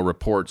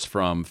 reports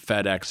from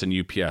FedEx and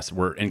UPS.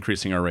 We're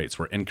increasing our rates.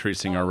 We're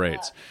increasing our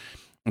rates.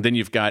 And then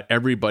you've got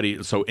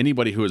everybody. So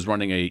anybody who is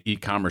running a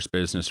e-commerce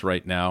business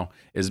right now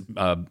is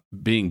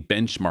being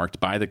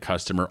benchmarked by the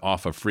customer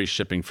off of free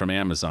shipping from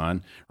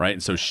Amazon, right?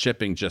 And so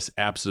shipping just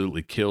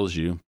absolutely kills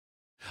you.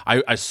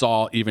 I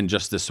saw even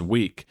just this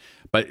week,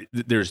 but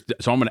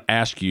so I'm going to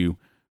ask you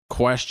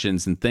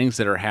questions and things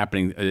that are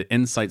happening,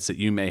 insights that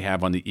you may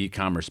have on the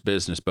e-commerce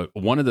business. But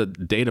one of the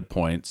data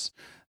points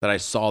that I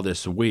saw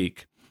this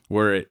week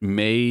where it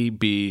may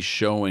be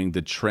showing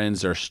the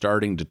trends are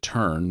starting to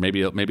turn,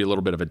 maybe a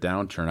little bit of a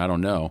downturn, I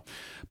don't know,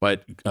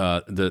 but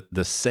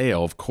the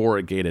sale of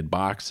corrugated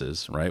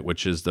boxes, right,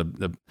 which is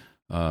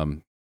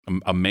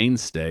a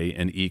mainstay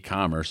in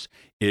e-commerce,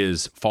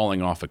 is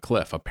falling off a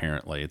cliff.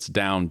 Apparently, it's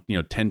down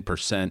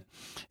 10%.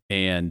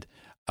 And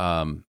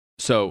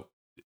so,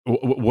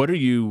 what do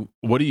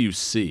you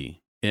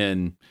see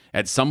in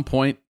at some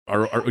point,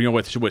 or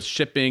with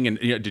shipping, and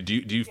do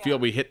you feel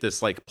we hit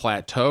this like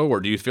plateau, or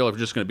do you feel we're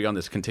just going to be on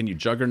this continued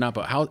juggernaut?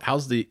 But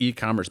how's the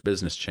e-commerce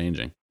business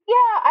changing? Yeah,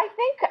 I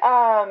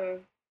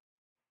think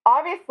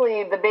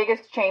obviously the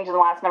biggest change in the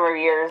last number of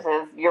years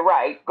is, you're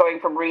right, going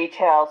from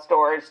retail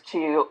stores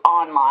to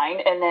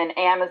online. And then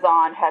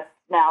Amazon has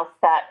now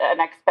set an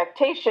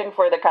expectation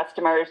for the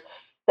customers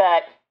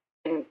that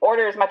you can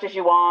order as much as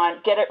you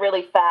want, get it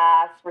really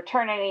fast,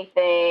 return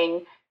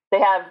anything.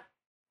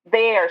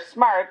 They are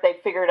smart. They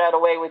figured out a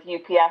way with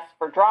UPS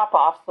for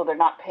drop-off, so they're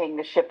not paying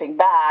the shipping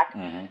back.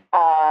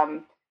 Mm-hmm.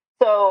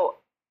 So,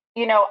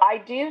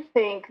 I do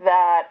think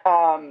that,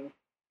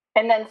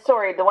 and then,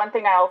 the one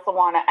thing I also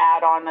want to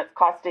add on that's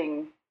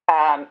costing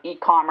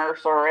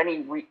e-commerce or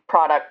any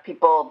product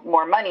people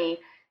more money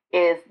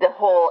is the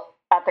whole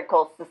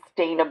ethical,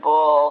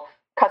 sustainable,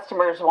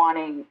 customers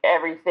wanting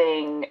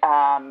everything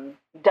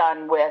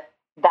done with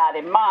that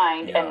in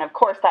mind. Yeah. And of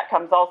course, that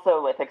comes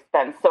also with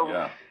expense.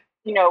 So,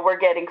 we're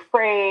getting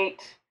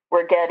freight.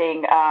 We're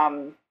getting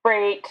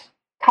freight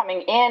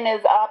coming in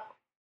is up.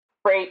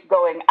 Freight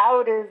going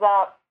out is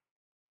up.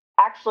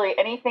 Actually,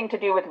 anything to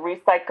do with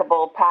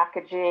recyclable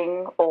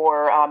packaging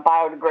or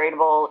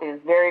biodegradable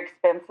is very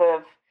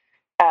expensive.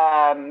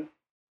 And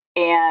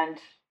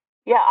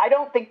I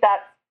don't think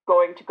that's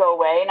going to go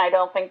away. And I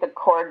don't think the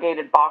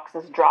corrugated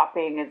boxes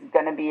dropping is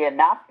going to be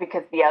enough,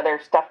 because the other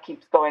stuff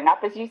keeps going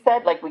up, as you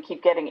said. Like, we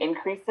keep getting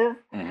increases.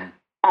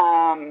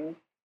 Mm-hmm.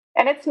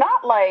 And it's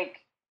not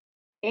like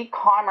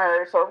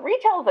e-commerce or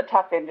retail is a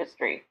tough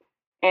industry.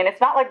 And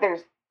it's not like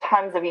there's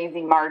tons of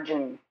easy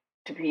margin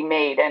to be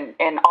made.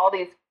 And all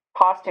these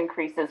cost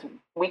increases,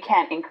 we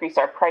can't increase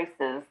our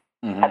prices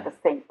mm-hmm. at the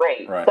same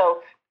rate. Right.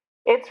 So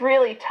it's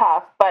really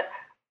tough. But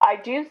I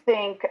do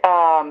think,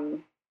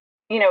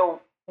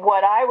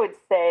 what I would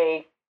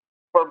say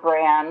for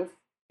brands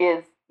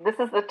is, this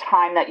is the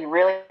time that you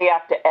really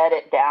have to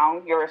edit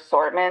down your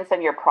assortments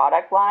and your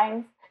product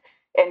lines,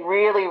 and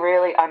really,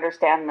 really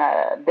understand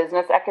the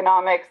business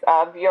economics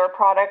of your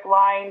product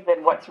lines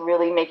and what's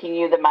really making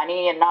you the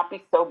money, and not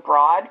be so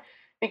broad.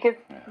 Because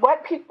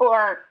what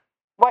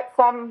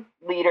some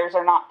leaders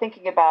are not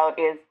thinking about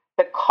is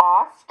the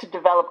cost to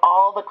develop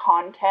all the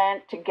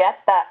content to get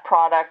that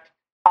product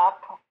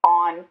up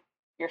on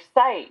your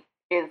site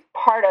is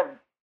part of,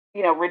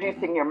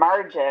 reducing your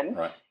margin.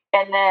 Right.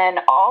 And then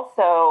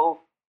also,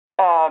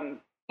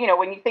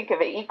 when you think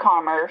of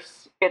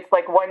e-commerce, it's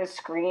like one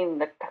screen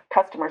the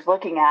customer's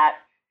looking at.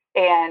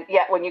 And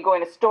yet when you go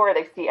in a store,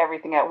 they see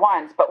everything at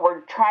once. But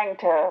we're trying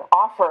to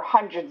offer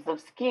hundreds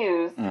of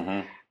SKUs.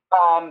 And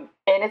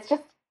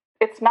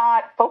it's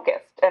not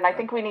focused. And I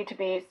think we need to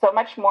be so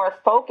much more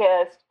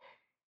focused.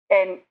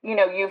 And,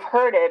 you've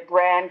heard it,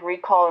 brand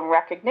recall and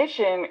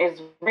recognition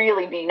is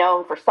really be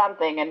known for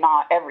something and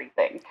not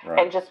everything. Right.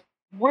 And just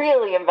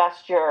really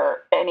invest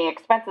any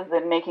expenses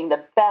in making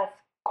the best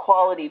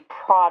quality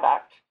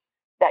product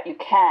that you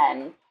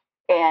can,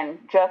 and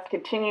just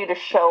continue to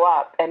show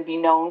up and be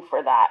known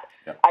for that.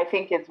 Yep. I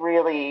think is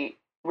really,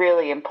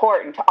 really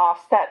important to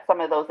offset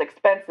some of those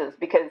expenses,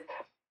 because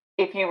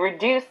if you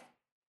reduce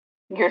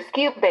your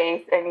SKU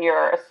base and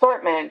your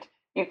assortment,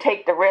 you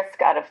take the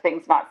risk out of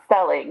things not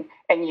selling,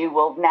 and you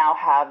will now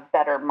have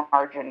better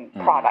margin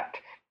product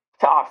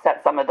to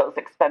offset some of those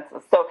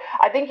expenses. So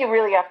I think you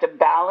really have to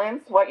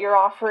balance what you're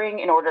offering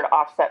in order to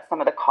offset some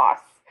of the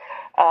costs.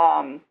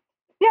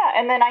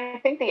 And then I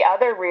think the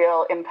other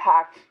real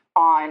impact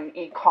on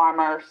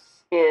e-commerce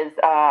is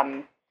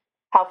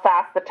how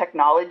fast the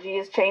technology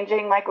is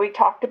changing, like we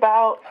talked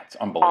about. It's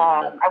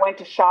unbelievable. I went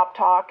to Shop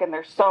Talk, and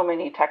there's so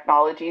many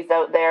technologies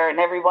out there, and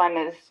everyone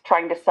is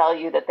trying to sell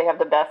you that they have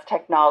the best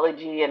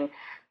technology. And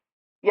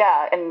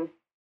and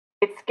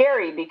it's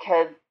scary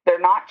because they're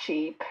not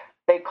cheap.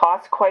 They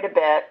cost quite a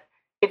bit.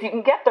 If you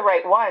can get the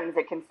right ones,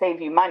 it can save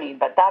you money.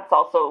 But that's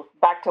also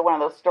back to one of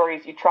those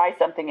stories. You try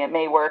something, it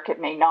may work, it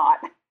may not.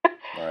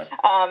 Right.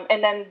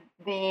 And then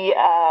the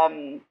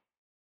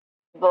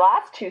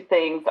last two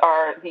things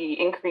are the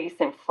increase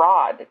in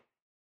fraud.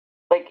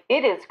 Like,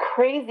 it is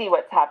crazy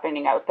what's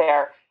happening out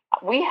there.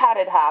 We had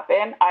it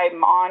happen.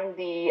 I'm on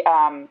the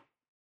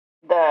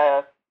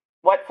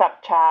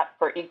WhatsApp chat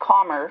for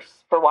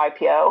e-commerce for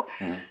YPO.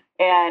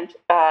 And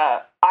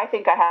I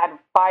think I had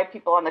 5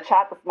 people on the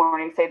chat this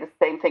morning say the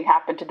same thing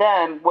happened to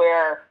them,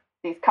 where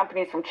these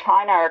companies from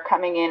China are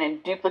coming in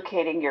and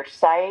duplicating your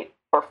site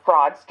for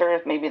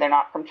fraudsters. Maybe they're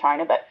not from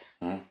China, but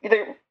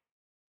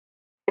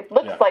it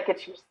looks like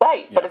it's your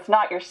site, but it's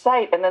not your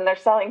site. And then they're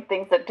selling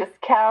things at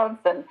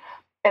discounts, and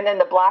then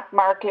the black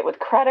market with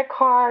credit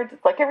cards.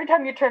 It's like every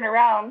time you turn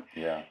around.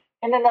 Yeah.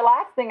 And then the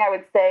last thing I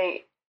would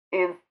say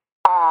is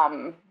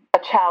a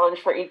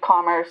challenge for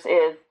e-commerce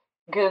is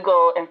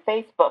Google and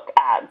Facebook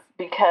ads,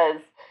 because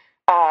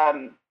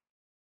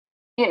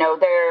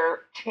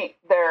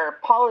their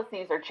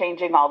policies are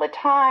changing all the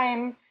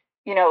time.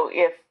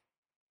 If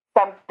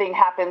something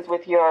happens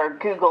with your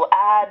Google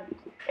ad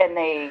and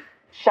they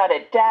shut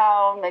it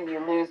down, then you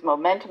lose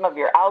momentum of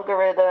your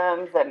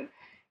algorithms. And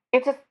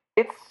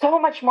it's so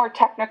much more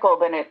technical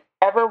than it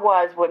ever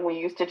was when we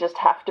used to just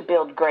have to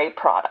build great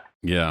product.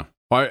 Yeah.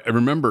 Well, I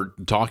remember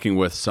talking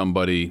with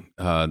somebody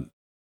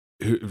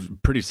who's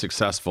pretty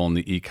successful in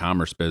the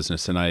e-commerce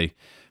business, and I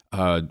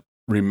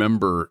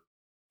remember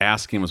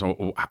asking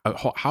him,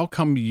 how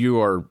come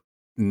you are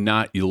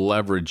not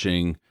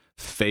leveraging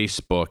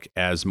Facebook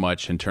as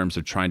much in terms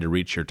of trying to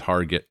reach your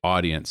target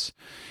audience?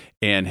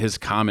 And his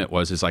comment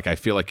was, I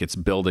feel like it's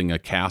building a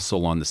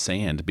castle on the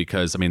sand,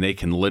 because, they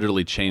can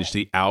literally change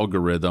the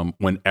algorithm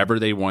whenever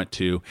they want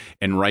to.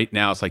 And right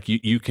now it's like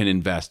you can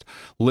invest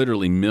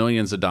literally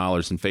millions of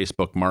dollars in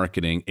Facebook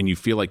marketing, and you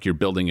feel like you're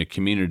building a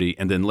community.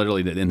 And then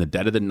literally in the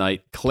dead of the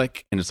night,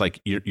 click. And it's like,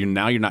 you're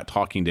not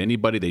talking to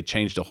anybody. They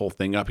changed the whole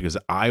thing up, because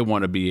I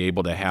want to be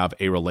able to have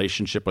a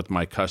relationship with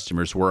my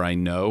customers where I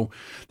know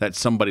that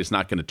somebody's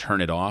not going to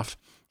turn it off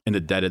in the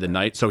dead of the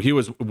night. So he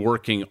was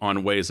working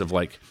on ways of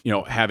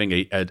having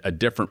a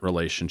different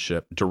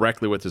relationship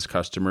directly with his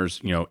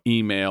customers,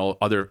 email,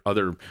 other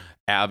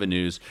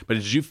avenues. But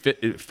did you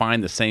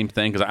find the same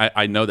thing? Because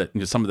I know that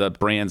some of the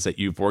brands that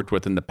you've worked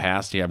with in the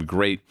past, you have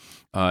great,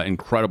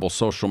 incredible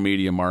social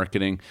media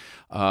marketing.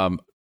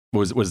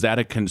 Was that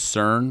a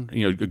concern,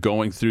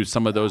 going through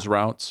some of those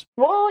routes?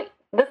 Well,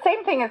 the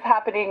same thing is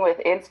happening with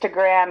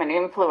Instagram and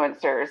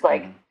influencers.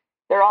 Like,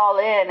 they're all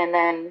in, and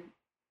then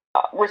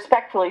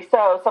respectfully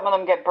so, some of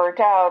them get burnt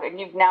out, and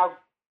you've now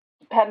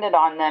depended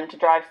on them to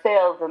drive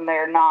sales, and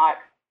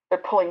they're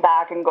pulling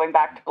back and going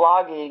back to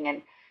blogging.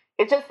 And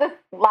it's just this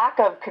lack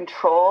of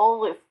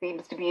control. It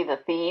seems to be the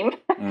theme.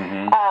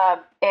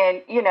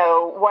 And,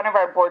 one of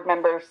our board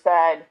members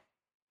said,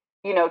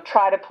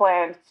 try to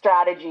plan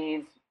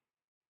strategies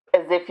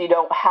as if you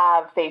don't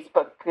have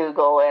Facebook,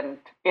 Google, and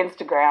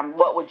Instagram.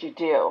 What would you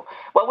do?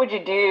 What would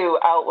you do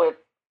out with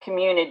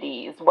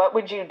communities? What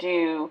would you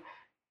do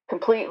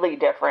completely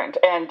different?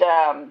 And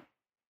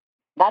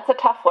that's a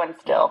tough one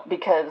still,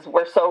 because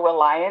we're so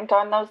reliant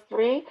on those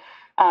three.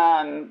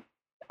 I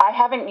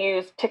haven't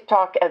used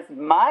TikTok as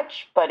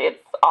much, but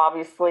it's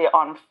obviously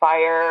on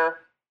fire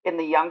in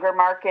the younger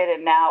market,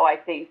 and now I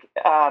think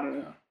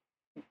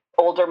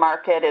older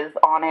market is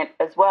on it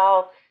as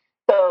well.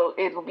 So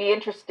it'll be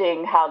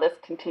interesting how this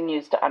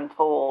continues to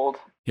unfold.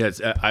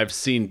 Yes, I've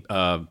seen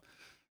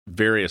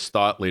various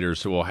thought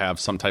leaders who will have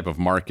some type of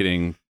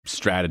marketing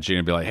strategy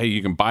and be like, hey,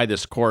 you can buy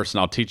this course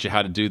and I'll teach you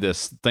how to do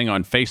this thing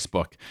on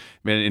Facebook.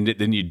 And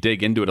then you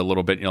dig into it a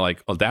little bit and you're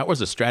like, oh, that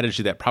was a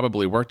strategy that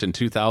probably worked in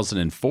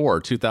 2004,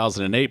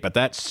 2008, but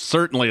that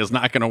certainly is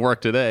not going to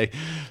work today.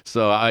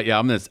 So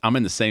I'm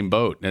in the same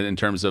boat in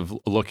terms of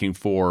looking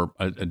for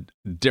a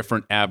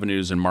different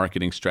avenues and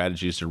marketing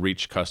strategies to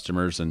reach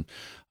customers. And,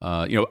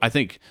 I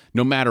think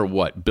no matter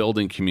what,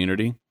 building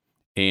community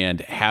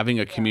and having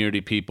a community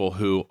of people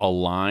who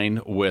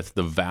align with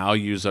the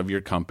values of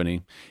your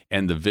company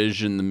and the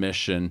vision, the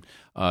mission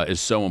is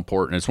so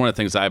important. It's one of the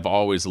things I've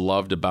always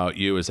loved about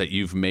you is that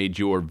you've made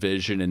your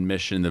vision and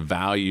mission, the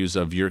values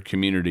of your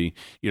community,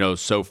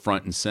 so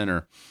front and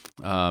center.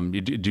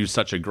 You do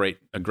such a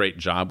great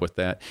job with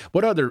that.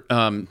 What other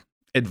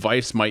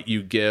advice might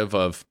you give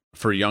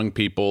for young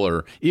people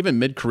or even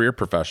mid-career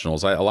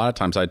professionals? A lot of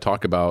times I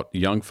talk about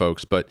young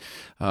folks, but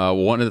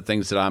one of the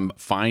things that I'm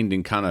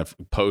finding kind of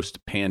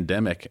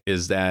post-pandemic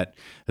is that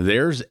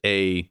there's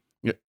a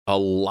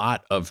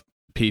lot of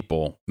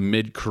people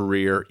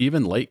mid-career,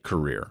 even late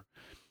career,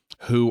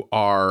 who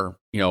are,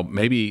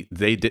 maybe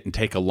they didn't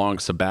take a long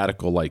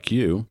sabbatical like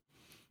you,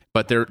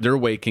 but they're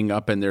waking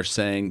up and they're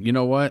saying, you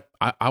know what,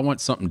 I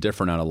want something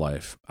different out of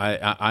life.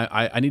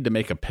 I need to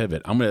make a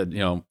pivot. I'm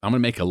gonna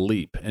make a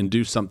leap and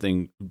do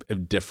something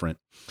different.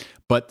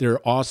 But they're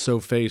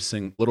also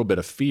facing a little bit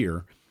of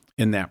fear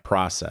in that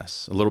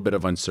process, a little bit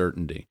of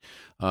uncertainty.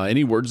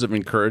 Any words of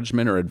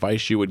encouragement or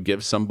advice you would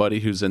give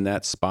somebody who's in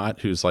that spot,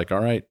 who's like,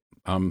 all right,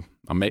 I'm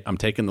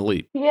taking the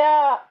leap?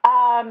 Yeah,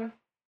 I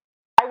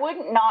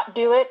wouldn't not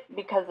do it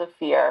because of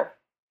fear.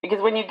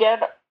 Because when you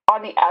get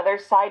on the other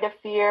side of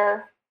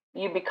fear,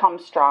 you become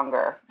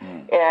stronger.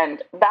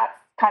 And that's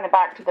kind of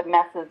back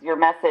to your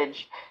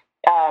message.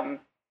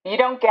 You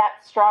don't get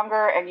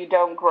stronger and you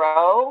don't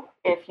grow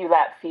if you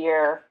let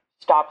fear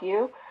stop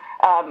you.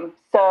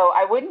 So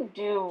I wouldn't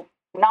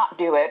not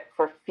do it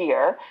for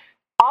fear.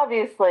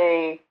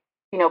 Obviously,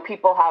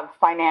 people have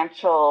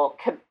financial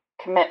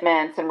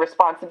commitments and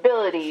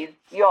responsibilities.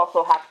 You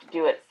also have to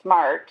do it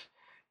smart.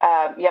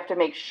 You have to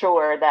make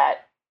sure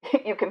that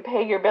you can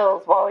pay your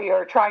bills while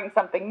you're trying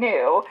something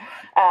new.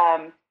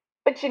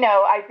 But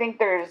I think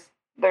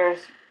there's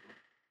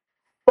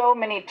so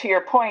many, to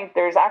your point,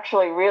 there's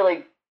actually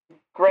really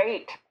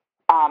great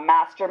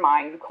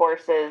mastermind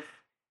courses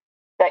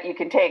that you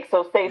can take.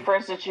 So say, for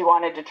instance, you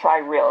wanted to try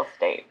real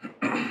estate.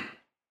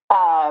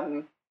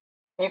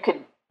 You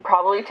could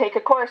probably take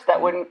a course that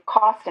wouldn't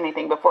cost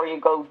anything before you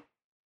go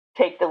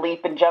take the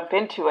leap and jump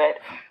into it.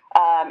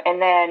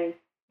 And then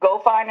go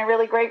find a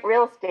really great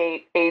real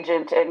estate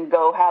agent and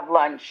go have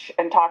lunch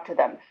and talk to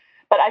them.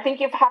 But I think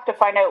you have to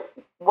find out,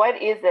 what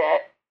is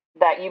it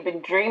that you've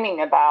been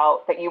dreaming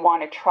about that you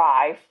want to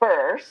try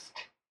first,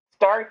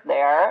 start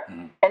there,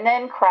 and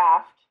then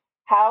craft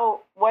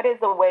what is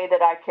a way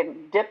that I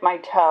can dip my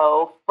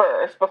toe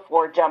first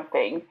before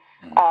jumping.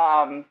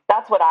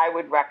 That's what I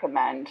would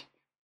recommend.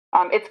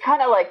 It's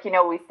kind of like,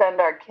 we send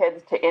our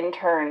kids to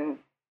intern.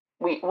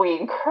 We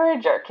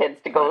encourage our kids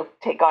to go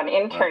take on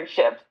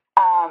internships.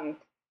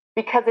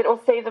 Because it'll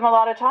save them a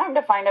lot of time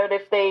to find out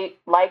if they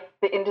like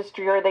the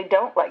industry or they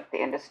don't like the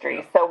industry.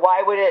 Yeah. So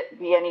why would it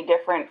be any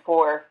different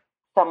for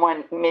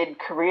someone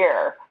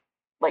mid-career?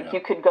 You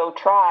could go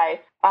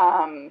try.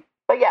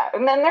 But yeah,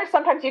 and then there's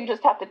sometimes you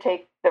just have to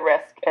take the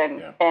risk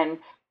and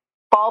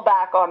fall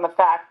back on the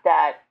fact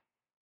that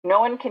no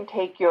one can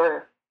take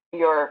your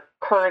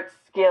current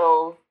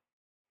skills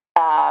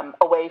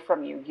away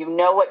from you. You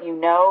know what you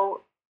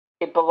know.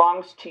 It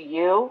belongs to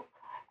you.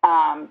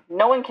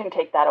 No one can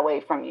take that away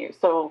from you.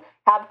 So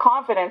have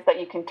confidence that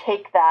you can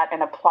take that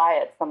and apply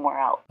it somewhere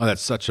else. Oh,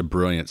 that's such a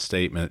brilliant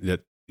statement,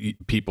 that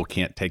people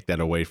can't take that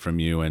away from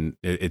you, and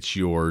it's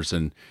yours.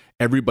 And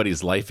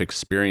everybody's life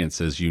experience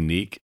is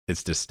unique.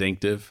 It's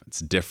distinctive. It's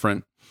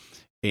different.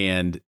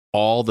 And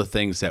all the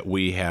things that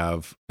we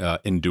have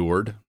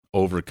endured,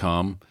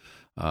 overcome,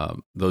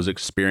 those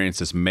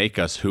experiences make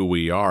us who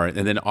we are,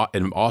 and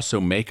also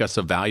make us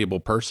a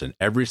valuable person.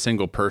 Every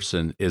single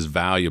person is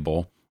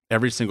valuable.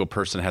 Every single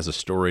person has a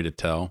story to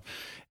tell,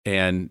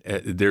 and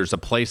there's a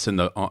place in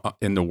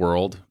the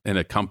world, in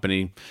a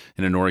company,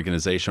 in an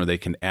organization where they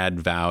can add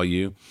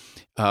value.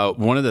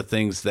 One of the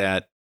things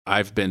that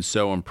I've been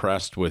so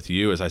impressed with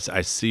you is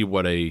I see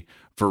what a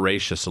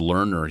voracious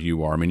learner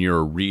you are. I mean, you're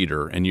a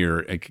reader, and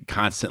you're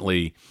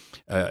constantly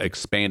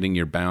expanding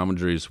your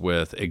boundaries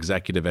with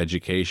executive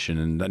education.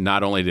 And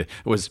not only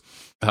was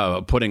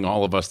putting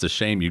all of us to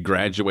shame, you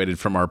graduated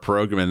from our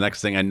program, and the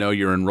next thing I know,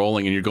 you're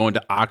enrolling and you're going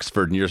to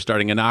Oxford and you're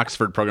starting an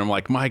Oxford program. I'm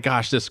like, my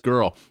gosh, this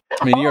girl.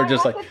 I mean, you're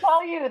just I have to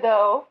tell you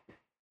though,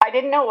 I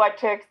didn't know what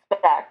to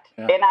expect,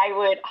 and I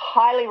would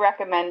highly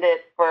recommend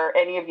it for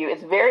any of you.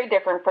 It's very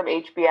different from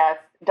HBS.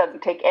 It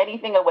doesn't take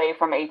anything away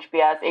from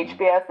HBS.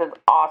 HBS is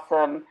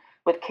awesome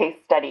with case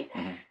study.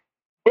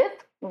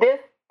 This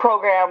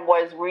program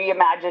was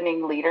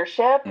reimagining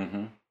leadership,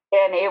 and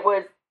it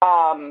was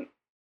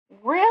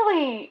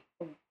really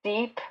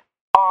deep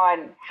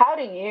on how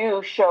do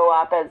you show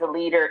up as a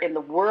leader in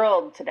the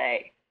world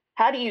today.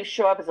 how do you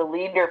show up as a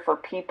leader for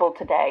people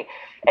today?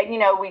 And,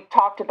 we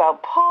talked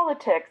about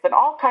politics and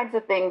all kinds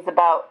of things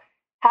about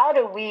how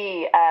do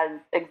we as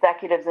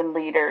executives and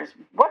leaders,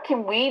 what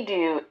can we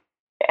do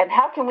and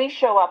how can we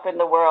show up in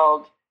the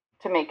world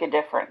to make a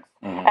difference?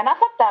 Mm-hmm. And I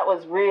thought that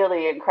was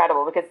really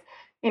incredible because,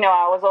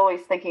 I was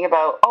always thinking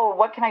about,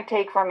 what can I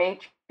take from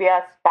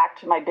HBS back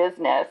to my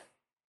business?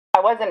 I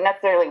wasn't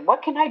necessarily,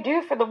 what can I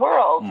do for the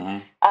world? Mm-hmm.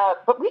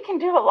 But we can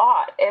do a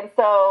lot. And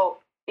so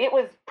it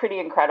was pretty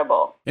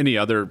incredible. Any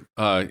other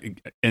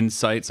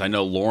insights? I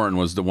know Lauren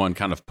was the one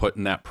kind of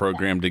putting that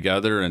program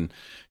together, and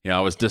I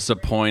was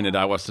disappointed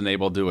I wasn't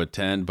able to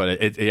attend. But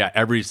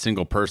every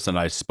single person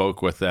I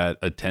spoke with that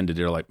attended,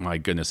 they're like, "My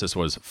goodness, this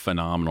was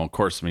phenomenal." Of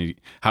course,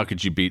 how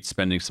could you beat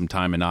spending some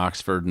time in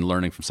Oxford and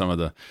learning from some of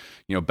the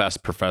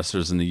best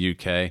professors in the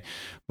UK?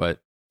 But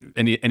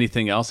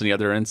anything else? Any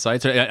other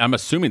insights? I'm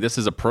assuming this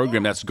is a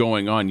program that's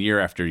going on year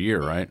after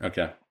year, right?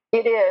 Okay.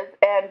 It is,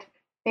 and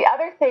the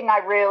other thing I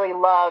really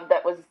loved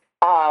that was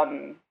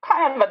kind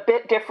of a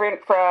bit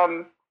different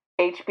from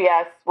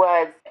HBS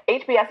was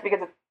HBS because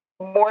it's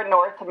more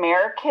North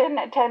American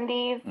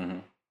attendees. Mm-hmm.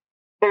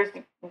 There's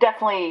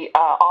definitely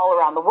all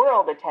around the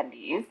world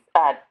attendees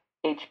at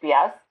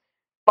HBS,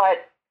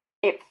 but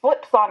it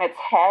flips on its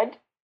head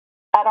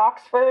at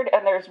Oxford,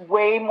 and there's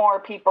way more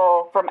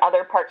people from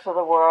other parts of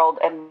the world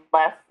and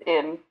less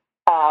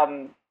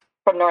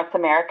from North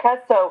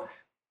America. So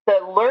the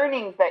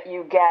learnings that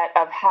you get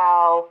of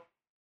how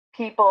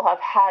people have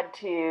had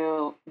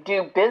to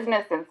do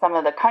business in some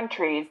of the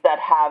countries that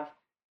have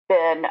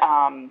been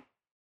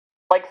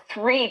like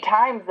 3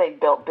 times they've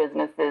built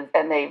businesses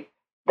and the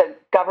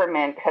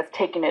government has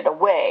taken it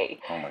away.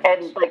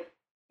 And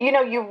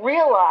you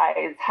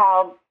realize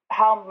how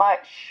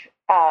much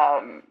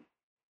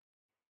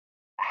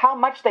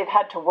they've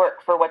had to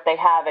work for what they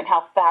have and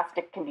how fast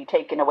it can be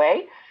taken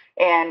away.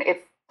 And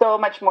it's so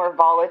much more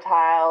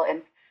volatile,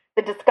 and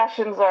the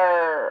discussions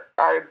are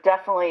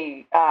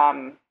definitely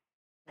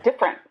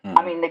different. Mm.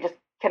 I mean, they just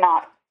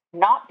cannot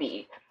not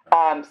be.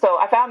 So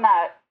I found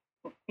that,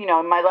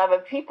 in my love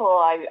of people,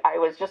 I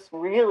was just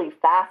really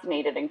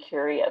fascinated and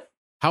curious.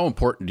 How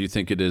important do you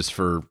think it is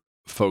for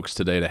folks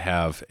today to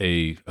have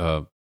a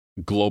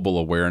global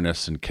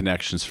awareness and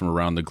connections from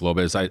around the globe?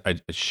 As I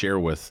share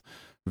with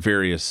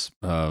various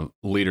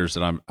leaders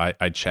that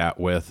I chat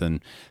with,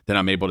 and then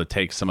I'm able to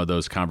take some of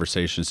those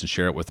conversations and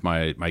share it with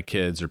my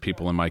kids or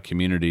people in my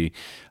community.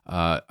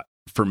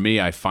 For me,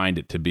 I find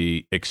it to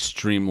be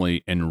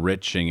extremely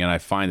enriching, and I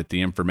find that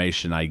the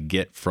information I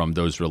get from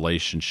those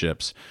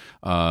relationships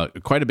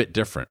quite a bit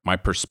different. My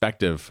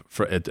perspective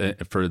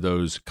for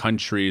those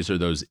countries or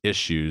those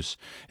issues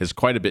is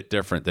quite a bit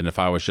different than if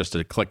I was just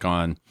to click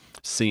on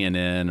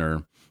CNN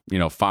or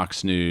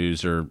Fox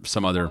News or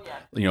some other,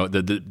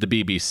 the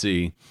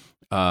BBC.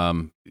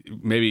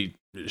 Maybe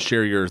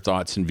share your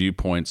thoughts and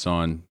viewpoints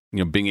on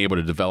being able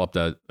to develop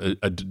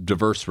a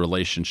diverse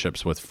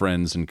relationships with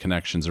friends and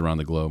connections around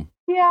the globe.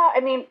 Yeah, I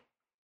mean,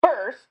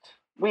 first,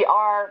 we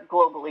are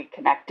globally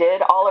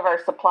connected. All of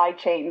our supply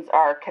chains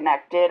are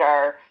connected.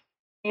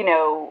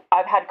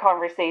 I've had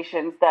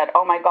conversations that,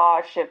 oh my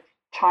gosh, if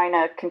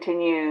China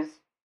continues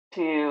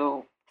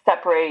to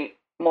separate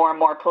more and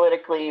more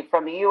politically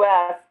from the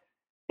U.S.,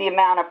 the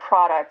amount of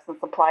products and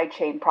supply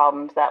chain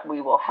problems that we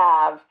will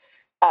have.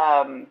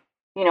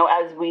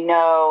 As we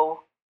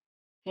know,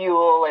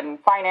 fuel and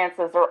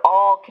finances are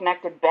all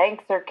connected.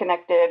 Banks are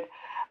connected.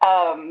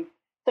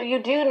 So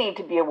you do need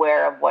to be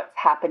aware of what's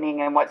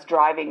happening and what's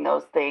driving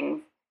those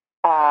things.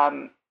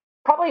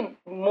 Probably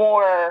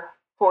more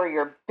for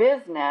your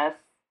business.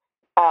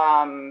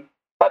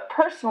 But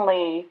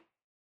personally,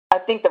 I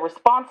think the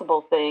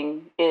responsible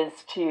thing is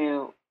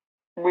to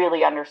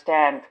really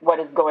understand what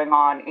is going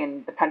on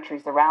in the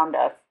countries around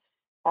us.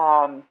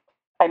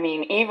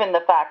 Even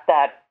the fact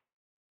that,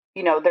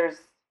 there's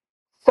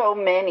so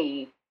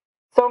many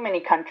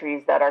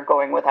countries that are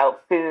going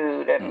without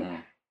food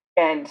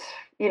and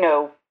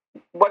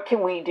what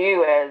can we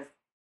do as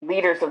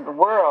leaders of the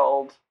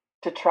world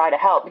to try to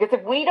help? Because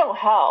if we don't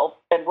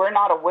help and we're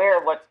not aware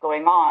of what's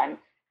going on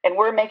and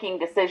we're making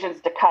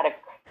decisions to cut a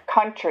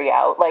country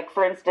out, like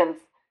for instance,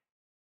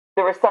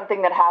 there was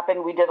something that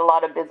happened. We did a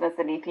lot of business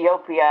in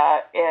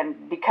Ethiopia,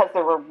 and because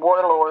there were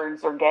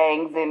warlords or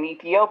gangs in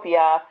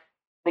Ethiopia,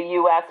 the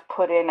U.S.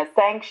 put in a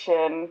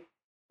sanction,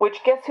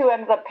 which guess who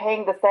ended up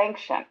paying for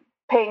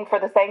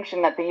the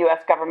sanction that the U.S.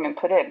 government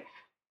put in?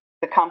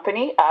 The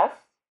company, us,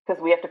 because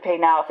we have to pay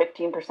now a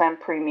 15%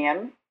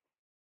 premium.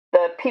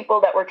 The people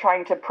that we're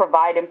trying to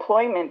provide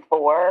employment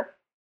for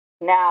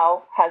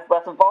now has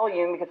less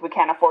volume because we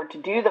can't afford to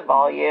do the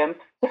volume.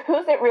 So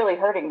who's it really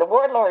hurting? The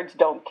warlords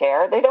don't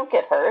care. They don't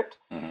get hurt.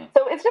 Mm-hmm.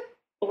 So it's just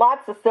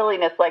lots of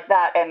silliness like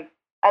that. And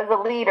as a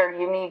leader,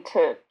 you need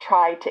to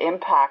try to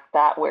impact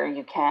that where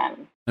you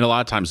can. And a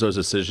lot of times those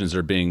decisions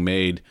are being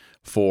made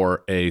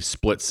for a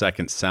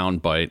split-second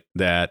soundbite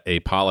that a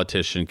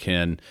politician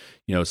can,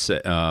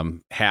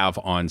 have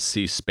on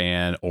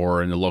C-SPAN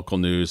or in the local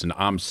news, and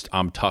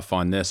I'm tough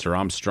on this, or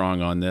I'm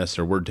strong on this,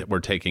 or we're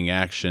taking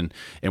action.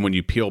 And when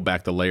you peel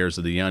back the layers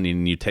of the onion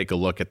and you take a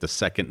look at the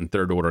second and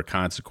third order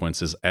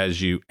consequences,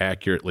 as you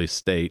accurately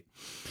state,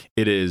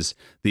 it is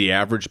the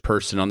average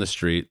person on the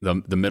street,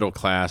 the middle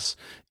class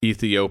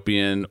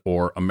Ethiopian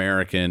or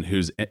American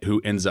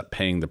who ends up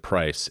paying the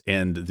price,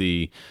 and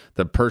the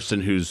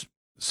person who's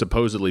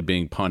supposedly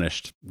being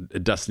punished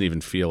doesn't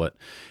even feel it.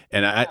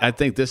 And I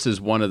think this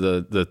is one of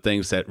the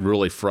things that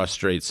really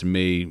frustrates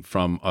me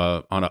from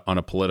on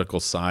a political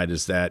side,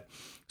 is that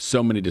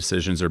so many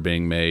decisions are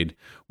being made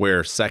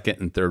where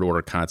second and third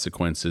order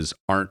consequences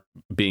aren't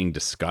being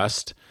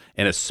discussed.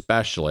 And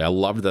especially, I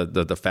love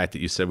the fact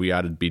that you said we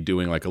ought to be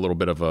doing like a little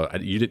bit of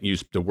you didn't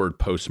use the word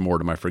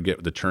postmortem, I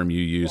forget the term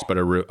you used, but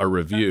a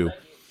review.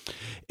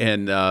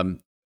 And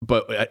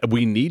but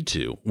we need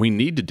to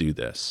do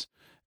this.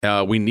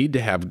 We need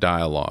to have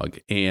dialogue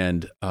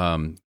and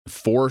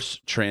force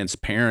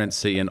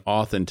transparency and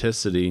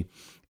authenticity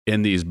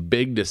in these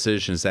big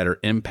decisions that are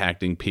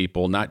impacting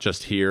people, not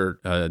just here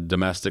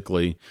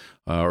domestically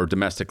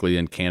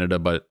in Canada,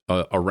 but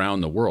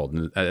around the world.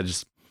 And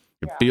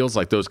it feels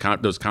like those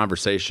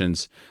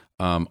conversations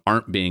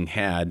aren't being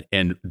had,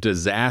 and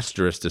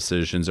disastrous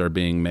decisions are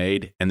being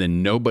made, and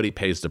then nobody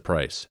pays the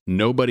price.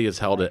 Nobody is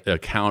held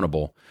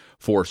accountable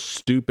for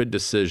stupid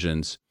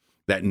decisions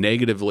that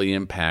negatively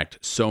impact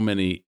so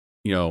many,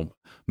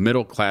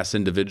 middle class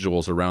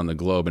individuals around the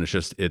globe. And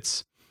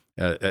it's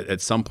at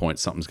some point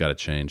something's got to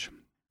change.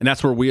 And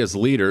that's where we as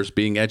leaders,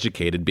 being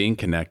educated, being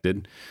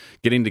connected,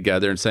 getting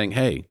together and saying,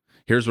 hey,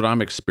 here's what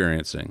I'm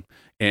experiencing.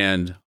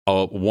 And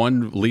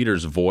one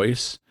leader's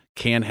voice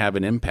can have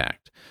an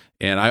impact.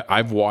 And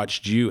I've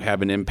watched you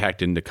have an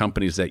impact in the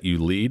companies that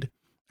you lead.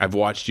 I've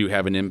watched you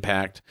have an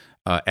impact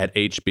at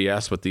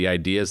HBS with the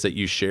ideas that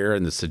you share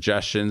and the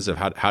suggestions of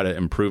how to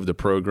improve the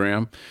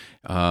program.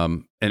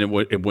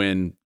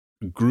 When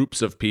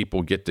groups of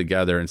people get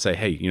together and say,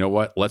 hey, you know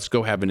what, let's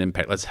go have an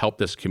impact. Let's help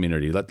this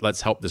community.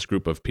 Let's help this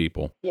group of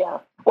people. Yeah.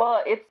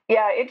 Well, it's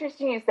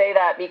interesting you say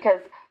that,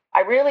 because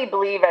I really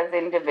believe as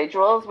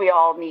individuals, we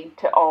all need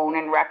to own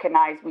and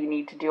recognize we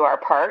need to do our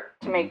part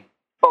to make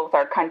both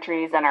our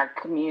countries and our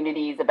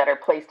communities a better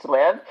place to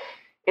live.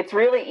 It's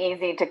really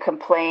easy to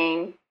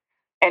complain,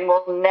 and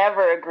we'll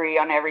never agree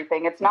on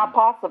everything. It's not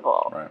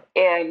possible. Right.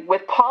 And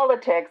with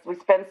politics, we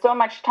spend so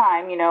much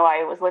time,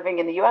 I was living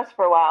in the U.S.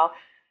 for a while,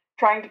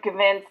 trying to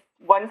convince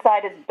one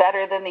side is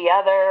better than the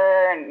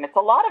other, and it's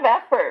a lot of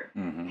effort.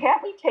 Mm-hmm.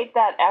 Can't we take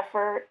that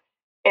effort?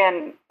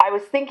 And I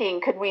was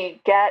thinking, could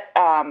we get,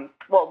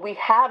 we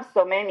have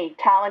so many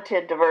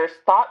talented, diverse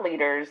thought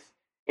leaders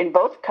in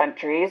both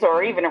countries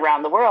or even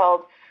around the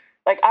world.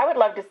 Like, I would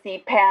love to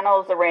see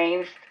panels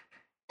arranged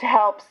to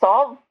help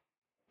solve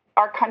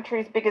our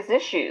country's biggest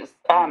issues.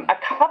 A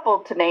couple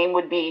to name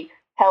would be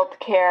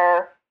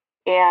healthcare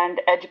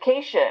and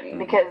education,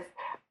 because,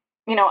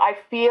 I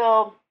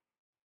feel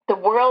the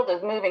world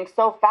is moving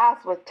so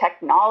fast with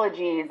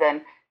technologies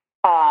and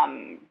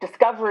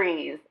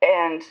discoveries,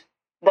 and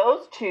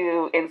those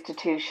two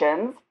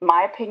institutions,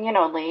 my opinion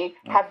only,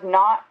 have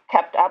not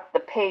kept up the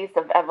pace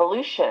of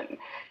evolution.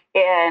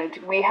 And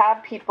we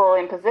have people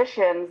in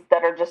positions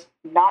that are just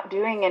not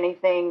doing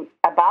anything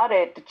about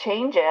it to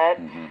change it.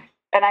 Mm-hmm.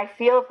 And I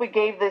feel if we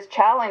gave this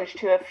challenge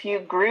to a few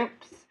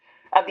groups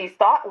of these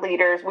thought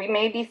leaders, we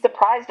may be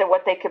surprised at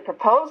what they could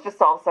propose to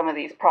solve some of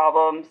these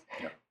problems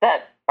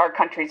that our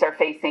countries are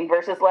facing,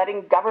 versus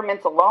letting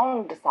governments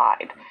alone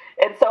decide.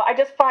 And so I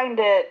just find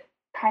it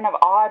kind of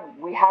odd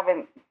we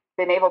haven't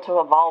been able to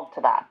evolve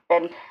to that.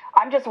 And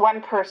I'm just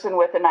one person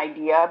with an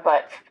idea,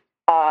 but,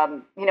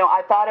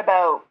 I thought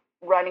about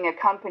running a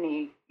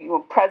company.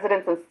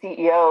 Presidents and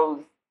CEOs,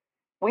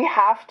 we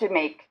have to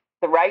make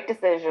the right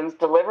decisions,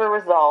 deliver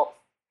results,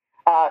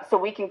 so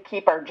we can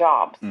keep our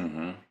jobs.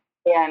 Mm-hmm.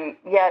 And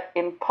yet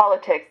in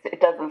politics,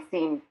 it doesn't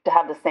seem to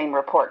have the same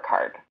report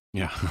card.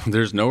 Yeah,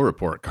 there's no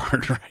report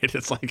card, right?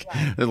 It's like,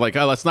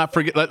 oh, let's not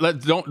forget.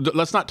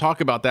 Let's not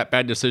talk about that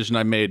bad decision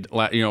I made.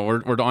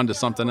 We're on to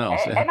something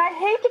else. And I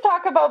hate to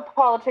talk about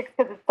politics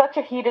because it's such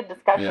a heated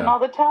discussion all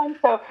the time.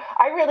 So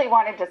I really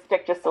wanted to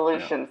stick to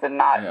solutions and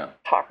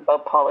not talk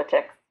about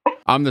politics.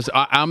 I'm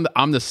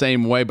the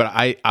same way, but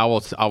I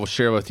will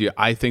share with you.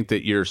 I think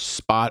that you're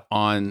spot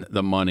on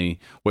the money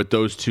with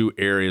those two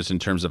areas in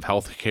terms of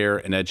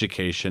healthcare and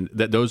education.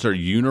 That those are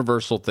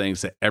universal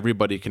things that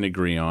everybody can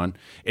agree on,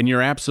 and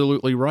you're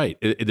absolutely right.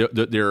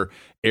 There are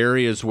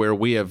areas where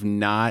we have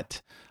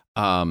not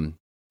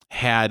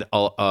had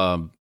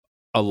a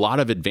lot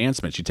of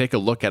advancements. You take a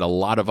look at a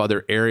lot of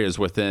other areas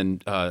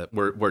within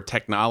where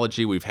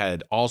technology. We've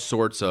had all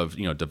sorts of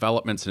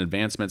developments and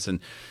advancements and.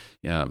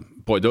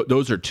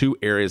 Those are two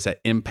areas that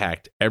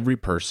impact every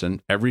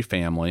person, every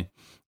family,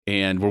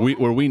 and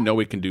where we know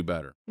we can do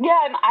better.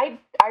 Yeah, and I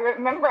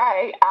remember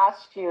I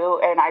asked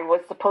you, and I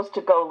was supposed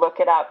to go look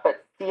it up,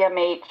 but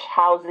CMH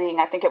Housing,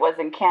 I think it was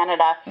in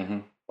Canada,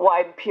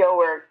 YPO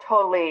were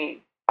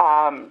totally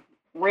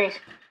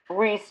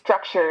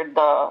restructured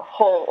the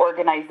whole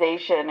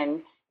organization,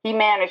 and he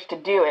managed to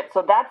do it.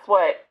 So that's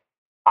what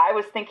I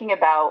was thinking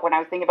about when I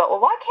was thinking about,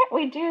 well, why can't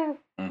we do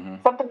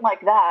something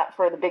like that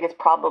for the biggest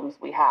problems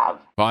we have?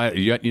 Well,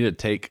 you need to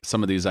take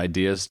some of these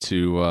ideas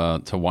to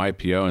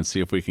YPO and see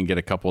if we can get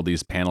a couple of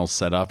these panels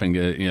set up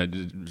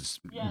and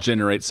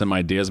generate some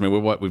ideas. I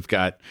mean, we've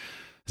got.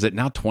 Is it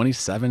now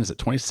 27? Is it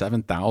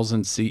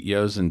 27,000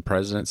 CEOs and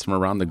presidents from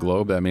around the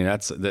globe? I mean,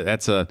 that's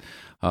a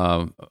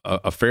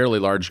fairly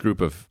large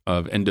group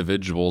of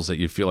individuals that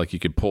you feel like you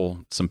could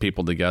pull some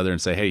people together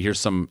and say, hey, here's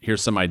some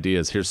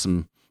ideas, here's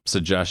some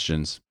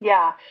suggestions.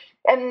 Yeah,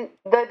 and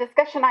the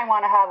discussion I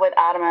want to have with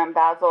Adam and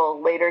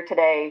Basil later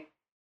today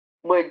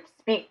would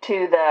speak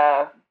to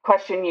the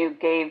question you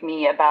gave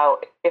me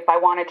about if I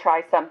want to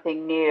try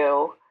something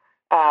new.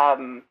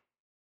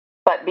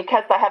 But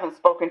because I haven't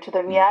spoken to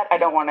them yet, I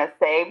don't want to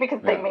say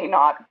because they may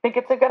not think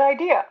it's a good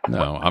idea.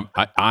 No,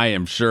 I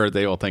am sure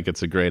they will think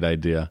it's a great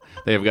idea.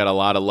 They've got a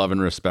lot of love and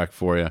respect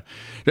for you.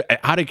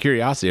 Out of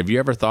curiosity, have you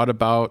ever thought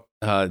about,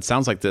 it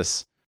sounds like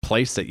this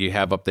place that you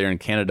have up there in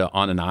Canada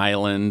on an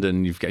island,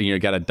 and you've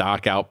got a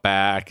dock out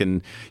back,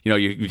 and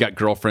you've got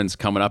girlfriends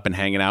coming up and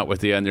hanging out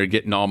with you, and they're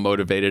getting all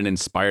motivated and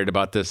inspired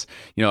about this,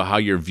 how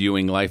you're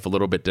viewing life a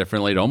little bit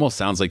differently. It almost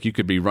sounds like you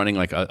could be running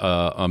like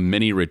a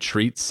mini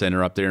retreat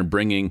center up there and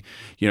bringing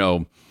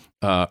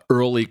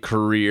early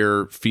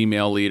career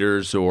female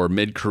leaders or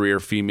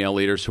mid-career female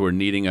leaders who are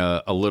needing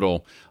a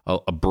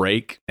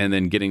break, and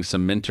then getting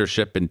some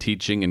mentorship and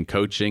teaching and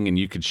coaching, and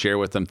you could share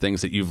with them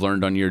things that you've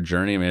learned on your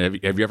journey. I mean,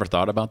 have you ever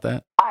thought about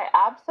that? I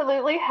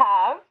absolutely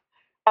have.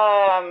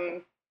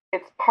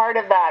 It's part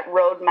of that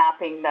road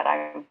mapping that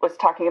I was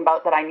talking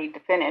about that I need to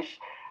finish.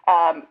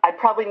 I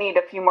probably need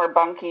a few more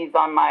bunkies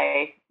on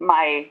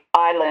my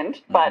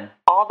island, but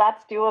all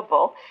that's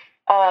doable.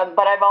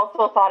 But I've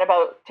also thought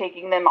about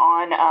taking them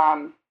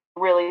on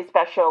really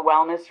special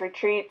wellness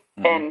retreats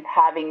and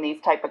having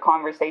these type of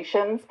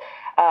conversations.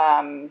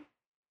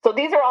 So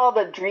these are all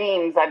the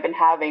dreams I've been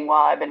having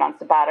while I've been on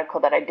sabbatical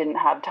that I didn't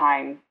have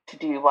time to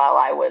do while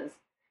I was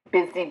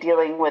busy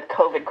dealing with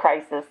COVID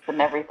crisis and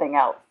everything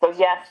else. So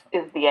yes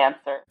is the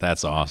answer.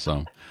 That's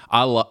awesome.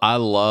 I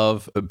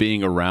love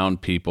being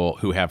around people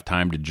who have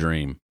time to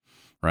dream,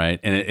 right?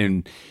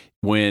 And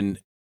when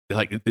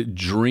like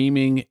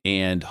dreaming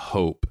and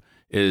hope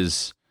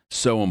is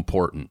so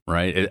important,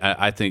 right?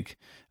 I think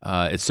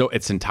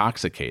it's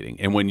intoxicating.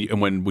 And when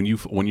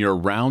you're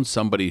around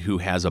somebody who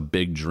has a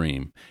big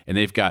dream and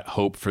they've got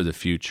hope for the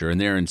future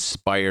and they're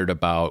inspired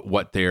about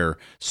what they're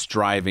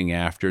striving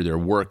after, they're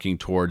working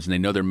towards, and they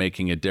know they're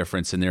making a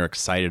difference and they're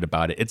excited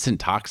about it, it's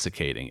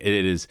intoxicating. It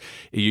is.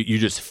 You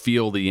just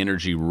feel the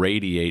energy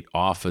radiate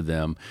off of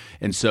them.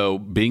 And so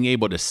being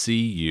able to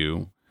see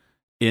you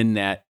in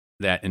that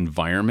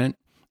environment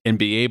and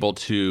be able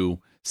to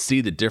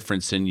see the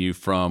difference in you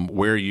from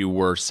where you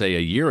were, say, a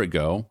year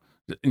ago,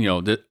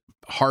 the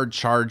hard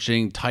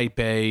charging, type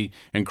A,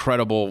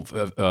 incredible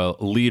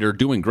leader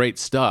doing great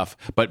stuff,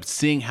 but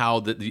seeing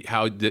how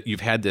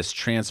you've had this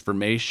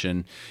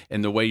transformation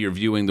in the way you're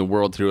viewing the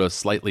world through a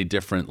slightly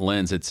different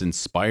lens, it's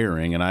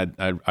inspiring. And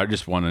I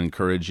just want to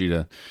encourage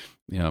you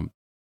to,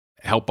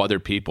 help other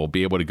people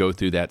be able to go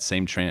through that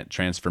same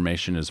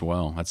transformation as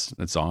well.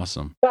 That's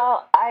awesome.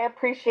 Well, I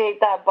appreciate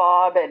that,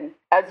 Bob. And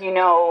as you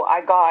know,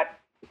 I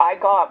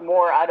got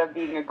more out of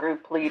being a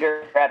group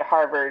leader at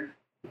Harvard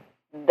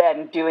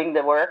than doing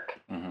the work.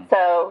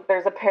 So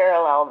there's a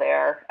parallel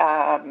there.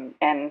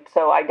 And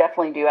so I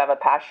definitely do have a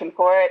passion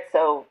for it.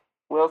 So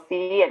we'll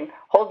see, and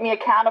hold me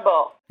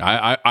accountable.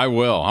 I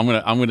will.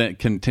 I'm gonna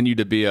continue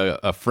to be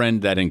a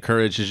friend that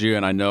encourages you,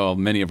 and I know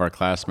many of our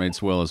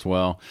classmates will as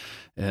well.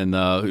 And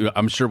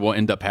I'm sure we'll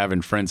end up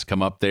having friends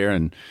come up there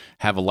and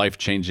have a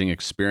life-changing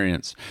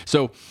experience.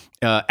 So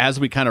as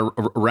we kind of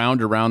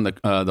round around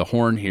the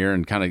horn here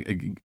and kind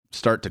of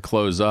start to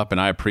close up,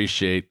 and I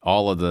appreciate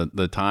all of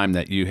the time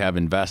that you have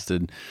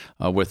invested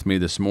with me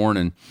this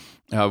morning.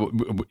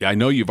 I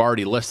know you've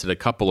already listed a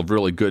couple of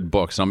really good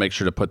books. I'll make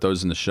sure to put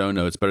those in the show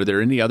notes. But are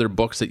there any other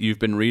books that you've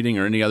been reading,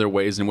 or any other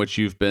ways in which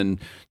you've been,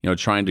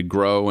 trying to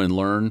grow and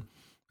learn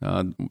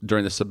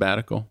during the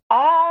sabbatical?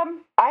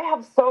 I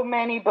have so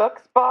many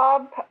books,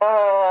 Bob.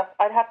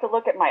 I'd have to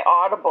look at my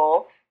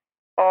Audible.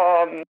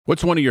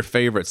 What's one of your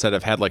favorites that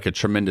have had like a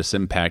tremendous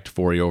impact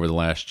for you over the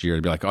last year?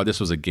 To be like, oh, this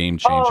was a game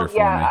changer for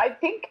me. I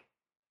think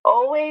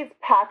always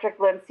Patrick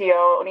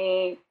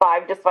Lencioni,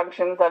 5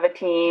 Dysfunctions of a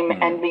Team,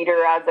 and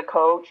Leader as a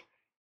Coach.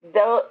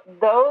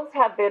 Those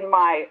have been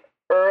my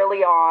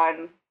early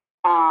on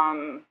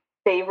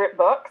favorite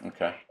books.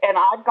 Okay. And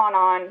I've gone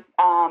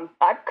on,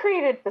 I've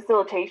created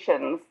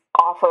facilitations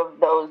off of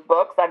those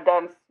books. I've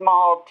done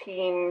small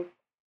team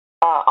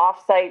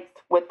offsites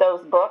with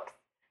those books.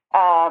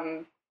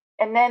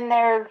 And then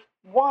there's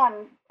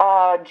one,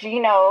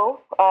 Gino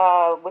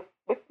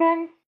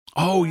Wickman.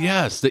 Oh,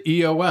 yes, the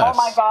EOS. Oh,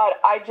 my God.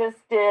 I just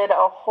did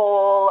a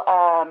whole,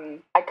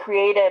 I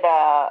created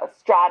a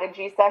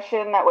strategy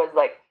session that was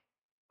like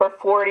for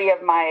 40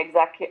 of my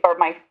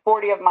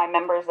 40 of my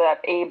members at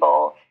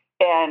Able.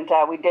 And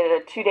we did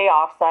a 2-day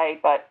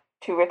offsite, but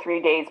 2 or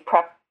 3 days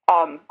prep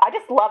I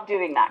just love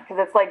doing that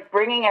because it's like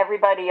bringing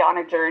everybody on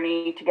a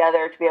journey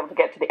together to be able to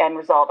get to the end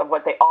result of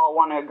what they all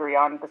want to agree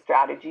on the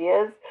strategy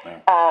is.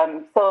 Yeah.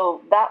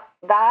 So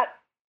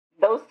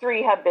those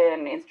three have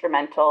been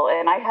instrumental,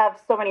 and I have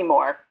so many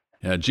more.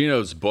 Yeah,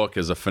 Gino's book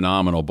is a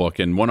phenomenal book,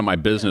 and one of my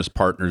business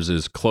partners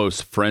is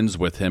close friends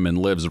with him and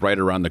lives right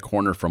around the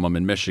corner from him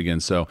in Michigan.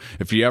 So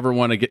if you ever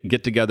want to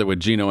get together with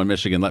Gino in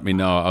Michigan, let me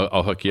know.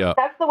 I'll hook you up.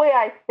 That's the way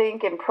I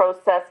think in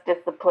process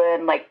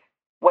discipline. Like,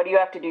 what do you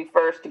have to do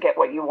first to get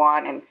what you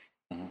want,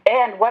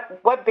 and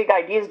what big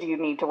ideas do you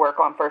need to work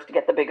on first to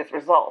get the biggest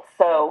results?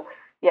 So.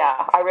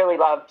 Yeah, I really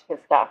loved his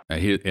stuff.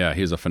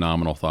 He's a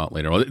phenomenal thought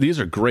leader. Well, these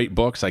are great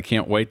books. I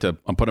can't wait to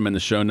put them in the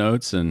show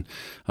notes and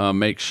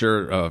make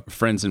sure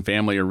friends and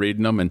family are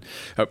reading them. And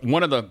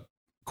one of the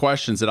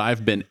questions that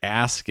I've been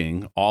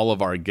asking all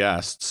of our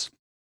guests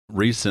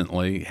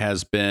recently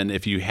has been,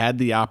 if you had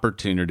the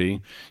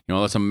opportunity,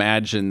 let's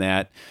imagine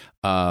that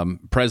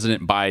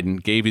President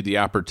Biden gave you the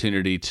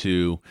opportunity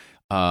to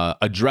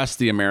address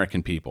the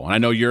American people. And I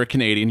know you're a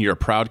Canadian, you're a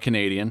proud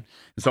Canadian.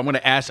 And so I'm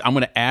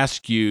going to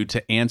ask you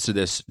to answer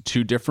this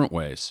two different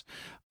ways.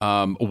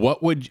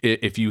 What would,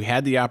 if you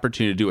had the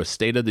opportunity to do a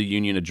State of the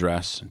Union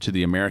address to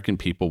the American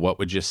people, what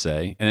would you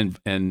say? And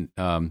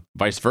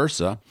vice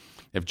versa,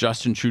 if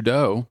Justin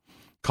Trudeau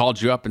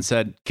called you up and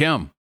said,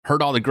 Kim,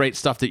 heard all the great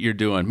stuff that you're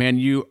doing. Man,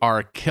 you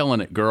are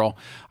killing it, girl.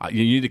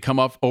 You need to come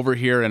up over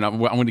here, and I'm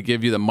going to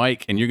give you the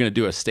mic, and you're going to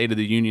do a State of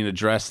the Union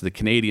address to the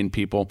Canadian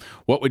people.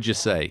 What would you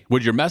say?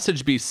 Would your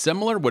message be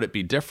similar? Would it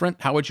be different?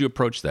 How would you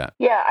approach that?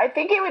 Yeah, I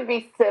think it would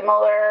be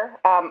similar.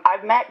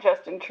 I've met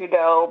Justin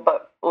Trudeau,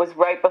 but it was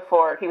right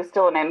before. He was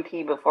still an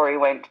MP before he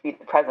went to be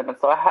the president,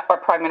 or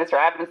prime minister.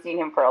 I haven't seen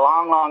him for a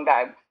long, long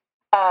time.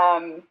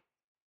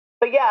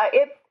 But yeah,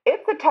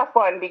 it's a tough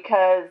one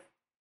because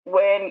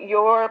when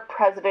you're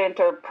president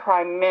or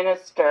prime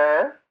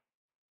minister,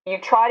 you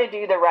try to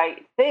do the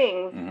right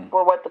things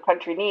for what the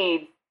country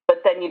needs,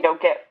 but then you don't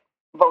get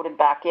voted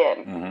back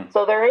in.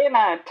 So they're in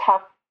a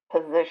tough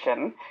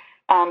position.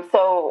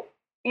 So,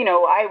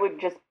 I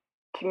would just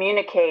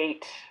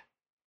communicate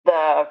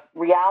the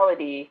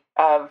reality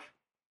of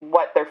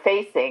what they're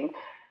facing.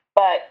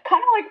 But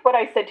kind of like what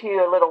I said to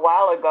you a little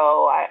while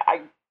ago,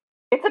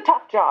 it's a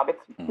tough job. It's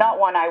not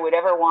one I would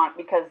ever want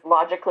because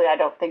logically, I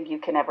don't think you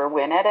can ever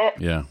win at it.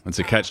 Yeah, it's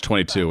a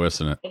catch-22,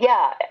 isn't it?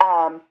 Yeah,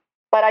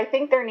 but I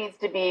think there needs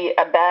to be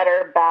a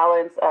better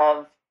balance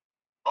of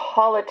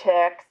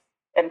politics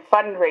and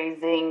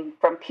fundraising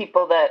from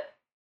people that,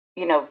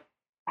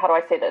 how do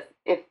I say this?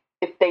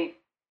 If they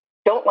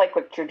don't like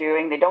what you're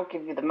doing, they don't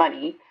give you the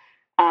money,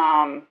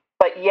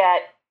 but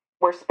yet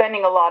we're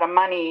spending a lot of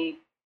money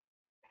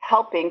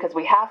helping because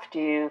we have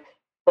to,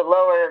 the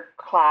lower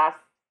class.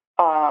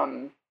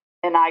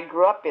 And I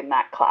grew up in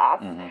that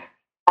class,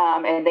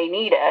 and they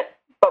need it,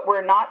 but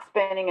we're not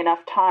spending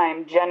enough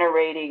time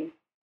generating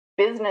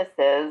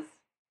businesses,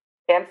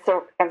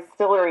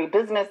 ancillary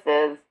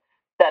businesses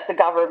that the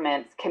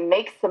governments can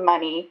make some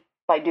money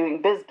by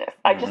doing business.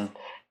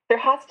 There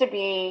has to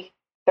be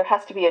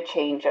a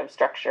change of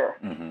structure.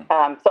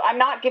 So I'm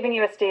not giving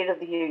you a State of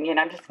the Union.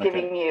 I'm just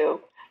giving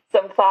you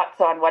some thoughts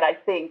on what I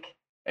think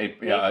a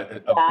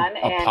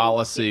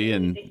policy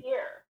and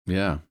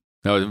yeah.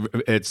 No,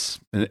 it's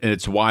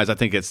wise. I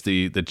think it's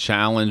the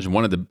challenge.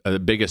 One of the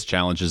biggest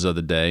challenges of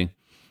the day,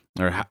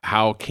 or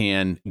how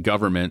can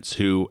governments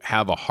who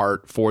have a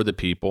heart for the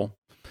people,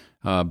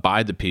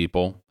 by the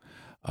people,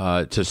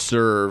 to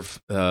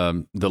serve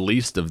the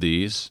least of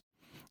these,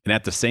 and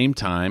at the same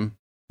time,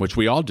 which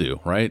we all do,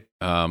 right?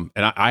 And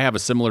I have a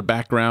similar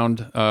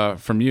background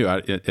from you,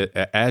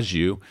 as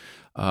you.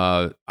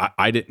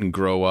 I didn't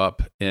grow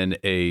up in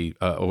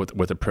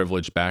with a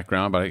privileged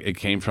background, but it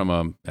came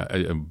from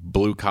a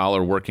blue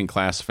collar working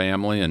class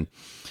family, and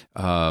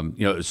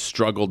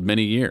struggled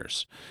many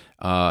years.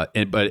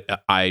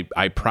 But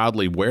I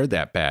proudly wear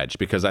that badge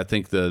because I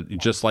think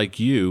just like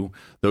you,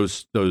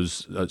 those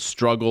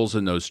struggles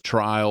and those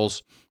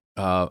trials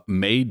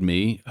made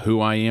me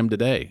who I am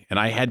today. And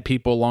I had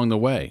people along the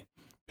way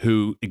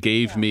who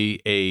gave me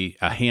a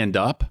hand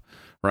up,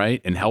 right,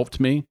 and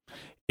helped me.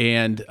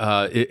 And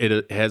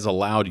it has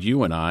allowed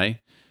you and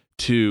I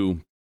to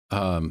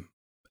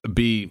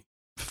be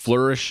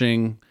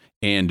flourishing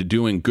and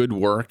doing good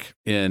work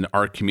in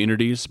our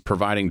communities,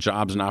 providing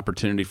jobs and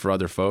opportunity for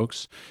other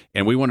folks.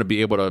 And we want to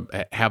be able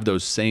to have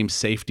those same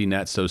safety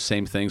nets, those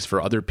same things for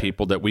other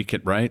people that we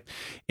could, right?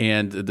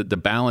 And the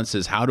balance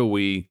is, how do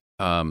we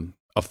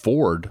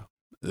afford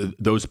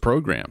those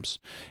programs?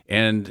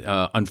 And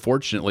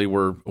unfortunately,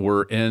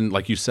 we're in,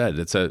 like you said,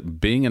 it's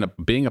being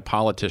a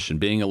politician,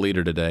 being a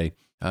leader today.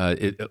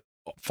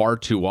 Far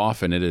too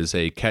often it is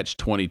a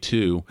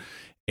catch-22,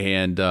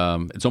 and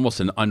it's almost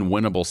an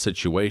unwinnable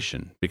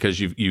situation because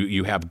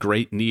you have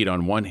great need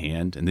on one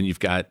hand, and then you've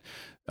got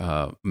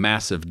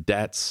massive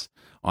debts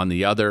on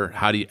the other.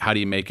 How do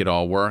you make it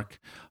all work?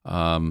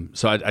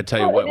 So I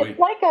tell you what, it's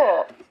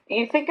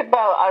you think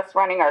about us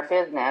running our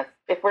business.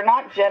 If we're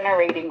not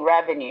generating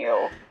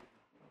revenue,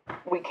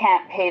 we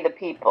can't pay the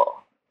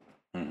people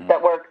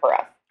that work for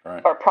us,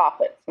 right? Or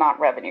profits, not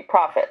revenue,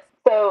 profits.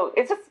 So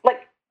it's just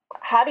like,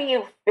 how do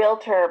you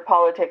filter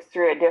politics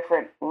through a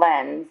different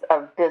lens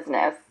of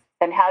business,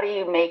 and how do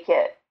you make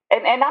it?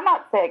 And I'm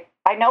not saying,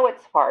 I know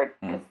it's hard.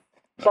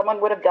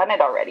 Someone would have done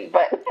it already,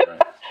 but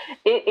right.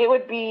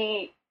 it'd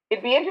be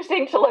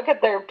interesting to look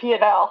at their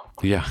P&L.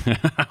 Yeah.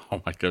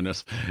 Oh my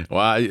goodness.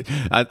 Well,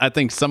 I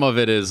think some of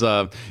it is,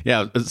 some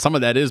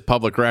of that is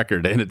public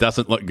record, and it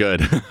doesn't look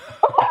good.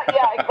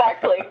 Yeah,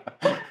 exactly.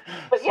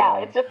 But yeah,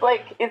 it's just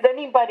like, is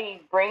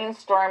anybody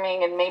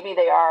brainstorming, and maybe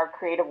they are,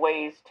 creative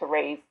ways to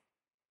raise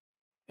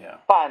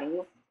funds?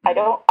 Mm-hmm. I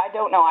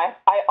don't know.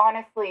 I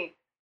honestly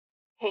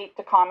hate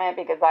to comment,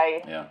 because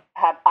I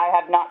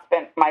have not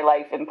spent my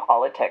life in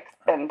politics,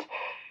 and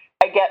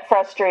I get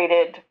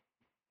frustrated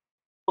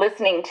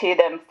listening to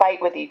them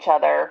fight with each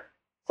other.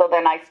 So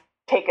then I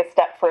take a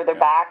step further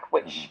back,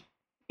 which,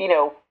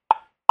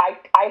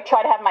 I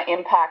try to have my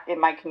impact in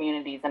my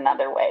communities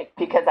another way,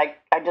 because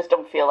I just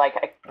don't feel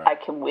like I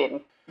can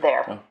win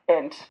there.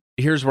 And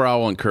here's where I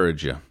will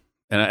encourage you.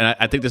 And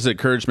I think this is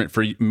encouragement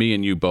for me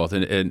and you both,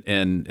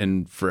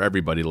 and for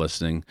everybody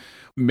listening.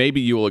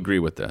 Maybe you will agree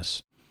with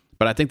this.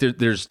 But I think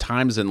there's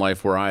times in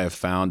life where I have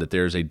found that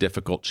there's a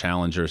difficult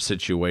challenge or a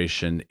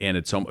situation, and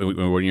it's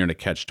when you're in a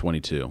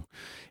catch-22,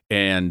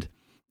 and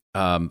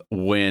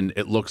when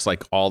it looks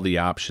like all the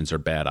options are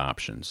bad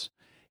options.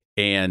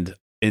 And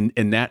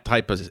in that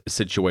type of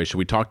situation,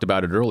 we talked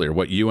about it earlier,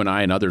 what you and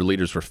I and other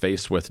leaders were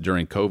faced with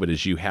during COVID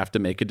is you have to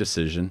make a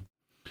decision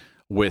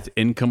with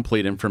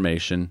incomplete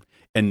information,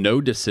 and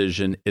no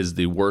decision is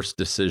the worst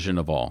decision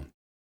of all.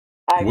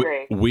 I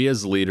agree. We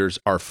as leaders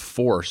are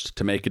forced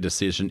to make a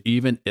decision,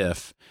 even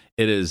if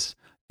it is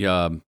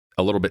a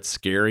little bit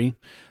scary.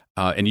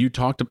 And you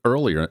talked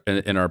earlier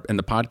in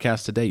the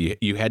podcast today.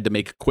 You had to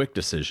make quick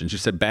decisions. You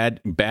said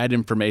bad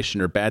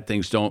information or bad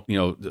things don't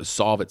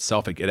solve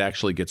itself. It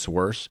actually gets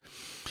worse.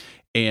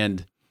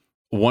 And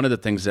one of the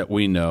things that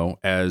we know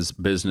as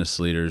business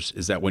leaders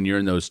is that when you're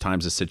in those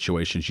times of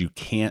situations, you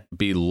can't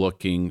be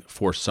looking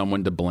for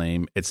someone to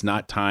blame. It's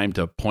not time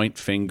to point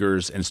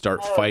fingers and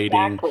start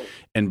fighting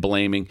and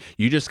blaming.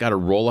 You just got to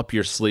roll up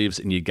your sleeves,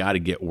 and you got to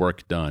get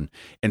work done.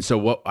 And so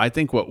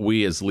what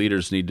we as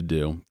leaders need to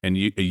do, and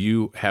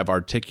you have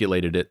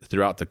articulated it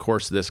throughout the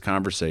course of this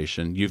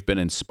conversation, you've been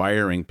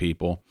inspiring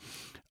people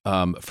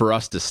for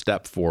us to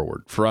step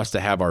forward, for us to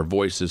have our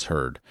voices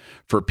heard,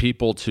 for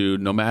people to,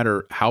 no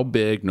matter how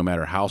big, no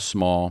matter how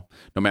small,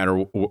 no matter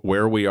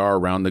where we are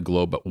around the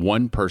globe, but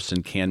one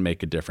person can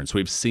make a difference.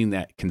 We've seen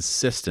that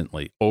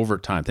consistently over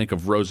time. Think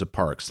of Rosa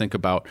Parks. Think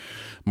about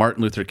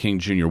Martin Luther King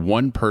Jr.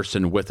 One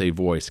person with a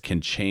voice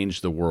can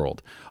change the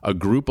world. A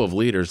group of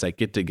leaders that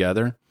get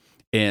together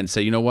and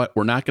say, you know what,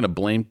 we're not going to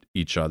blame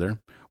each other.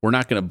 We're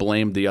not going to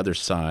blame the other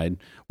side.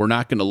 We're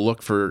not going to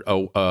look for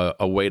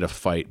a way to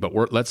fight, but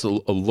let's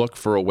look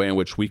for a way in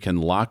which we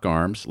can lock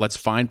arms. Let's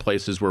find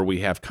places where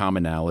we have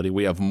commonality.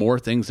 We have more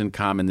things in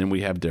common than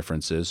we have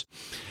differences.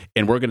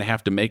 And we're going to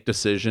have to make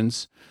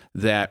decisions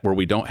where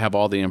we don't have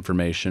all the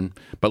information,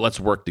 but let's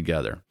work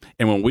together.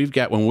 And when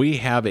we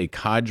have a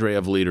cadre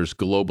of leaders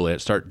globally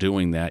that start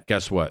doing that,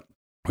 guess what?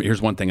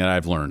 Here's one thing that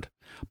I've learned.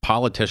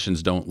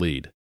 Politicians don't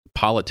lead.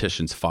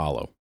 Politicians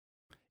follow.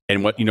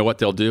 And what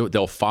they'll do?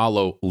 They'll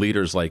follow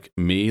leaders like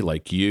me,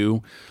 like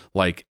you,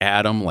 like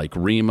Adam, like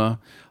Rima,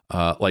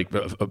 like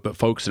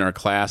folks in our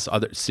class,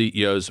 other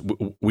CEOs.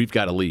 We've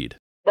got to lead.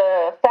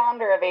 The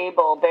founder of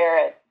Able,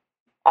 Barrett,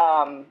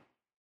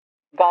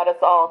 got us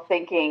all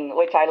thinking,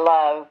 which I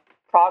love,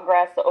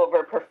 progress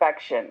over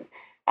perfection.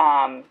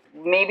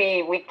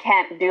 Maybe we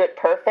can't do it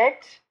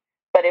perfect,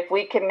 but if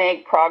we can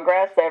make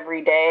progress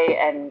every day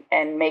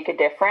and make a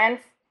difference,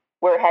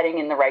 we're heading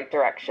in the right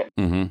direction.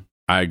 Mm-hmm.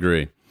 I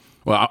agree.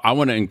 Well, I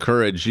want to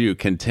encourage you,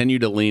 continue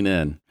to lean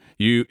in.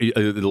 You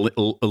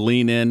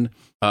lean in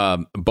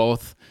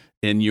both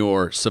in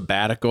your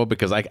sabbatical,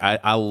 because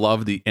I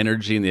love the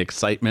energy and the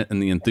excitement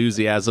and the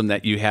enthusiasm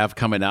that you have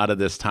coming out of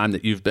this time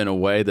that you've been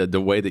away,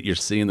 the way that you're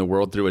seeing the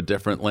world through a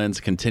different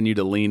lens. Continue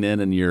to lean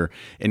in your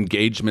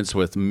engagements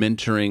with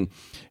mentoring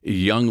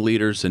young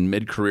leaders and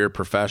mid-career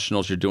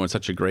professionals. You're doing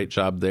such a great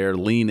job there.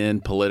 Lean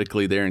in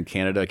politically there in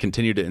Canada.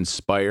 Continue to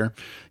inspire.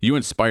 You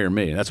inspire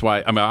me. That's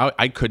why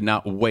I could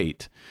not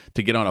wait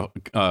to get on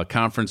a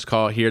conference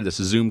call here, this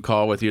Zoom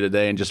call with you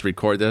today, and just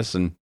record this.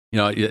 And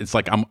it's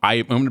like I'm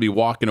going to be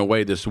walking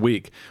away this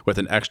week with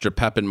an extra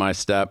pep in my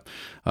step,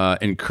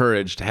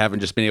 encouraged, having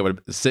just been able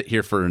to sit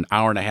here for an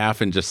hour and a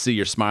half and just see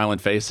your smiling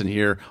face and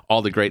hear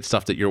all the great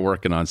stuff that you're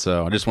working on.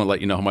 So I just want to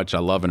let you know how much I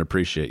love and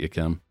appreciate you,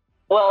 Kim.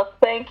 Well,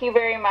 thank you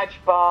very much,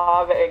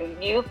 Bob,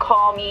 and you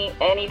call me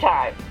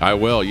anytime. I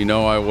will.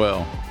 I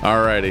will.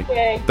 All righty.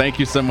 Okay. Thank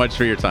you so much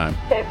for your time.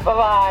 Okay,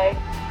 bye-bye.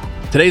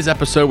 Today's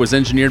episode was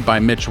engineered by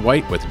Mitch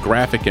White with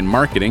graphic and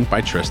marketing by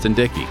Tristan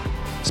Dickey.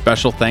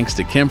 Special thanks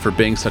to Kim for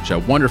being such a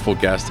wonderful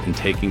guest and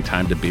taking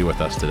time to be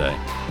with us today.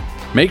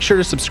 Make sure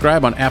to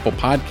subscribe on Apple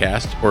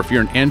Podcasts, or if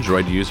you're an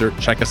Android user,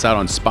 check us out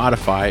on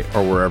Spotify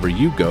or wherever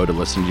you go to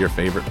listen to your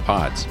favorite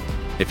pods.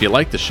 If you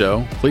like the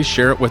show, please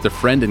share it with a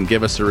friend and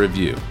give us a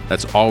review.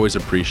 That's always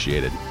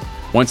appreciated.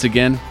 Once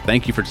again,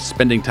 thank you for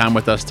spending time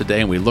with us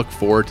today, and we look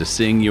forward to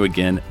seeing you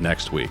again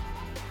next week.